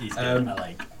 So he's gonna,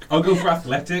 like. I'll go for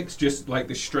athletics, just like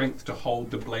the strength to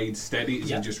hold the blade steady as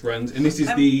he just runs. And this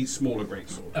is the smaller great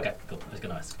sword. Okay, cool. I was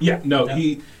going to ask. Yeah, no,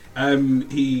 he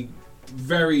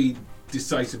very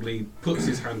decisively puts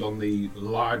his hand on the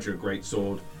larger great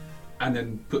sword, and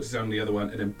then puts his hand on the other one,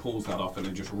 and then pulls that off, and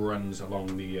then just runs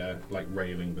along the like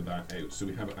railing with that out. So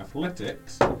we have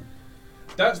athletics.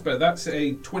 That's better. That's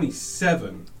a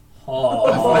 27.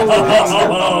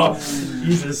 Oh,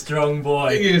 he's a strong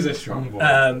boy. He is a strong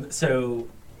boy. So,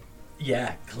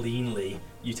 yeah, cleanly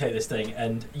you take this thing,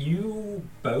 and you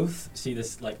both see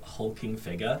this like hulking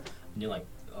figure, and you're like,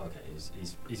 okay,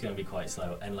 he's going to be quite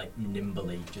slow, and like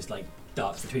nimbly just like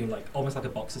darts between, like almost like a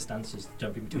boxer stance, just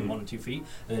jumping between 1 and 2 feet,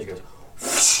 and then he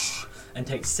goes and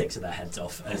takes 6 of their heads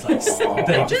off, and it's like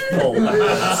they just fall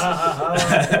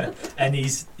backwards. And you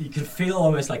can feel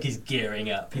almost like he's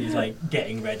gearing up. He's like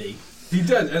getting ready. He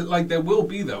does. Like there will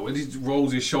be though, when he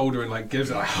rolls his shoulder and like gives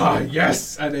it like,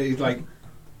 yes, and then he's like,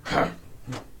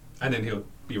 and then he'll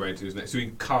be ready to his next. So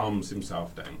he calms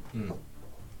himself down.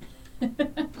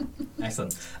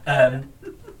 Excellent.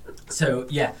 So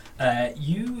yeah,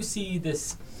 you see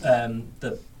this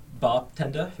the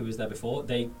bartender who was there before.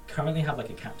 They currently have like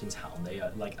a captain's hat on. They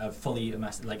are like fully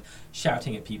amassed, like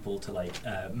shouting at people to like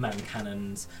man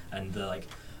cannons, and they're like,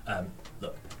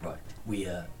 look, right, we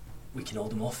can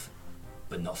hold them off,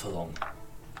 but not for long.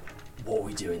 What are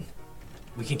we doing?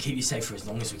 We can keep you safe for as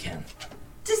long as we can.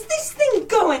 Does this thing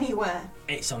go anywhere?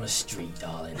 It's on a street,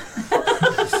 darling.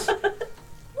 What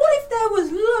if there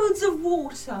was loads of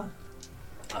water?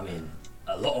 I mean,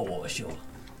 a lot of water, sure.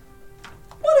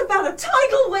 What about a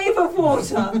tidal wave of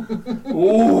water?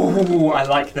 Ooh, I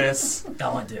like this.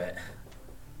 That might do it.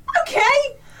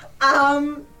 Okay.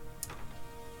 I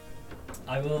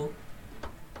will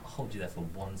hold you there for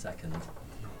 1 second,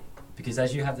 because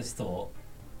as you have this thought,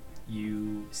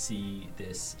 you see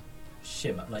this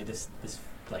shimmer, like this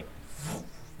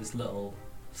little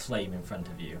flame in front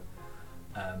of you,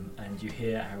 and you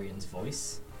hear Arian's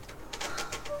voice,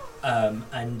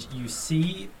 and you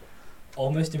see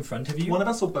almost in front of you. One of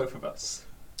us or both of us?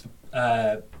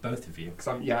 Both of you.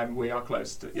 Because we are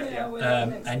close to. Yeah.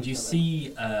 And you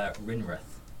see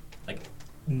Rinrith, like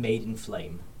made in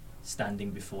flame,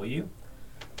 standing before you,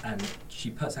 and she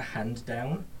puts her hand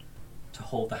down to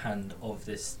hold the hand of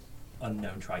this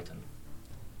unknown Triton.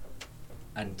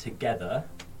 And together,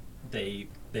 they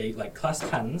like clasp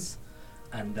hands,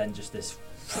 and then just this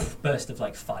burst of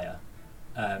like fire.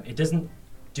 It doesn't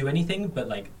do anything, but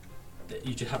like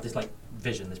you just have this like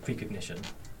vision, this precognition.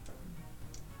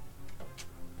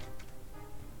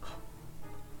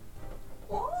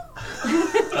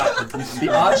 The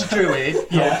archdruid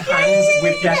hands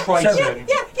with the Triton.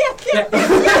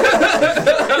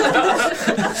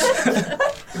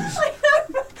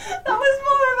 That was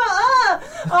more about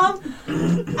her.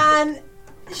 And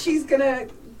she's gonna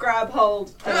grab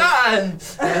hold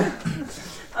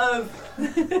of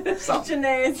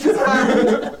Janaeus'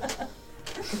 hand.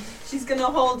 She's gonna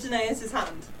hold Janaeus'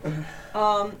 hand,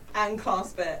 and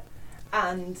clasp it,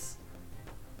 and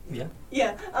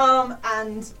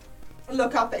and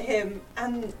look up at him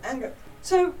and go,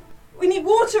 so we need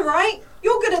water, right?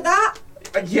 You're good at that.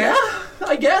 Yeah,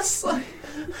 I guess.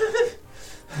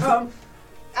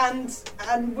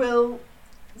 and will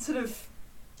sort of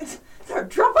throw a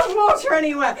drop of water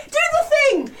anywhere. Do the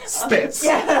thing. Spits.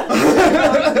 Yeah.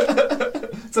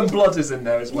 Some blood is in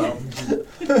there as well.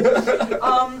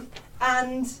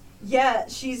 And yeah,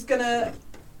 she's gonna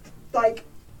like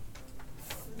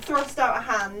thrust out a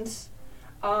hand,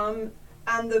 and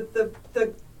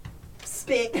the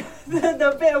spit,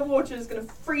 the bit of water is gonna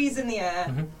freeze in the air,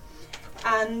 Mhm.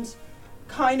 and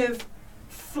kind of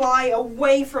fly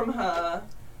away from her,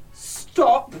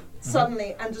 stop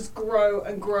suddenly, and just grow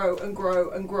and grow and grow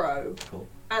and grow, Cool.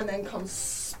 and then come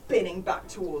spinning back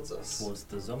towards us. Towards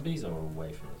the zombies or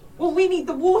away from the zombies? Well, we need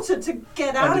the water to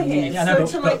get out of here. Yeah, no,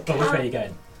 so but which way are you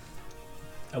going?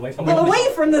 Away from the Well, zombies?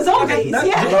 away from the zombies, No,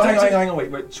 yeah. hang on,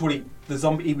 wait. Surely the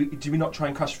zombie. Do we not try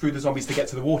and crash through the zombies to get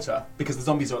to the water? Because the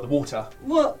zombies are at the water.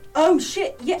 Well, oh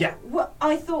shit, yeah. Yeah. Well,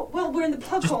 I thought, well, we're in the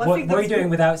plug Just, hole. I what think are you that's- doing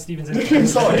without Stephen's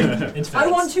interference? Sorry. I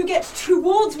want to get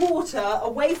towards water,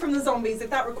 away from the zombies. If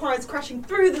that requires crashing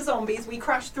through the zombies, we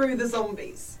crash through the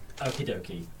zombies. Okie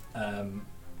dokie. I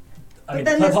But mean,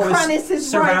 then the there's plug hole Kranis is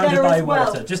surrounded right there by as well.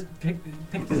 water. Just pick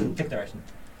direction.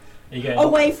 Are you going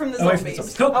Away from the Away zombies. from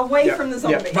the zombies. Cool. Away Yeah. from the Yeah.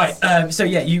 zombies. Right. So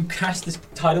yeah, you cast this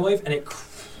tidal wave, and it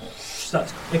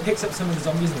starts. It picks up some of the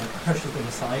zombies and like pushes them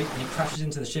aside, and it crashes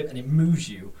into the ship, and it moves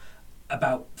you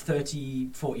about 30,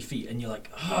 40 feet, and you're like,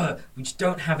 we just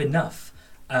don't have enough.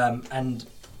 And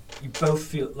you both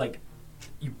feel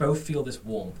this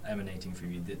warmth emanating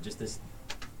from you, just this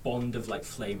bond of like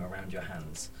flame around your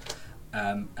hands,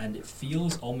 and it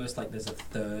feels almost like there's a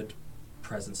third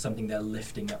presence, something there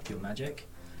lifting up your magic,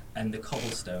 and the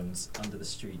cobblestones under the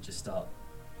street just start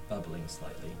bubbling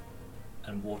slightly,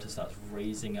 and water starts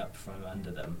raising up from under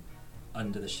them,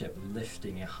 under the ship,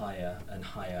 lifting it higher and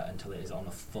higher until it is on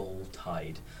a full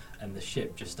tide, and the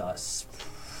ship just starts.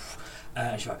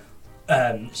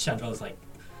 Chandrell's like,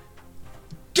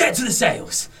 get to the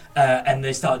sails! And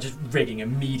they start just rigging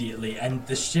immediately, and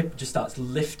the ship just starts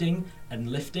lifting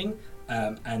and lifting,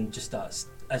 and just starts,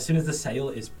 as soon as the sail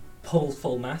is pulled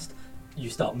full mast, you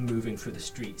start moving through the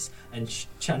streets, and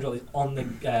Chandrell is on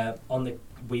the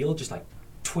wheel, just like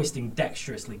twisting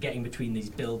dexterously, getting between these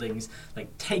buildings,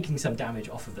 like taking some damage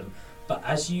off of them. But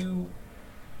as you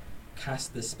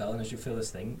cast this spell and as you feel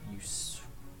this thing,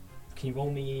 can you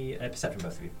roll me a perception,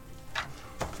 both of you?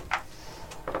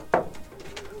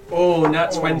 Oh,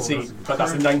 nat 20, that's a but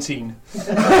that's a 19. God,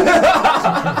 that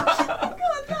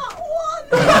one!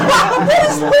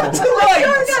 I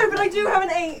don't know, but I do have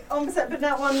an 8 on percent, but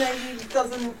that one maybe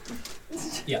doesn't.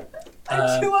 Yeah.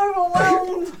 I'm too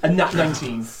overwhelmed. A nat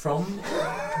 19. From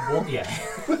what? Yeah.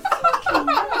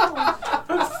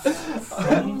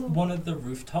 From one of the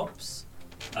rooftops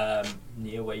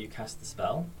near where you cast the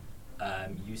spell,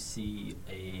 you see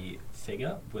a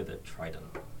figure with a trident.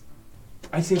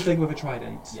 I see a figure with a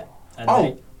trident. Yeah. And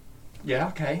Oh! Yeah,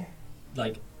 okay.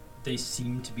 they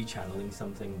seem to be channeling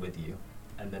something with you,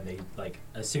 and then they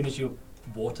as soon as your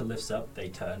water lifts up, they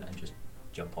turn and just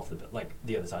jump off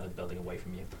the other side of the building away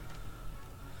from you.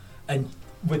 And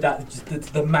with that, just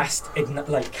the mast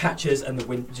catches, and the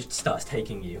wind just starts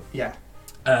taking you. Yeah.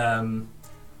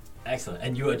 Excellent.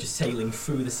 And you are just sailing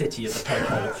through the city of the plug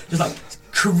hole, just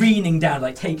careening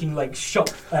down, taking shop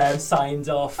signs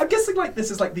off. I'm guessing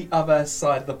this is the other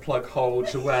side of the plug hole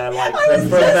to where I the was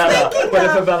just favela, thinking where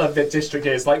that. the favela district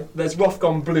is. There's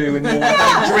Rothgon Blue and you're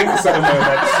having drinks at the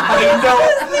moment,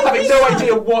 having no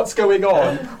idea what's going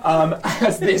on,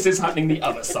 as this is happening the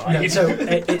other side. No, so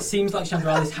it seems like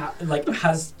Chandrell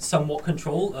has somewhat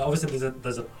control. Obviously,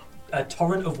 there's a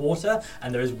torrent of water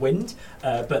and there is wind,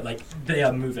 but they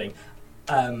are moving.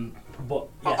 But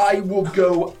yes. I will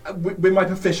go with my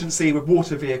proficiency with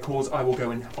water vehicles. I will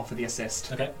go and offer the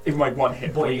assist. Okay. Even my one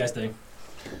hit. What are point. you guys doing?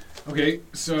 Okay,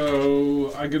 so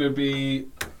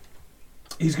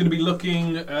he's going to be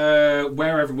looking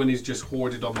where everyone is just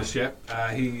hoarded on the ship.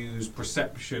 He used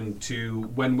perception to,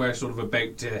 when we're sort of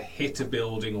about to hit a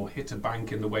building or hit a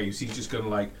bank in the waves, he's just going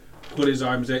to put his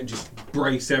arms out and just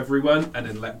brace everyone and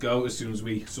then let go as soon as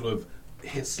we sort of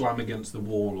slam against the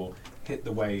wall or hit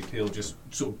the wave. He'll just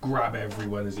sort of grab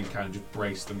everyone as he can, just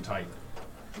brace them tight.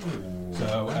 Ooh,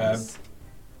 So, nice.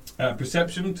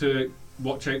 Perception to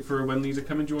watch out for when these are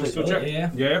coming. Do you want to still Please roll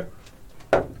check? it,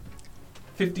 Yeah.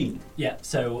 15. Yeah,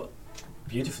 so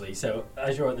beautifully. So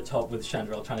as you're at the top with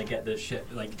Chandrell trying to get the ship,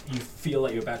 you feel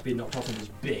like you're about to be knocked off, and these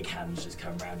big hands just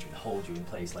come around you and hold you in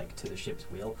place, to the ship's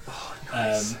wheel,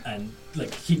 Nice. and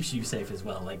keeps you safe as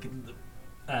well.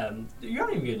 You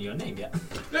haven't even given your name yet.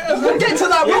 We'll get to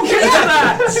that. We'll get to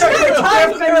that.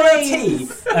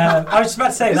 I was just about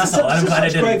to say that's not. I'm glad I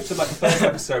such great didn't. to the first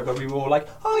episode where we were all let's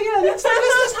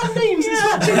have names.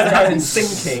 Let's have names. And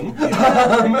sinking.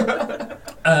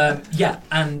 Yeah,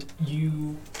 and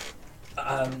you,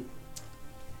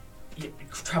 you're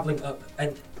traveling up,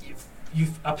 and you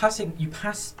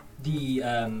pass the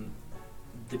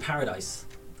paradise.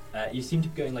 You seem to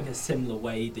be going like a similar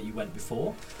way that you went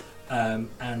before,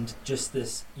 and just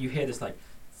this, you hear this like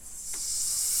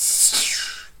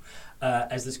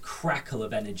as this crackle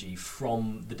of energy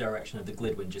from the direction of the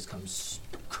Glidwind just comes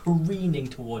careening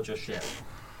towards your ship.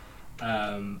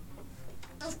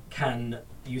 Can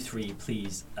you three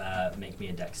please make me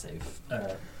a dex save?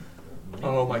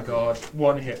 Oh my god,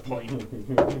 1 hit point.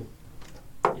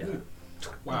 Yeah.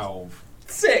 12.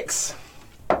 6.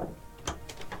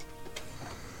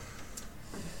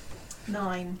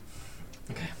 9.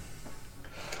 Okay.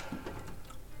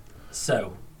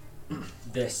 So,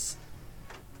 this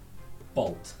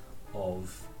bolt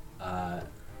of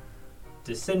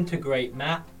disintegrate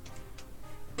Matt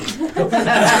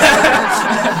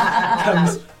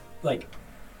comes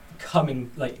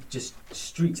coming just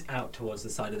streaks out towards the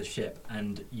side of the ship,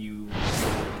 and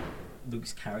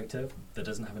Luke's character that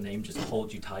doesn't have a name just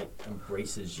holds you tight and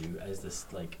braces you as this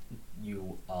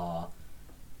you are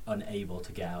unable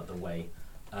to get out of the way,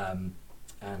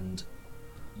 and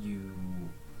you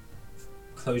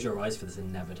close your eyes for this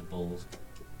inevitable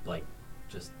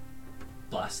just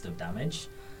blast of damage,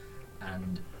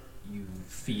 and you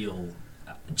feel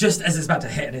just as it's about to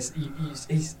hit, and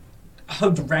he's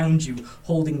hugged around you,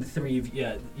 holding the three of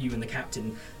you and the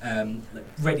captain,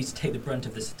 ready to take the brunt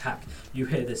of this attack. You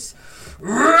hear this,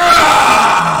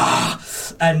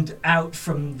 and out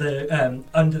from the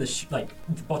under the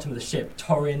the bottom of the ship,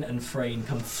 Torin and Frayne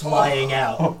come flying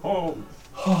out.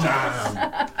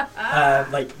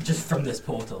 Damn! Just from this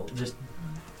portal, just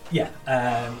yeah.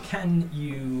 Can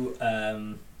you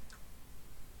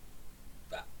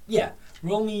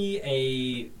roll me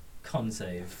a con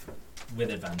save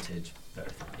with advantage?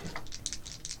 Verified.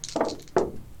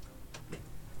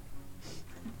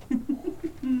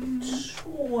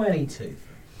 22.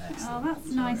 Oh, that's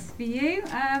nice for you.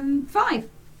 5.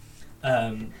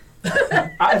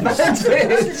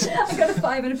 Advantage. I got a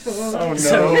 5 and a 4. Oh no.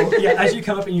 So yeah, as you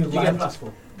come up and you You get land,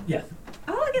 +4. yeah.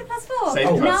 Oh, I get a +4. Save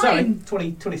throw. 9.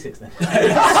 Sorry, 26 then.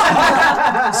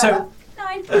 So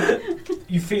 9.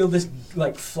 you feel this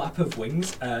flap of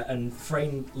wings, and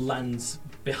Frayne lands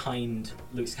behind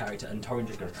Luke's character, and Torin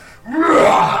just goes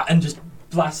and just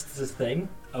blasts this thing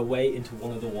away into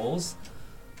one of the walls,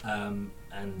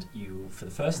 and you, for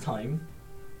the first time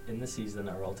in the season,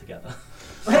 are all together.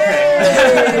 Hey!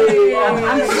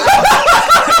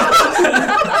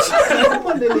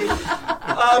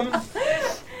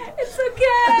 It's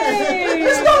okay.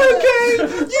 It's not okay!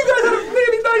 You guys had a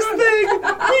really nice thing!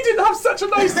 We didn't have such a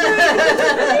nice thing!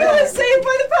 You were saved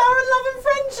by the power of love and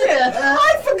friendship. I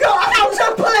forgot how to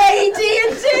play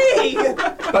D&D.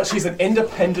 But she's an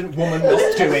independent woman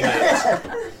that's doing it.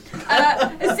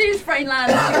 As soon as Frayne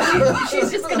lands, she's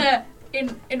just gonna,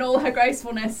 in all her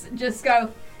gracefulness, just go,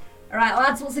 alright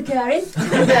lads, what's occurring?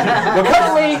 We're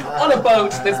currently on a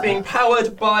boat that's being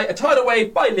powered by a tidal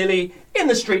wave by Lily in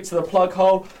the streets of the plug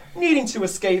hole, needing to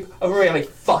escape a really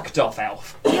fucked off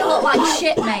elf. You look like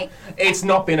shit, mate. It's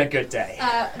not been a good day.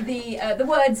 The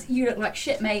words "you look like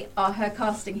shit, mate" are her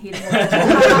casting healing words.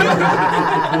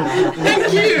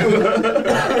 Thank you!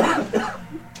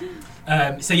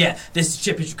 So yeah, this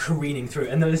ship is careening through,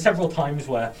 and there are several times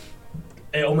where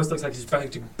it almost looks like she's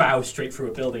about to bow straight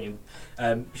through a building,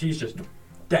 and she's just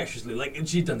dexterously, and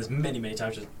she's done this many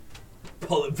times, just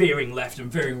veering left and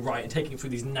veering right and taking through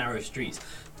these narrow streets,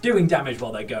 doing damage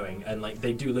while they're going, and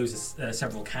they do lose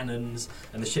several cannons,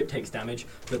 and the ship takes damage,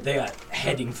 but they are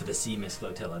heading for the Sea Mist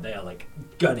flotilla. They are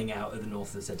gunning out of the north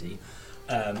of the city,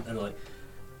 and they're like,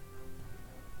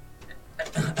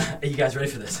 are you guys ready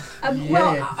for this?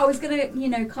 Well, I was gonna,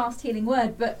 cast healing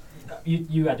word, but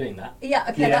You are doing that. yeah,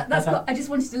 okay, Yeah, that's that's what I just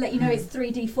wanted to let you know. It's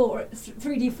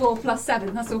 3d4 plus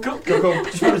 7. That's all. Cool. Cool.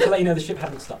 Just wanted to let you know the ship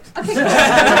hadn't stopped. Okay.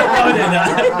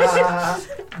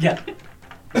 Yeah.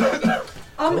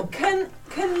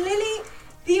 Can Lily,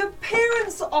 the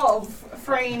appearance of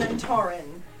Frayne and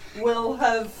Torin will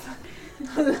have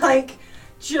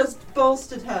just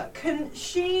bolstered her. Can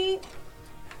she?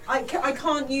 I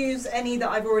can't use any that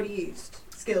I've already used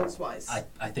skills wise.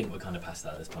 I think we're kind of past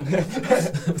that at this point.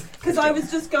 Because I was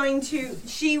just going to.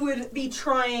 She would be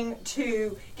trying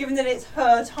to, given that it's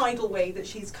her tidal wave that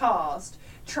she's cast,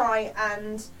 try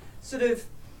and sort of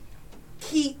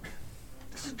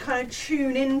kind of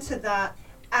tune into that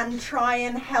and try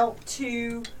and help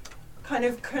to kind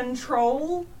of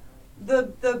control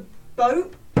the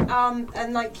boat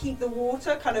and keep the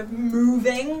water kind of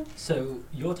moving. So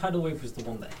your tidal wave was the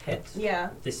one that hit.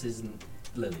 Yeah. This isn't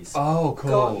Lily's. Oh,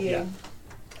 cool. Got you. Yeah.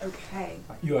 Okay.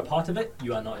 You are part of it.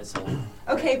 You are not its soul.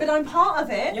 Okay, but I'm part of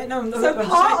it. Yeah, no. So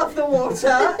part of the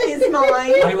water is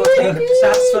mine. I will take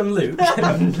chats from Luke.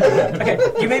 Okay,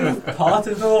 you may be part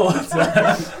of the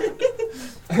water.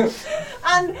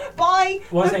 And by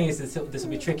What I'm saying is this will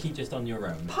be tricky just on your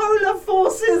own. polar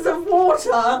forces of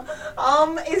water,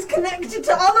 is connected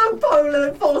to other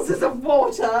polar forces of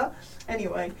water.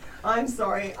 Anyway, I'm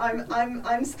sorry.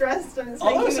 I'm stressed and it's All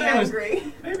I making was me saying was-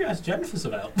 angry. Maybe that's Jennifer's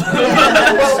about.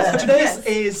 Well, this Yes.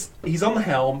 is, he's on the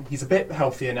helm, he's a bit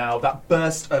healthier now. That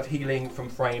burst of healing from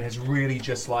Frayne has really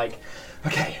just like,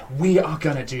 okay, we are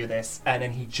gonna do this. And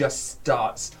then he just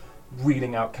starts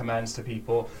reading out commands to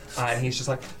people, and he's just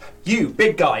like, you,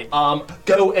 big guy,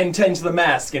 go and tend to the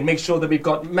mask and make sure that we've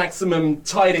got maximum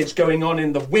tidage going on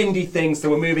in the windy thing so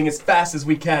we're moving as fast as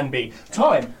we can be.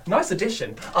 Time, nice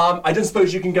addition. I don't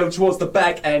suppose you can go towards the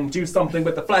back and do something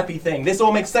with the flappy thing. This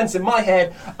all makes sense in my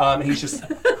head. And he's just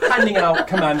handing out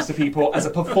commands to people as a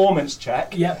performance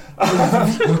check. Yep.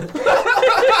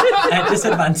 At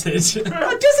disadvantage.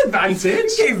 A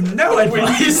disadvantage? Gave no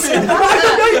advice. I don't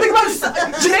know anything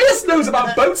about Janice knows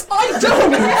about boats. I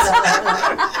don't.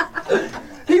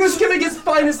 He was giving his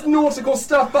finest nautical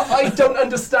stuff, but I don't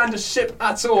understand a ship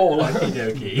at all. Okie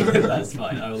dokie. That's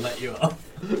fine. I will let you off.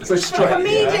 So straight.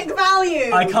 Comedic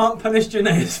value. I can't punish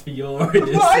Janaeus for your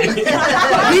idiocy. He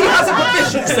has a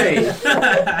proficiency.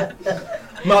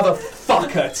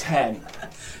 Motherfucker 10.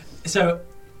 So,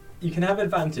 you can have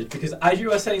advantage because as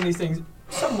you are saying these things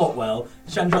somewhat well,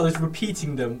 Chandrell is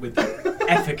repeating them with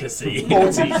efficacy.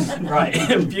 14. Right,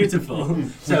 beautiful. We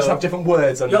just have different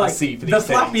words under you're the like, sea for the these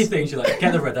flappy things. things, you're like,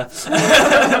 get the rudder.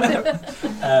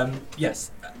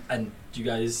 Yes, and do you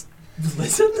guys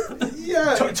listen?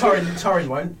 Yeah. Torrin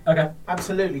won't. Okay.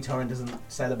 Absolutely, Torrin doesn't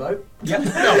sail a boat. Yep.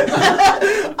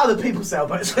 Other people sail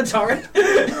boats for Torrin.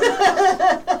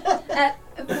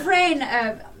 Frayne,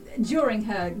 during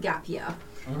her gap year,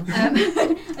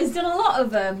 has done a lot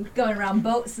of going around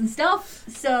boats and stuff.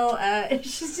 So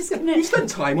she's just gonna You spent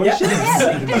time on Yeah. ships.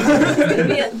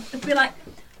 be like,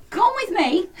 "Come with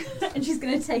me," and she's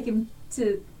gonna take him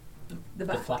to the The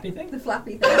back. flappy thing? The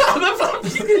flappy thing.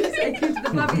 She's gonna take him to the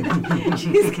flappy thing.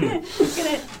 She's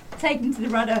gonna take him to the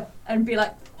rudder and be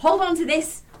like, "Hold on to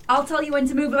this. I'll tell you when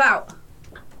to move about."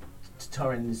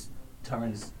 Torrin's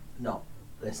not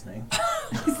listening.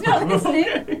 He's not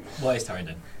listening. What is Torrin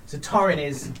doing? So Torrin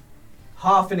is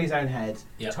half in his own head.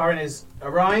 Yep. Torrin has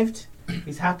arrived.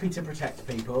 He's happy to protect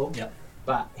people, Yep.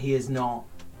 but he is not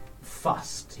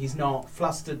fussed. He's not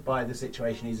flustered by the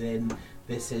situation he's in.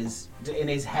 This is, in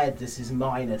his head, this is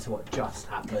minor to what just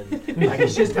happened. Like,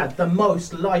 he's just had the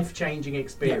most life-changing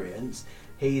experience.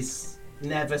 He's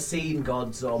never seen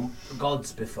gods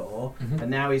before, and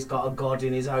now he's got a god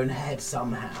in his own head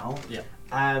somehow. Yep.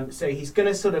 So he's going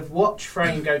to sort of watch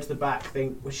Frayne go to the back,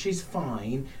 think, well, she's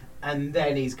fine, and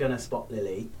then he's going to spot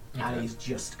Lily, and Okay. he's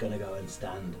just going to go and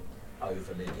stand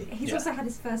over Lily. He's Yeah. also had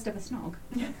his first ever snog.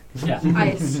 Yeah. I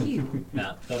assume.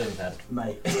 Nah, not in his head.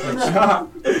 Mate. No,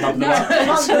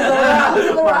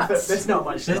 There's not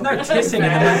much. There's snogging. no kissing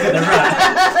in the mouth of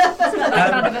the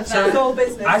rat. It's all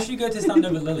business. As you go to stand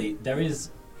over Lily, there is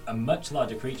a much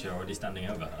larger creature already standing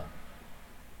over her.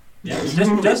 Yeah,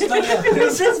 just like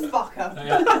Who's this fucker?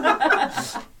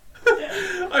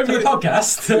 I for the mean,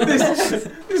 podcast.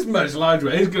 this much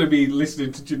larger. He's going to be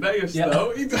listening to Janaeus, Yeah.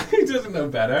 though. He doesn't know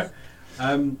better.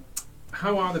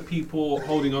 How are the people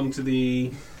holding on to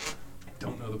the... I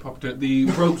don't know the proper term. The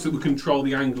ropes that would control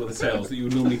the angle of the sails that you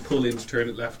would normally pull in to turn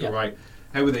it left Yeah. or right.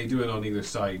 How are they doing on either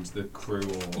side, the crew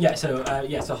or... Yeah, so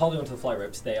holding onto the fly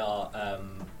ropes, they are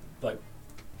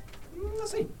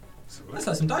let's see. Let's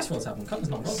let some dice rolls happen. Cutler's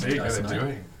not rolling See how dice they're tonight.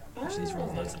 doing. Actually, he's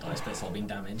rolled loads of dice, but it's all been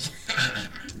damaged.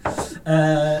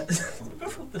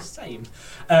 Both rolled the same.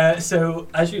 So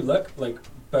as you look, like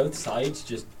both sides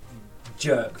just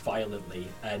jerk violently,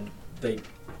 and they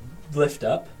lift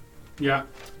up. Yeah.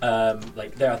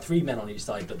 Like there are 3 men on each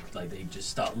side, but like they just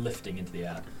start lifting into the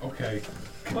air. Okay.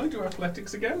 Can I do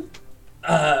athletics again?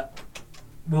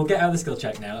 We'll get out of the skill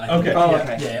check now. I Okay. think. Oh, Yeah,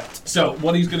 okay. yeah. So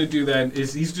what he's going to do then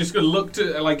is he's just going to look to...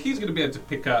 he's going to be able to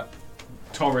pick up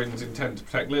Torrin's intent to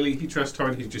protect Lily. He trusts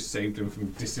Torrin. He's just saved him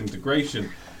from disintegration.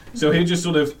 So he'll just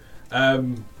sort of...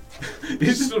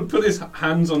 he's just sort of put his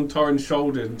hands on Torrin's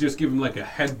shoulder and just give him like a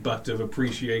headbutt of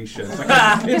appreciation. It's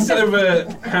like instead of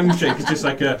a handshake, it's just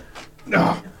like a...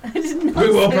 No, we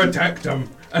will protect him.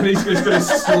 And he's just going to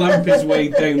slump his way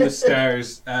down the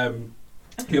stairs.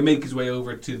 He'll make his way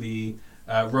over to the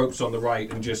ropes on the right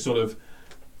and just sort of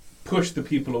push the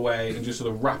people away and just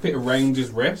sort of wrap it around his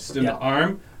wrist and the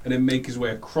arm and then make his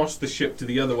way across the ship to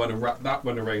the other one and wrap that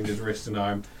one around his wrist and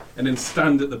arm, and then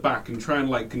stand at the back and try and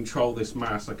like control this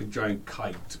mast like a giant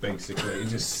kite, basically, and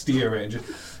just steer it and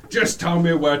just tell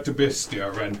me where to be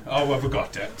steering. Oh, I've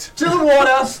got it. To the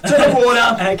water! To the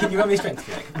water! Can you run me strength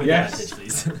check? With Yes. advantage,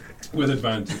 please. With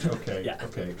advantage, okay. Yeah.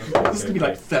 Okay. This is going to be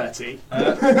like 30.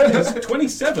 It's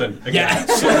 27 again. Yeah.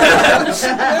 So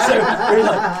we're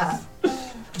like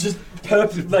just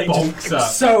like Bonks just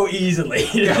up. so easily.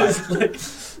 Just like,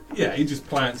 Yeah, he just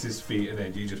plants his feet and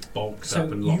then he just bonks So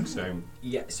up and you- locks down.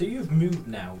 yeah. So you've moved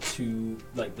now to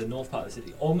like the north part of the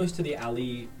city, almost to the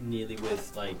alley, nearly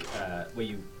with like where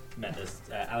you met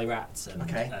the alley rats and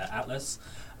Okay. Atlas.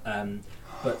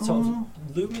 But sort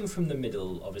of looming from the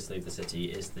middle, obviously, of the city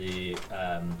is the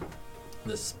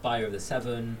Spire of the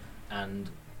Seven, and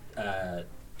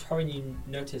Torin, you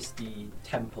noticed the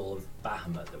Temple of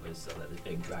Bahamut that was like this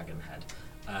big dragon head,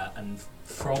 and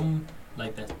from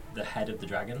like the head of the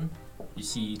dragon, you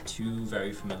see two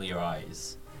very familiar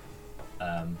eyes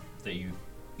that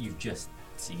you've just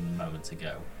seen moments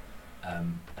ago,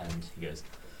 and he goes.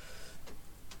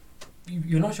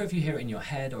 You're not sure if you hear it in your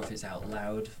head or if it's out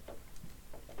loud,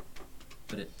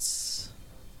 but it's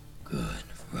good.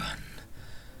 Run.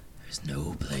 There is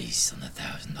no place on the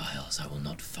 1,000 Isles I will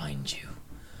not find you.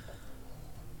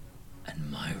 And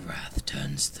my wrath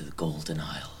turns to the Golden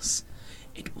Isles.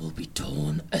 It will be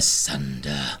torn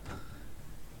asunder,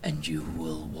 and you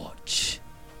will watch.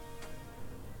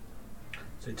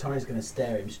 So Torin's going to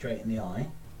stare him straight in the eye.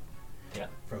 Yeah.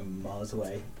 From miles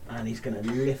away, and he's going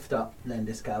to lift up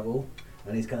Lendisgavel,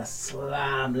 and he's going to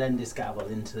slam Lendisgavel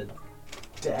into the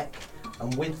deck,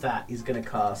 and with that he's going to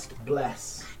cast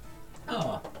Bless.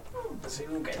 Oh, So you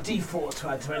will get D4 to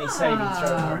add to any saving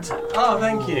throw or attack. Oh,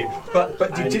 thank you. But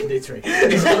And you you can did, do 3.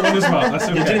 He's got one as well. That's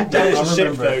okay. you didn't damage I'll the ship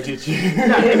remember though, it. did you?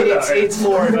 No, it's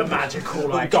more of a magical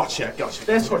like. Gotcha.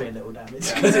 There's probably a little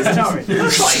damage because it's Torin.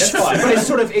 That's fine.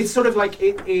 But it's sort of like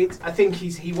it. I think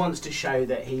he wants to show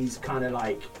that he's kind of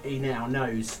like he now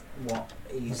knows what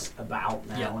he's about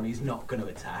now, Yeah. and he's not going to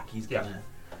attack. He's Yeah. going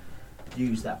to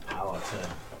use that power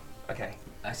to. Okay.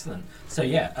 excellent. So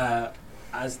yeah,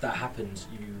 as that happens,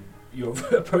 you're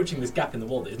approaching this gap in the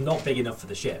wall that is not big enough for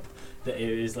the ship. That it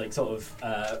is like sort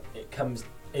of it comes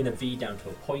in a V down to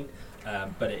a point,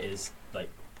 but it is like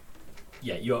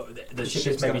the ship ship's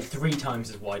is maybe gonna- 3 times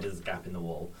as wide as the gap in the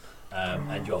wall,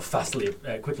 and you're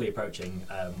quickly approaching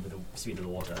with the speed of the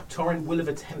water. Torin will have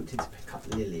attempted to pick up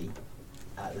Lily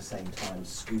at the same time,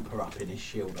 scoop her up in his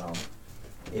shield arm,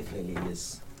 if Lily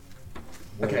is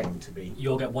willing to be.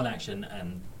 You'll get one action,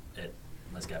 and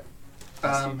let's go.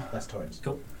 That's Torin's.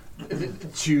 Cool.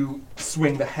 To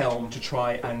swing the helm to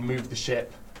try and move the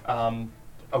ship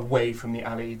away from the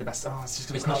alley. The best. Oh, it's just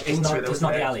going It's to not. crash It's into not. it. It's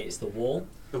not the alley. It's the wall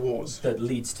The walls. that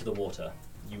leads to the water.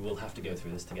 You will have to go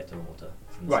through this to get to the water.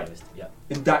 From the Right. safest. Yeah.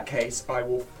 In that case, I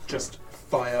will just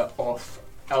fire off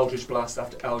Eldritch Blast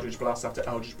after Eldritch Blast after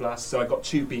Eldritch Blast. So I got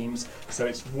 2 beams. So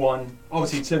it's one.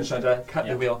 Obviously, turn shudder, cut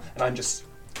Yeah. the wheel, and I'm just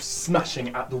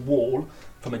smashing at the wall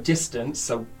from a distance.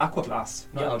 So Aqua Blast,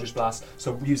 not Yeah. Eldritch Blast.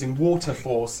 So using Water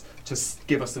Force to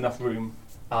give us enough room.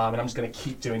 And I'm just going to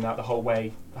keep doing that the whole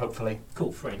way, hopefully.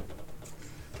 Cool. Frame.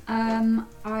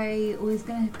 I was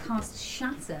going to cast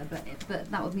Shatter,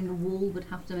 but that would mean the wall would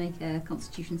have to make a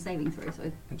Constitution saving throw.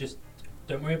 So Just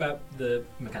don't worry about the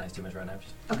mechanics too much right now.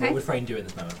 Just Okay. What would Frame do in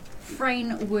this moment?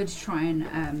 Frayne would try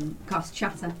and cast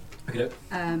Shatter. Okay.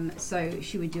 So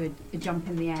she would do a jump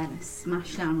in the air and a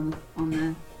smash down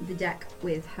on the deck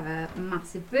with her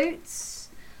massive boots,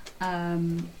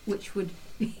 which would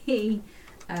be,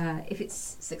 if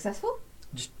it's successful.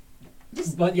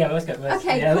 Just But yeah, let's go.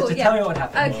 Okay, yeah, cool, Just yeah. tell me what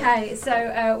happened. okay.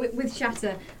 So with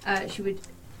Shatter, she would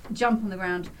jump on the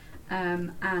ground,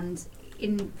 and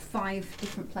in 5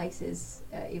 different places,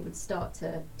 it would start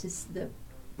to the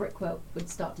brickwork would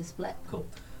start to split. Cool.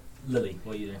 Lily,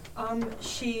 what are you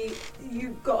doing?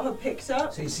 You got her picked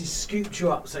up. So he's scooped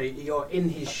you up, so you're in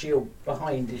his shield,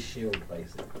 behind his shield,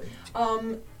 basically.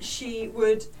 She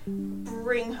would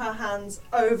bring her hands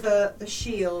over the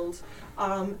shield,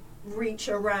 reach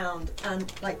around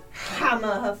and like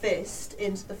hammer her fist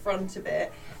into the front of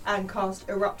it and cast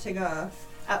Erupting Earth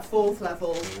at 4th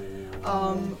level.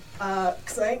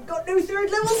 Because I ain't got no 3rd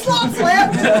level slots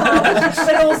left.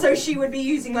 But also she would be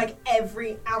using like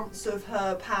every ounce of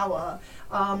her power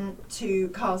to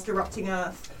cast Erupting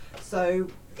Earth. So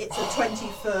it's a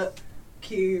 20-foot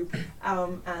cube,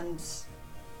 and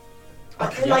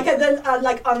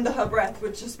like under her breath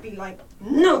would just be like,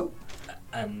 no.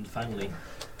 And finally,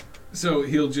 So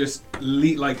he'll just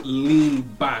lean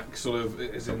back, sort of,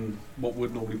 as in what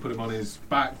would normally put him on his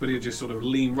back, but he'll just sort of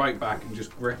lean right back and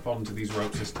just grip onto these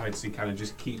ropes as tight as he can and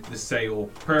just keep the sail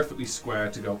perfectly square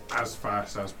to go as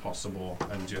fast as possible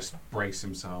and just brace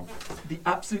himself. The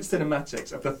absolute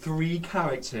cinematics of the three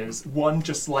characters, one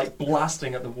just like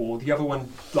blasting at the wall, the other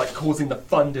one like causing the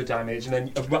thunder damage, and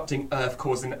then erupting earth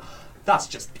causing... That's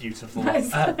just beautiful. That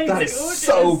is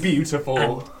so gorgeous. beautiful.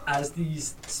 And as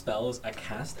these spells are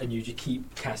cast, and you just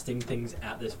keep casting things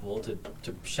at this wall to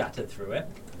shatter through it,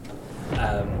 there's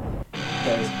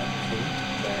a point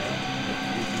where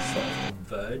you sort of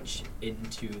converge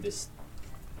into this.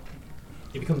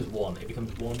 It becomes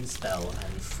one spell,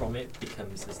 and from it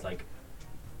becomes this like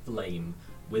flame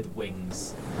with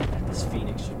wings, and this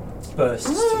phoenix just bursts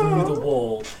through the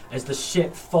wall as the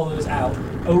ship follows out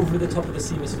over the top of the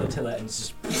Seamus flotilla and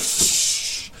just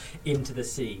into the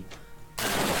sea. And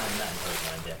that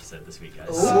is my the episode this week, guys.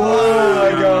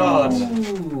 Oh my god!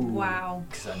 Wow.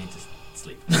 Because I need to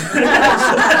sleep.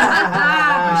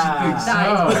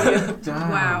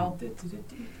 Wow.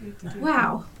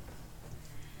 Wow.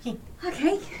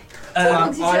 Okay.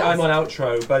 I'm on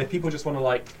outro, but if people just want to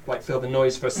like feel the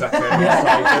noise for a second,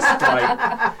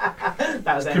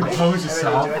 That was epic. Compose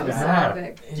yourself. I really enjoyed That that. was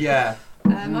epic. yeah.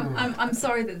 I'm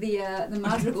sorry that the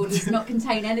madrigal does not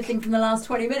contain anything from the last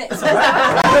 20 minutes.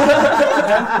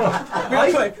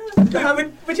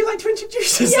 Would you like to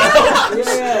introduce yourself?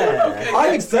 Yeah.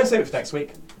 I'm excited for next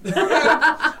week.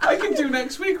 I can do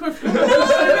next week with No,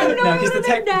 because the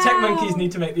tech monkeys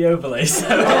need to make the overlay. So.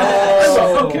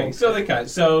 Oh, okay, so they can.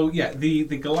 So yeah, the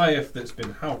Goliath that's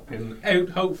been helping out,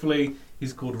 hopefully,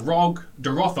 he's called Rog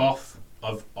Dorothoth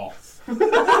of Oth. You've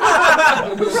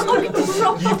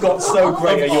got so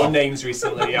great at your names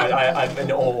recently. I'm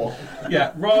in awe.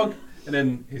 Yeah, Rog, and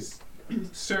then his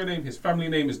surname, his family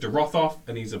name is Dorothoth,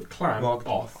 and he's of Clan Rog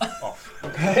Oth.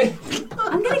 Okay.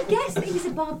 I'm going to guess that he's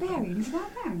a barbarian. He's a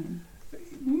barbarian.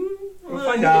 We'll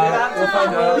find out. We'll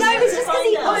find No, out. it was just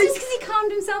Find out. because he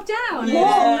calmed himself down.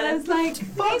 Yeah. And I was like,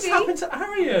 What's maybe. happened to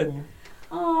Arian?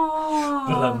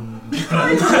 Oh.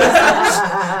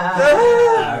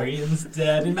 Arian's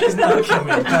dead and he's not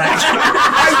coming back.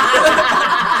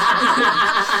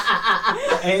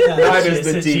 Ain't that Why a does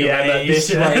the shit DM at this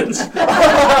situation?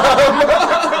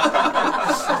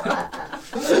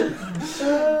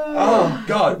 Oh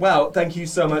God! Well, thank you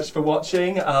so much for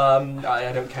watching.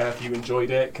 I don't care if you enjoyed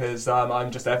it because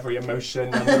I'm just every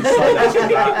emotion. And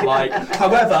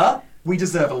however, we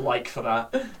deserve a like for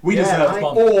that. We deserve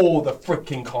all the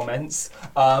freaking comments,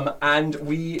 and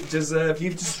we deserve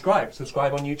you to subscribe.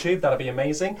 Subscribe on YouTube. That'd be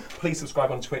amazing. Please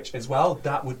subscribe on Twitch as well.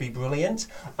 That would be brilliant.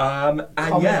 And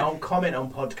Comment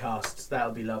on podcasts. That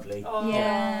would be lovely.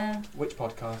 Yeah. which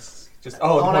podcasts? Just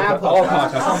On our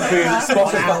podcast.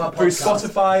 Through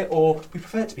Spotify, or we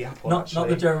prefer it to be Apple. Not actually.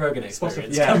 the Joe Rogan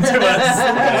experience. Yeah. Come to us.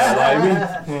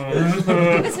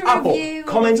 Give us a Apple. review.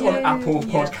 Comment on review. Apple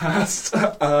Yeah. Podcast.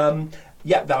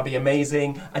 Yeah, that would be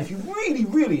amazing. And if you really,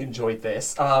 really enjoyed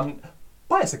this, buy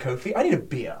us a Ko-fi. I need a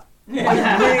beer. I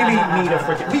really need a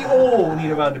freaking... We all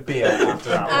need a round of beer after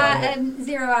that one.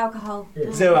 0 alcohol.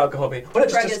 Zero alcohol beer. Well,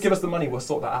 let's Braggers. just give us the money. We'll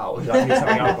sort that out. Like, who's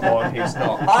having alcohol and who's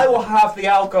not. I will have the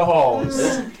alcohols.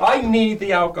 I need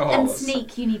the alcohols. And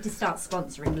Sneak, you need to start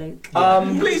sponsoring Luke.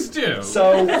 Please do.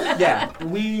 So yeah,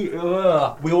 we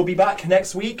will be back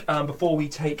next week before we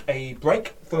take a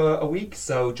break for a week.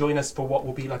 So join us for what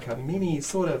will be like a mini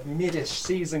sort of mid-ish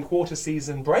season, quarter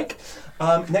season break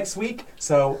next week.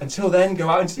 So until then, go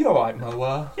out and do all right,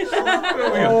 Moa.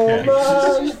 Okay.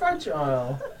 She's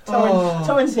fragile.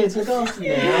 Tommen's here to look after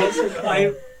you.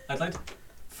 I'd like to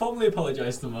formally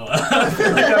apologise to Moa. I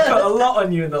feel like I've put a lot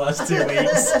on you in the last 2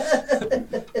 weeks.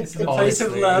 This is a place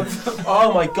of Honestly. love.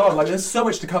 Oh my god, like there's so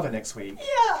much to cover next week.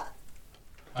 Yeah.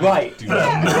 Right. Do So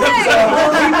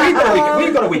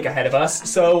we've got a week ahead of us.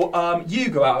 So you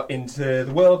go out into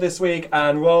the world this week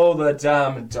and roll the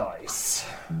damn dice.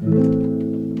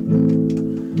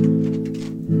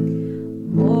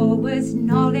 Morwa's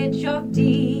knowledge of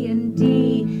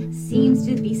D&D seems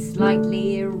to be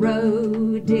slightly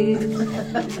eroded.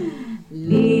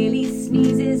 Lily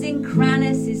sneezes in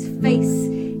Kranis's face.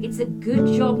 It's a good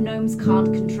job gnomes can't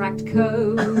contract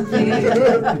COVID.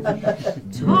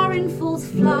 Torrin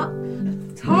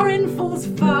falls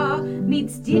far,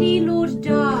 meets Diddy Lord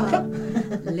Dar.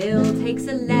 Lil takes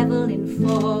a level in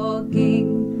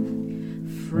fogging.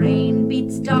 Frayne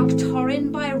beats Dark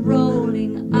Torrin by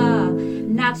rolling a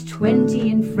nat 20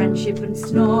 in friendship and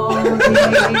snogging.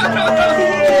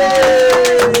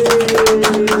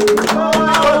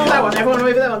 That one, everyone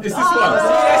over there. Is this one?